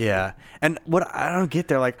 you know. Yeah. And what I don't get,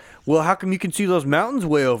 they're like, well, how come you can see those mountains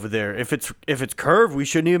way over there? If it's curved, we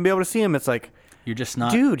shouldn't even be able to see them. It's like, you're just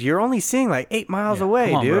not. Dude, you're only seeing like 8 miles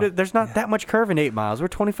away, dude. Bro. There's not that much curve in 8 miles. We're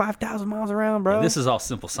 25,000 miles around, bro. Yeah, this is all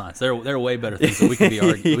simple science. There are way better things that we could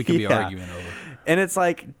be arguing over. And it's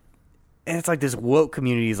like this woke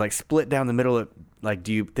community is like split down the middle of, like,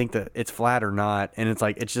 do you think that it's flat or not? And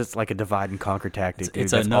it's just like a divide and conquer tactic. Dude.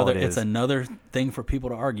 It's another thing for people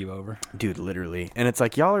to argue over, dude. Literally, and it's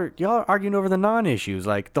like y'all are arguing over the non-issues.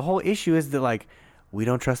 Like, the whole issue is that, like, we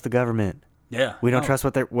don't trust the government. Yeah, we don't trust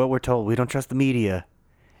what we're told. We don't trust the media,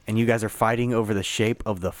 and you guys are fighting over the shape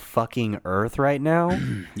of the fucking Earth right now.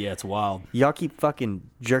 Yeah, it's wild. Y'all keep fucking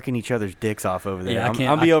jerking each other's dicks off over there.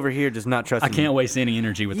 Yeah, I'll be over here just not trusting. I can't waste any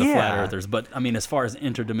energy with the flat earthers. But I mean, as far as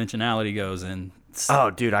interdimensionality goes, and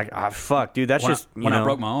dude, fuck, dude, that's when I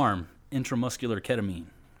broke my arm, intramuscular ketamine.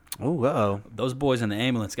 Oh, those boys in the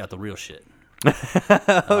ambulance got the real shit. Shit.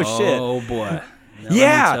 Oh boy.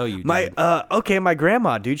 Yeah, tell you, my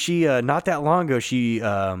grandma, dude. She not that long ago, she's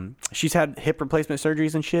had hip replacement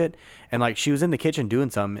surgeries and shit, and like she was in the kitchen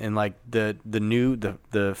doing something, and like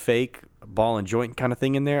the fake ball and joint kind of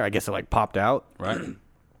thing in there, I guess it like popped out, right,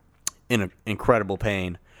 in incredible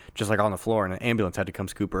pain, just like on the floor, and an ambulance had to come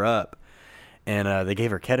scoop her up, and they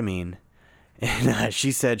gave her ketamine. And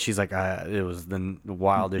she said, she's like, it was the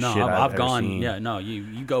wildest shit I've ever seen. Yeah, no,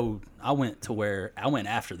 you go. I went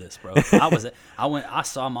after this, bro. I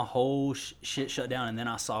saw my whole shit shut down, and then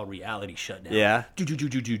I saw reality shut down. Yeah. Dude,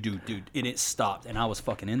 and it stopped, and I was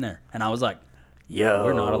fucking in there, and I was like, yo,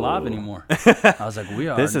 we're not alive anymore. I was like, we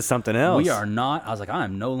are. This is something else. We are not. I was like, I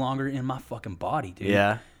am no longer in my fucking body, dude.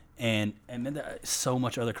 Yeah. And then there's so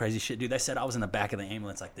much other crazy shit, dude. They said I was in the back of the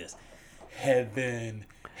ambulance like this. Heaven.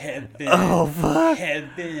 Oh, fuck.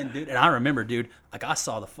 Heaven, dude. And I remember, dude, like, I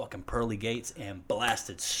saw the fucking pearly gates and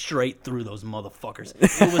blasted straight through those motherfuckers.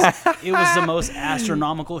 It was the most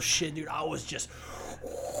astronomical shit, dude. I was just,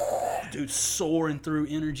 dude, soaring through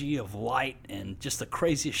energy of light and just the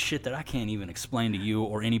craziest shit that I can't even explain to you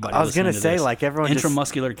or anybody. I was gonna say, like, everyone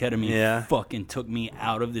intramuscular ketamine fucking took me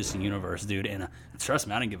out of this universe, dude. And trust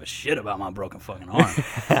me, I didn't give a shit about my broken fucking arm.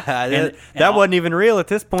 that wasn't even real at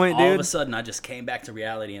this point, dude. All of a sudden, I just came back to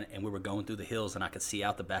reality, and we were going through the hills, and I could see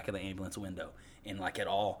out the back of the ambulance window, and like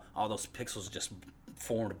all those pixels just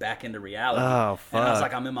formed back into reality. Oh, fuck. And I was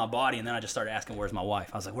like, I'm in my body, and then I just started asking, where's my wife?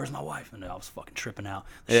 I was like, where's my wife? And I was fucking tripping out.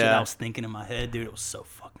 The shit I was thinking in my head, dude, it was so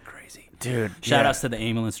fucking crazy. Dude, shout outs to the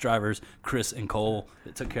ambulance drivers, Chris and Cole,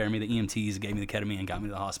 that took care of me, the EMTs, gave me the ketamine and got me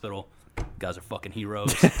to the hospital. You guys are fucking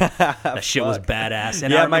heroes. That shit was badass.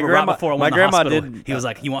 And I remember right before I went to the hospital, he was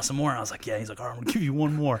like, you want some more? And I was like, yeah. He's like, all right, I'm going to give you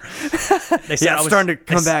one more. They said I was starting to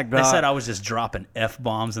come back, dog. They said I was just dropping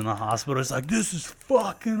F-bombs in the hospital. It's like, this is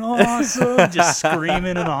fucking awesome. Just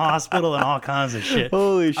screaming in the hospital and all kinds of shit.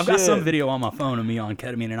 Holy shit. I've got some video on my phone of me on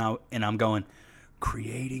ketamine, and I'm going,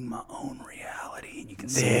 creating my own reality. And you can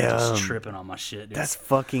see me just tripping on my shit, dude. That's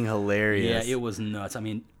fucking hilarious. Yeah, it was nuts. I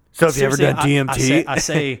mean, so have you ever done DMT? I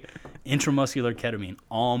say intramuscular ketamine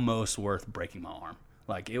almost worth breaking my arm.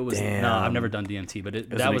 Like, it was. Damn. No, I've never done DMT, but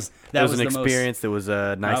that was an experience that was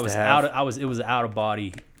nice to have. It was out of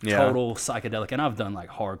body, total psychedelic, and I've done like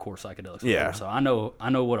hardcore psychedelics before, so I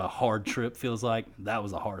know what a hard trip feels like. That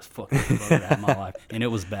was the hardest fucking trip I've ever had in my life, and it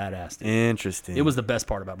was badass. Dude. Interesting. It was the best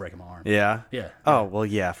part about breaking my arm. Yeah. Oh well,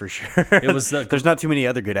 yeah, for sure. It was. There's not too many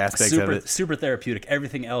other good aspects of it. Super therapeutic.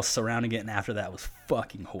 Everything else surrounding it and after that was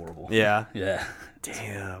fucking horrible. Yeah. Yeah.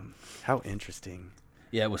 Damn. How interesting.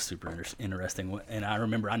 Yeah, it was super interesting. And I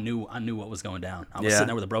remember I knew what was going down. I was sitting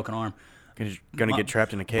there with a broken arm. gonna get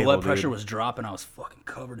trapped in a cable. Blood pressure was dropping. I was fucking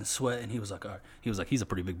covered in sweat, and he was like, all right. He was like, he's a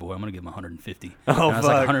pretty big boy. I'm gonna give him 150. Oh, and I was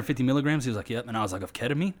like, 150 milligrams. He was like, yep. And I was like, of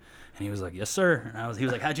ketamine? And he was like, yes, sir. And he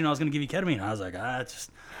was like, how'd you know I was gonna give you ketamine? And I was like, I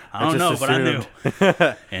don't know, but I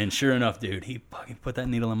knew. And sure enough, dude, he fucking put that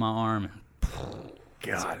needle in my arm, and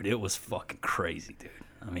God, dude, it was fucking crazy, dude.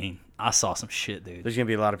 I mean, I saw some shit, dude. There's gonna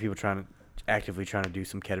be a lot of people actively trying to do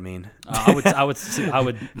some ketamine. I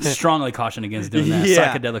would strongly caution against doing that.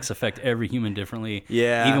 Yeah. Psychedelics affect every human differently.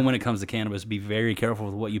 Yeah. Even when it comes to cannabis, be very careful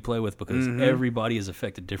with what you play with because everybody is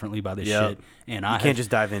affected differently by this shit. And you can't just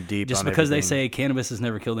dive in deep. Just because they say cannabis has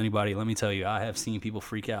never killed anybody, let me tell you, I have seen people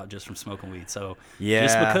freak out just from smoking weed. So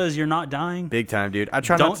just because you're not dying, big time, dude.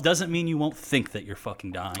 Doesn't mean you won't think that you're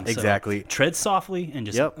fucking dying. Exactly. So tread softly and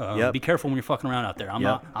just be careful when you're fucking around out there. I'm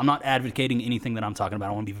not advocating anything that I'm talking about.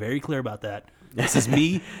 I want to be very clear about that. This is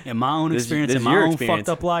me and my own experience and my own fucked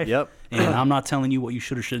up life. Yep. And I'm not telling you what you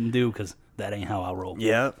should or shouldn't do because that ain't how I roll.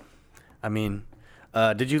 Yep. I mean,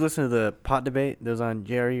 did you listen to the pot debate that was on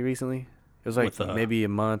Jerry recently? It was like maybe a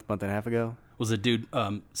month and a half ago. Was a dude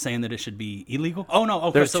saying that it should be illegal? Oh, no.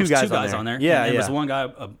 Okay, there's two guys on there. Yeah, and there was one guy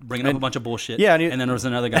bringing up a bunch of bullshit. Yeah, and then there was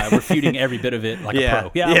another guy refuting every bit of it like a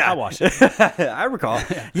pro. Yeah, I watched it. I recall.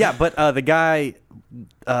 Yeah, but the guy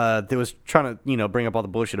that was trying to bring up all the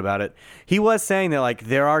bullshit about it, he was saying that like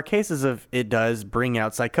there are cases of it does bring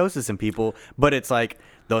out psychosis in people, but it's like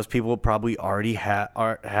those people probably already have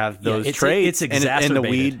those traits. It's exacerbated. And the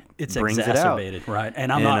weed brings exacerbated, it out. Right? And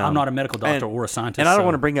I'm not a medical doctor or a scientist. And I don't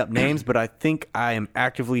want to bring up names, but I think I am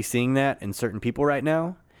actively seeing that in certain people right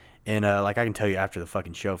now. And like I can tell you after the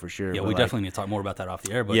fucking show for sure. Yeah, we definitely need to talk more about that off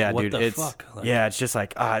the air. But yeah, what dude, the fuck? It's just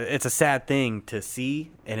like it's a sad thing to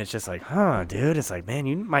see, and it's just like, dude, it's like, man,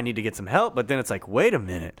 you might need to get some help. But then it's like, wait a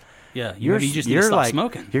minute. Yeah, you just need to stop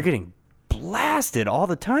smoking. You're getting blasted all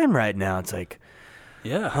the time right now. It's like,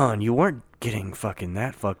 and you weren't getting fucking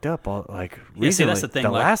that fucked up recently. See, that's the thing.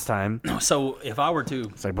 Last time. So if I were to,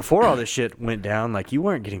 it's like before all this shit went down, like you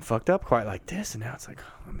weren't getting fucked up quite like this, and now it's like,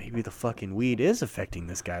 maybe the fucking weed is affecting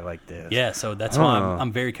this guy like this. Yeah, so that's why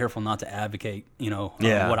I'm very careful not to advocate,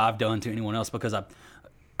 what I've done to anyone else because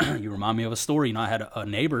you remind me of a story. I had a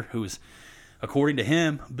neighbor who was, according to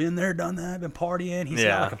him, been there, done that, been partying. He's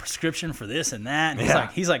got like a prescription for this and that.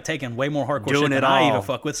 And he's like taking way more hardcore shit than I even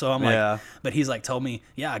fuck with. So I'm like, but he's like told me,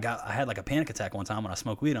 I had like a panic attack one time when I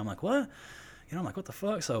smoked weed. I'm like, what? I'm like, what the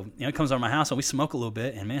fuck? So, he comes over to my house and we smoke a little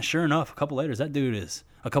bit. And man, sure enough, a couple minutes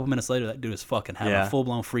later, that dude is fucking having a full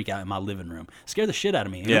blown freak out in my living room. Scared the shit out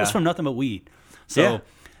of me. And it was from nothing but weed. So,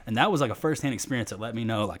 and that was like a firsthand experience that let me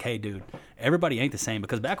know, like, hey, dude, everybody ain't the same.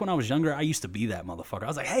 Because back when I was younger, I used to be that motherfucker. I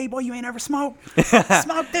was like, hey, boy, you ain't ever smoked?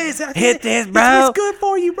 Smoke this. Hit this, bro. It's good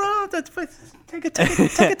for you, bro. Take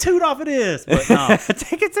a toot off of this. But no.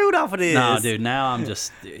 Take a toot off of this. No, dude, now I'm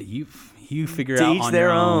just, you figure out each on their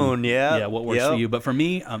your own. Yeah, what works for you. But for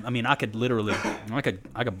me, I mean, I could literally, I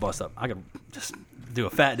could bust up. I could just do a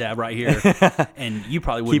fat dab right here, and you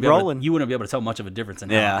probably wouldn't you wouldn't be able to tell much of a difference in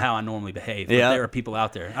how I normally behave. But there are people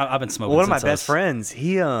out there. I've been smoking. One of my best friends,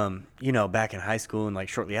 he back in high school and like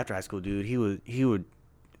shortly after high school, dude, he would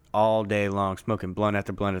all day long smoking blunt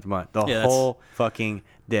after blunt after blunt the whole fucking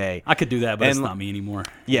day. I could do that, but it's not me anymore.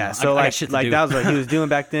 Yeah, so that was what he was doing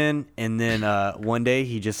back then. And then one day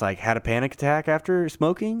he just like had a panic attack after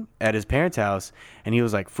smoking at his parents' house, and he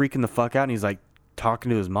was like freaking the fuck out, and he's like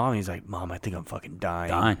talking to his mom, and he's like, "Mom, I think I'm fucking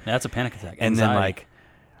dying." That's a panic attack. And then like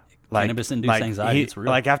cannabis-induced anxiety. It's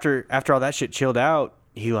real. Like after all that shit chilled out,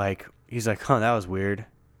 he's like, that was weird.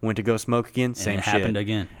 Went to go smoke again, same shit. Happened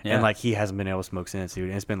again. Yeah. And like he hasn't been able to smoke since, dude.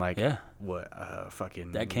 And it's been like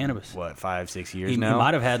fucking that cannabis. 5-6 years now. He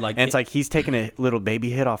might have had like, and it's like he's taking a little baby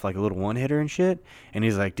hit off like a little one hitter and shit. And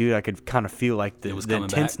he's like, dude, I could kind of feel like the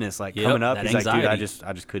intenseness coming up. He's anxiety. like, dude,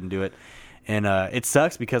 I just couldn't do it. And it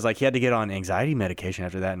sucks because like he had to get on anxiety medication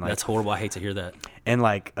after that. And like that's horrible. I hate to hear that. And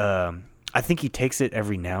like I think he takes it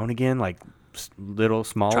every now and again, like little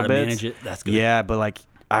small bits. Try to manage it. That's good. Yeah, but like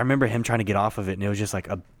I remember him trying to get off of it, and it was just like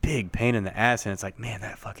a big pain in the ass. And it's like, man,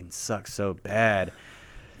 that fucking sucks so bad.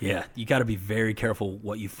 Yeah, you got to be very careful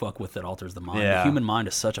what you fuck with that alters the mind. Yeah. The human mind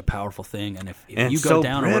is such a powerful thing, and if you go so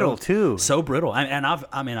down brittle a road, too, so brittle. I'm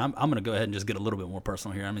going to go ahead and just get a little bit more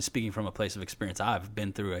personal here. I mean, speaking from a place of experience, I've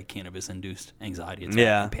been through a cannabis-induced anxiety attack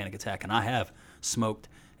and panic attack, and I have smoked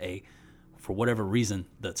for whatever reason,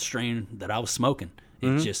 the strain that I was smoking.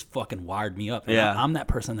 It just fucking wired me up. And I'm that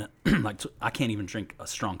person that like I can't even drink a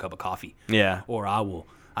strong cup of coffee. Yeah. Or I will.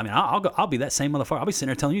 I mean, I'll be that same motherfucker. I'll be sitting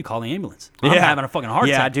there telling you, call the ambulance. I'm having a fucking heart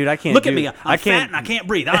attack. Yeah, dude, I can't. Look at me. I'm fat and I can't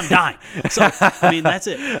breathe. I'm dying. So I mean, that's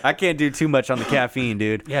it. I can't do too much on the caffeine,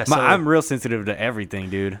 dude. Yeah. I'm real sensitive to everything,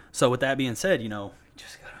 dude. So with that being said,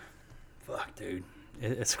 just gotta Fuck, dude.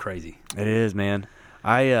 It's crazy. It is, man.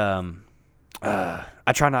 I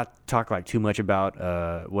try not to talk like too much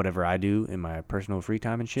about whatever I do in my personal free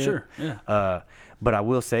time and shit. Sure, yeah. But I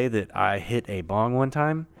will say that I hit a bong one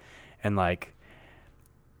time, and like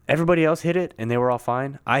everybody else hit it, and they were all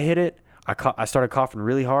fine. I hit it. I started coughing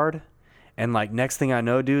really hard, and like next thing I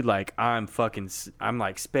know, dude, like I'm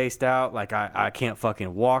like spaced out. Like I can't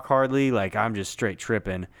fucking walk hardly. Like I'm just straight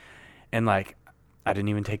tripping, and like I didn't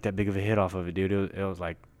even take that big of a hit off of it, dude. It was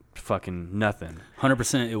like fucking nothing.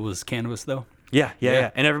 100% it was cannabis though. Yeah.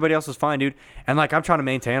 And everybody else was fine, dude. And like I'm trying to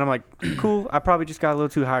maintain. I'm like, cool. I probably just got a little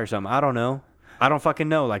too high or something. I don't know. I don't fucking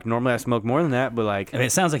know. Like normally I smoke more than that, but like I mean,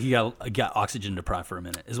 it sounds like you got oxygen deprived for a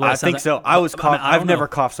minute. Is what I think like. so. I was coughing. I've never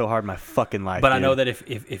coughed so hard in my fucking life. But dude. I know that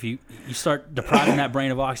if you start depriving that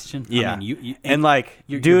brain of oxygen, yeah, I mean, you and like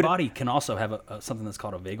your body can also have something that's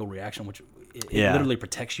called a vagal reaction, which it literally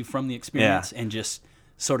protects you from the experience and just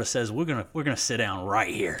sort of says we're gonna sit down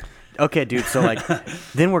right here. Okay, dude. So like,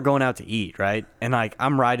 then we're going out to eat, right? And like,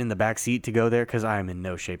 I'm riding the back seat to go there because I am in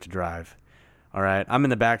no shape to drive. All right, I'm in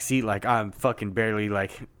the back seat, like I'm fucking barely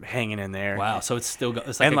like hanging in there. Wow, so it's like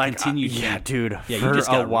a continued. Yeah, dude. Yeah, you just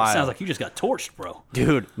got a while. Sounds like you just got torched, bro.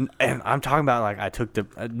 Dude, and I'm talking about like I took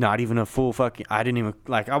not even a full fucking. I didn't even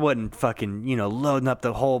like I wasn't fucking loading up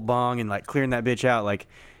the whole bong and like clearing that bitch out. Like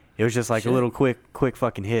it was just like a little quick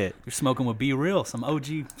fucking hit. You're smoking with Be Real, some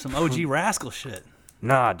OG rascal shit.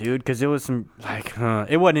 Nah, dude, because it was some like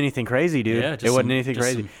it wasn't anything crazy, dude. Yeah, it wasn't anything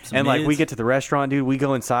crazy. Some and mids. like we get to the restaurant, dude. We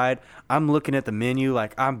go inside. I'm looking at the menu,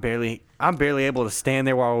 like I'm barely able to stand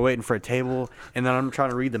there while we're waiting for a table, and then I'm trying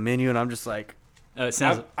to read the menu, and I'm just like,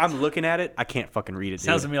 I'm looking at it. I can't fucking read it.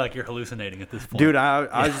 Sounds dude. to me like you're hallucinating at this point, dude.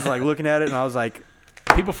 I was just like looking at it, and I was like,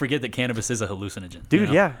 people forget that cannabis is a hallucinogen, dude.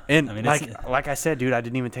 Yeah, and I mean, like I said, dude, I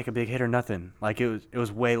didn't even take a big hit or nothing. Like it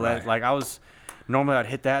was way less. Like I was. Normally I'd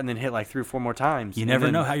hit that and then hit like 3 or 4 more times. You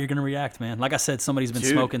never know how you're going to react, man. Like I said, somebody's been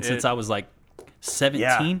smoking since I was like 17.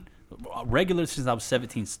 Yeah. Regular since I was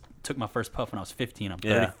 17. Took my first puff when I was 15. I'm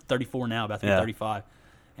 34 now, about to be 35.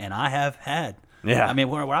 And I have had. Yeah. I mean,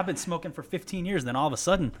 where I've been smoking for 15 years, then all of a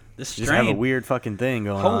sudden, this strain. You just have a weird fucking thing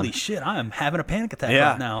going on. Holy shit, I am having a panic attack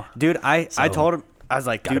right now. Dude, I told him, I was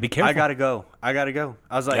like, dude, be careful. I gotta go.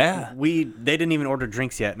 I was like, they didn't even order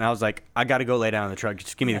drinks yet, and I was like, I gotta go lay down in the truck.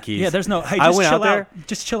 Just give me the keys. Yeah, there's no. Hey, I went out there.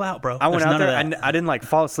 Just chill out, bro. I went out there. I didn't like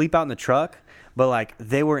fall asleep out in the truck, but like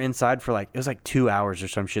they were inside for like it was like 2 hours or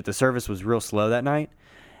some shit. The service was real slow that night,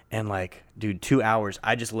 and like, dude, 2 hours.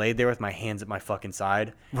 I just laid there with my hands at my fucking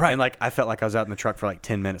side, and like I felt like I was out in the truck for like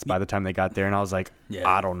 10 minutes by the time they got there, and I was like,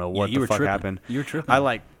 I don't know what the fuck happened. You were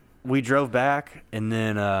tripping. We drove back, and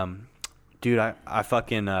then dude, I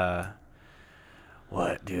fucking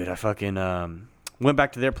what, dude? I fucking went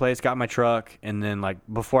back to their place, got my truck, and then like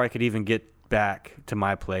before I could even get back to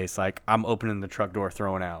my place, like I'm opening the truck door,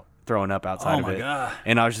 throwing up outside of it. Oh my god!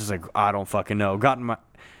 And I was just like, I don't fucking know. Got in my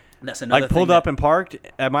That's another pulled up and parked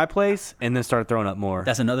at my place, and then started throwing up more.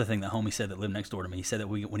 That's another thing that homie said that lived next door to me. He said that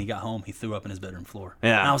when he got home, he threw up in his bedroom floor.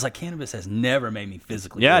 Yeah. And I was like, cannabis has never made me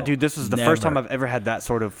physically ill. dude, this was the first time I've ever had that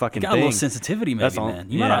sort of fucking thing. Got a little sensitivity maybe,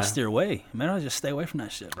 man. You might not steer away. Man, I just stay away from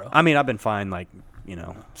that shit, bro. I mean, I've been fine, like,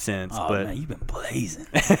 since. Oh, but man, you've been blazing.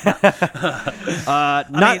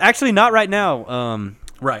 Not right now.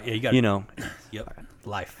 Right, yeah, you got Yep,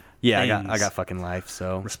 life. Yeah, I got fucking life.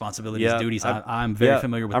 So responsibilities, duties. I'm very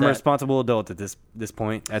familiar with that. I'm a responsible adult at this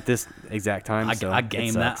point, at this exact time. I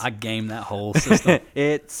game that whole system.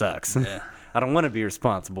 It sucks. Yeah. I don't want to be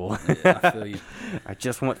responsible. Yeah, I feel you. I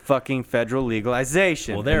just want fucking federal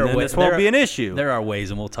legalization. Well, this won't be an issue. There are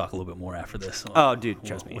ways, and we'll talk a little bit more after this. Oh, dude,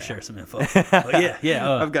 trust me. We'll share some info.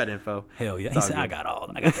 Yeah. I've got info. Hell yeah. He said, I got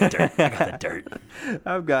the dirt. I got the dirt.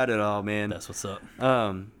 I've got it all, man. That's what's up.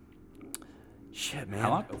 Shit, man. How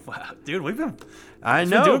long? Wow, dude, we've been. I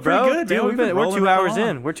know, doing bro. pretty good, dude. We're 2 hours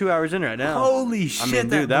in. We're 2 hours in right now. Holy shit! I mean,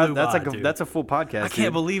 dude, that's a full podcast. I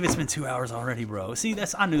can't believe it's been 2 hours already, bro. See,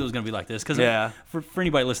 I knew it was gonna be like this because for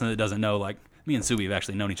anybody listening that doesn't know, like me and Subi have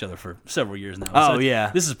actually known each other for several years now. Oh,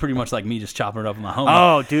 yeah. This is pretty much like me just chopping it up with my homie.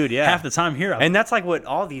 Oh, dude, yeah. Half the time here, and that's like what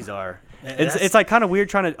all these are. It's like kind of weird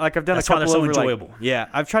trying to like I've done a couple over enjoyable. Like,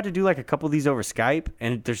 I've tried to do like a couple of these over Skype,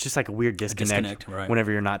 and there's just like a weird disconnect right.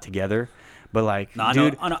 whenever you're not together. But like, no,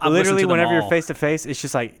 dude, literally whenever you're face to face, it's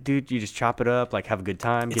just like, dude, you just chop it up, like have a good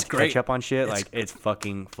time, get to catch up on shit. Like it's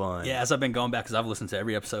fucking fun. Yeah, as I've been going back, because I've listened to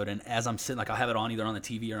every episode, and as I'm sitting, like I'll have it on either on the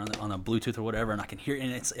TV or on a Bluetooth or whatever, and I can hear it,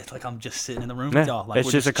 and it's like I'm just sitting in the room with y'all. Like,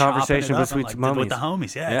 it's just a conversation with the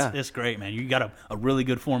homies. Yeah. It's great, man. You got a really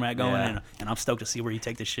good format going, and I'm stoked to see where you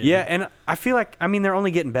take this shit. Yeah, and I feel like, I mean, they're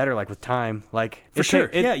only getting better, like with time. Like for sure.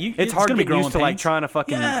 It's hard to get used to like trying to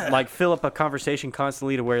fucking like fill up a conversation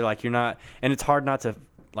constantly to where like you're not, and it's hard not to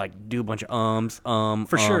like do a bunch of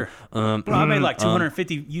for sure. Bro, I made like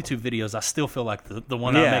 250 YouTube videos. I still feel like the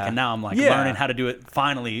one I'm making now, I'm like learning how to do it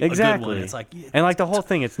finally. Exactly. A good one. It's like, and like the whole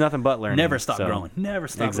thing, it's nothing but learning. Never stop growing. Never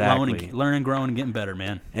stop learning, growing, and getting better,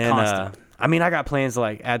 man. And constant. I mean, I got plans to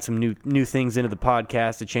like add some new things into the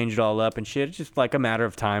podcast to change it all up and shit. It's just like a matter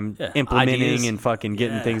of time implementing ideas. And fucking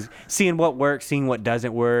getting things, seeing what works, seeing what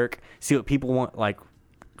doesn't work, see what people want, like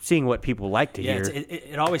seeing what people like to hear.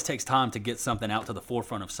 It always takes time to get something out to the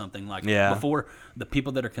forefront of something. Like before the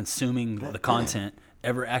people that are consuming the content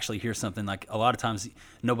ever actually hear something, like a lot of times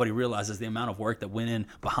nobody realizes the amount of work that went in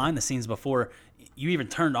behind the scenes before you even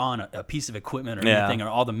turned on a piece of equipment or anything, or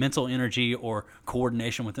all the mental energy or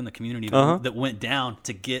coordination within the community that went down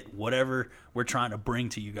to get whatever we're trying to bring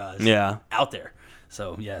to you guys out there.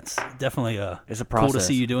 So yeah, it's definitely it's a process. Cool to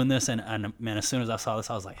see you doing this, and man, as soon as I saw this,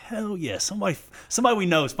 I was like, hell yeah, somebody we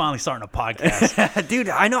know is finally starting a podcast. Dude,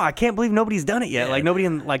 I know, I can't believe nobody's done it yet. Like nobody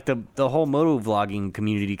in like the whole moto vlogging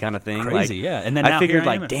community kind of thing. Crazy, like, And then I figured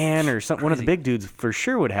like Dan or one of the big dudes for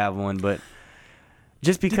sure would have one, but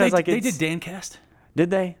just because they did DanCast. Did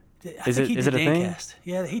they? Is it a thing? Cast.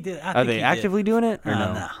 Yeah, he did. Are they actively doing it or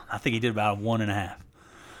no? No, I think he did about 1.5.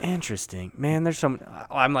 Interesting, man. There's some.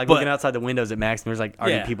 I'm like looking outside the windows at Max, and there's like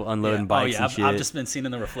already people unloading bikes and shit. I've just been seeing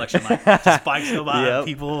in the reflection like just bikes go by and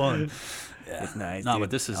people. And, it's nice. No, dude. but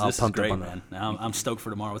this is great, man. Now I'm stoked for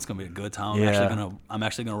tomorrow. It's gonna be a good time. I'm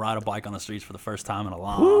actually gonna ride a bike on the streets for the first time in a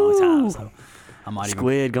long time. So I might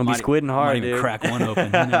gonna be squidding hard, might even crack one open.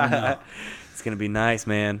 You never know. It's gonna be nice,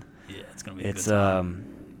 man. Yeah, it's gonna be a good time.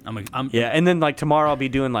 And then like tomorrow I'll be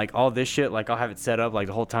doing like all this shit, like I'll have it set up like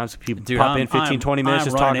the whole time so people pop in 15-20 minutes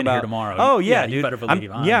just talking about tomorrow. Oh yeah, dude. You better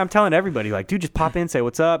believe I'm telling everybody like, dude, just pop in, say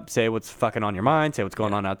what's up, say what's fucking on your mind, say what's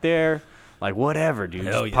going on out there, like whatever, dude.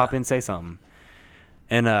 Just pop in, say something.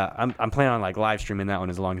 And I'm planning on like live streaming that one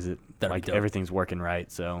as long as everything's working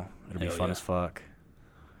right, so it'll be fun as fuck.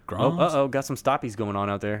 Got some stoppies going on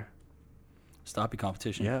out there. Stoppie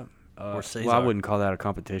competition. Yeah. Well, I wouldn't call that a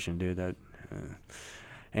competition, dude. That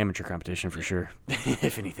amateur competition for sure,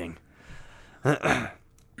 if anything. But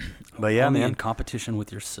yeah, only man. in competition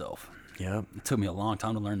with yourself. Yep. It took me a long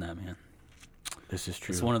time to learn that, man. This is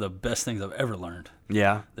true. It's one of the best things I've ever learned.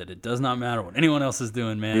 Yeah. That it does not matter what anyone else is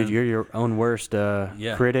doing, man. Dude, you're your own worst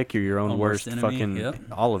critic. You're your own worst enemy.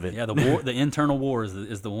 Fucking all of it. Yeah, the internal war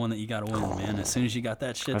is the one that you got to win, man. As soon as you got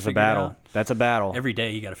that shit That's a battle. Out, that's a battle. Every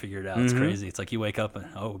day you got to figure it out. It's crazy. It's like you wake up and,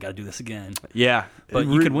 we got to do this again. Yeah. But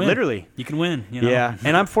you can win. Literally. You can win. You know? Yeah.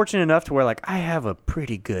 And I'm fortunate enough to where, like, I have a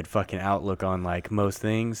pretty good fucking outlook on, like, most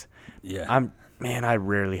things. Yeah. Man, I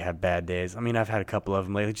rarely have bad days. I mean, I've had a couple of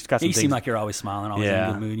them lately. Just got some You seem like you're always smiling, always in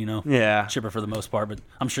a good mood, you know? Yeah. Chipper for the most part, but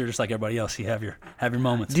I'm sure just like everybody else, you have your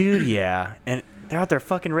moments. Dude, yeah. And they're out there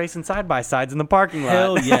fucking racing side-by-sides in the parking lot.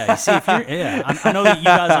 Hell yeah. You see, if you're, I know that you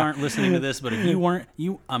guys aren't listening to this, but if you weren't,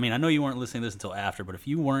 I know you weren't listening to this until after, but if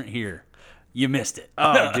you weren't here, you missed it.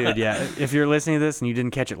 Oh, dude, yeah. If you're listening to this and you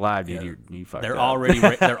didn't catch it live, dude, you fucked they're up.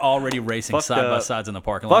 They're already racing side-by-sides in the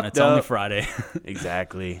parking lot, and it's only Friday.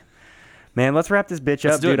 Exactly. Man, let's wrap this bitch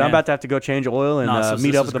up, dude. I'm about to have to go change oil and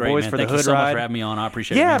meet up with the boys for the hood ride. Thank you so much for having me on. I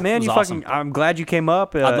appreciate it. Yeah, man, awesome. I'm glad you came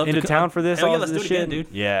up into town for this. Hell yeah, let's do it again, dude.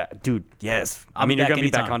 Yeah, dude. Yes. I mean, you're gonna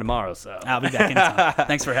be back on tomorrow, so I'll be back anytime.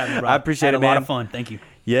 Thanks for having me, bro. I appreciate it, man. A lot of fun. Thank you.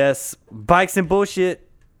 Yes. Bikes and bullshit.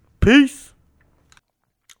 Peace.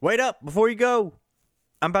 Wait up before you go.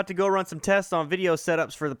 I'm about to go run some tests on video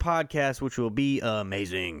setups for the podcast, which will be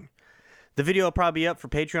amazing. The video will probably be up for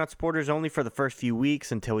Patreon supporters only for the first few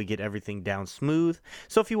weeks until we get everything down smooth.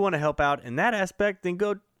 So if you want to help out in that aspect, then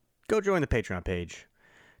go join the Patreon page.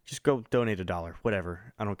 Just go donate $1,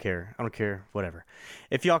 whatever. I don't care, whatever.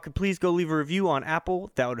 If y'all could please go leave a review on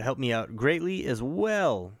Apple, that would help me out greatly as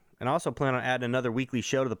well. And I also plan on adding another weekly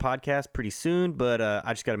show to the podcast pretty soon, but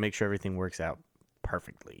I just got to make sure everything works out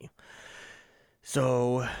perfectly.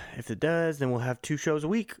 So if it does, then we'll have 2 shows a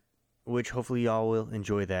week, which hopefully y'all will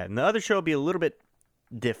enjoy that. And the other show will be a little bit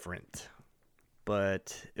different,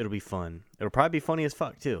 but it'll be fun. It'll probably be funny as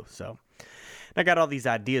fuck, too. So I got all these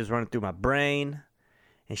ideas running through my brain,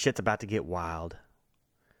 and shit's about to get wild.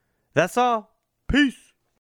 That's all. Peace.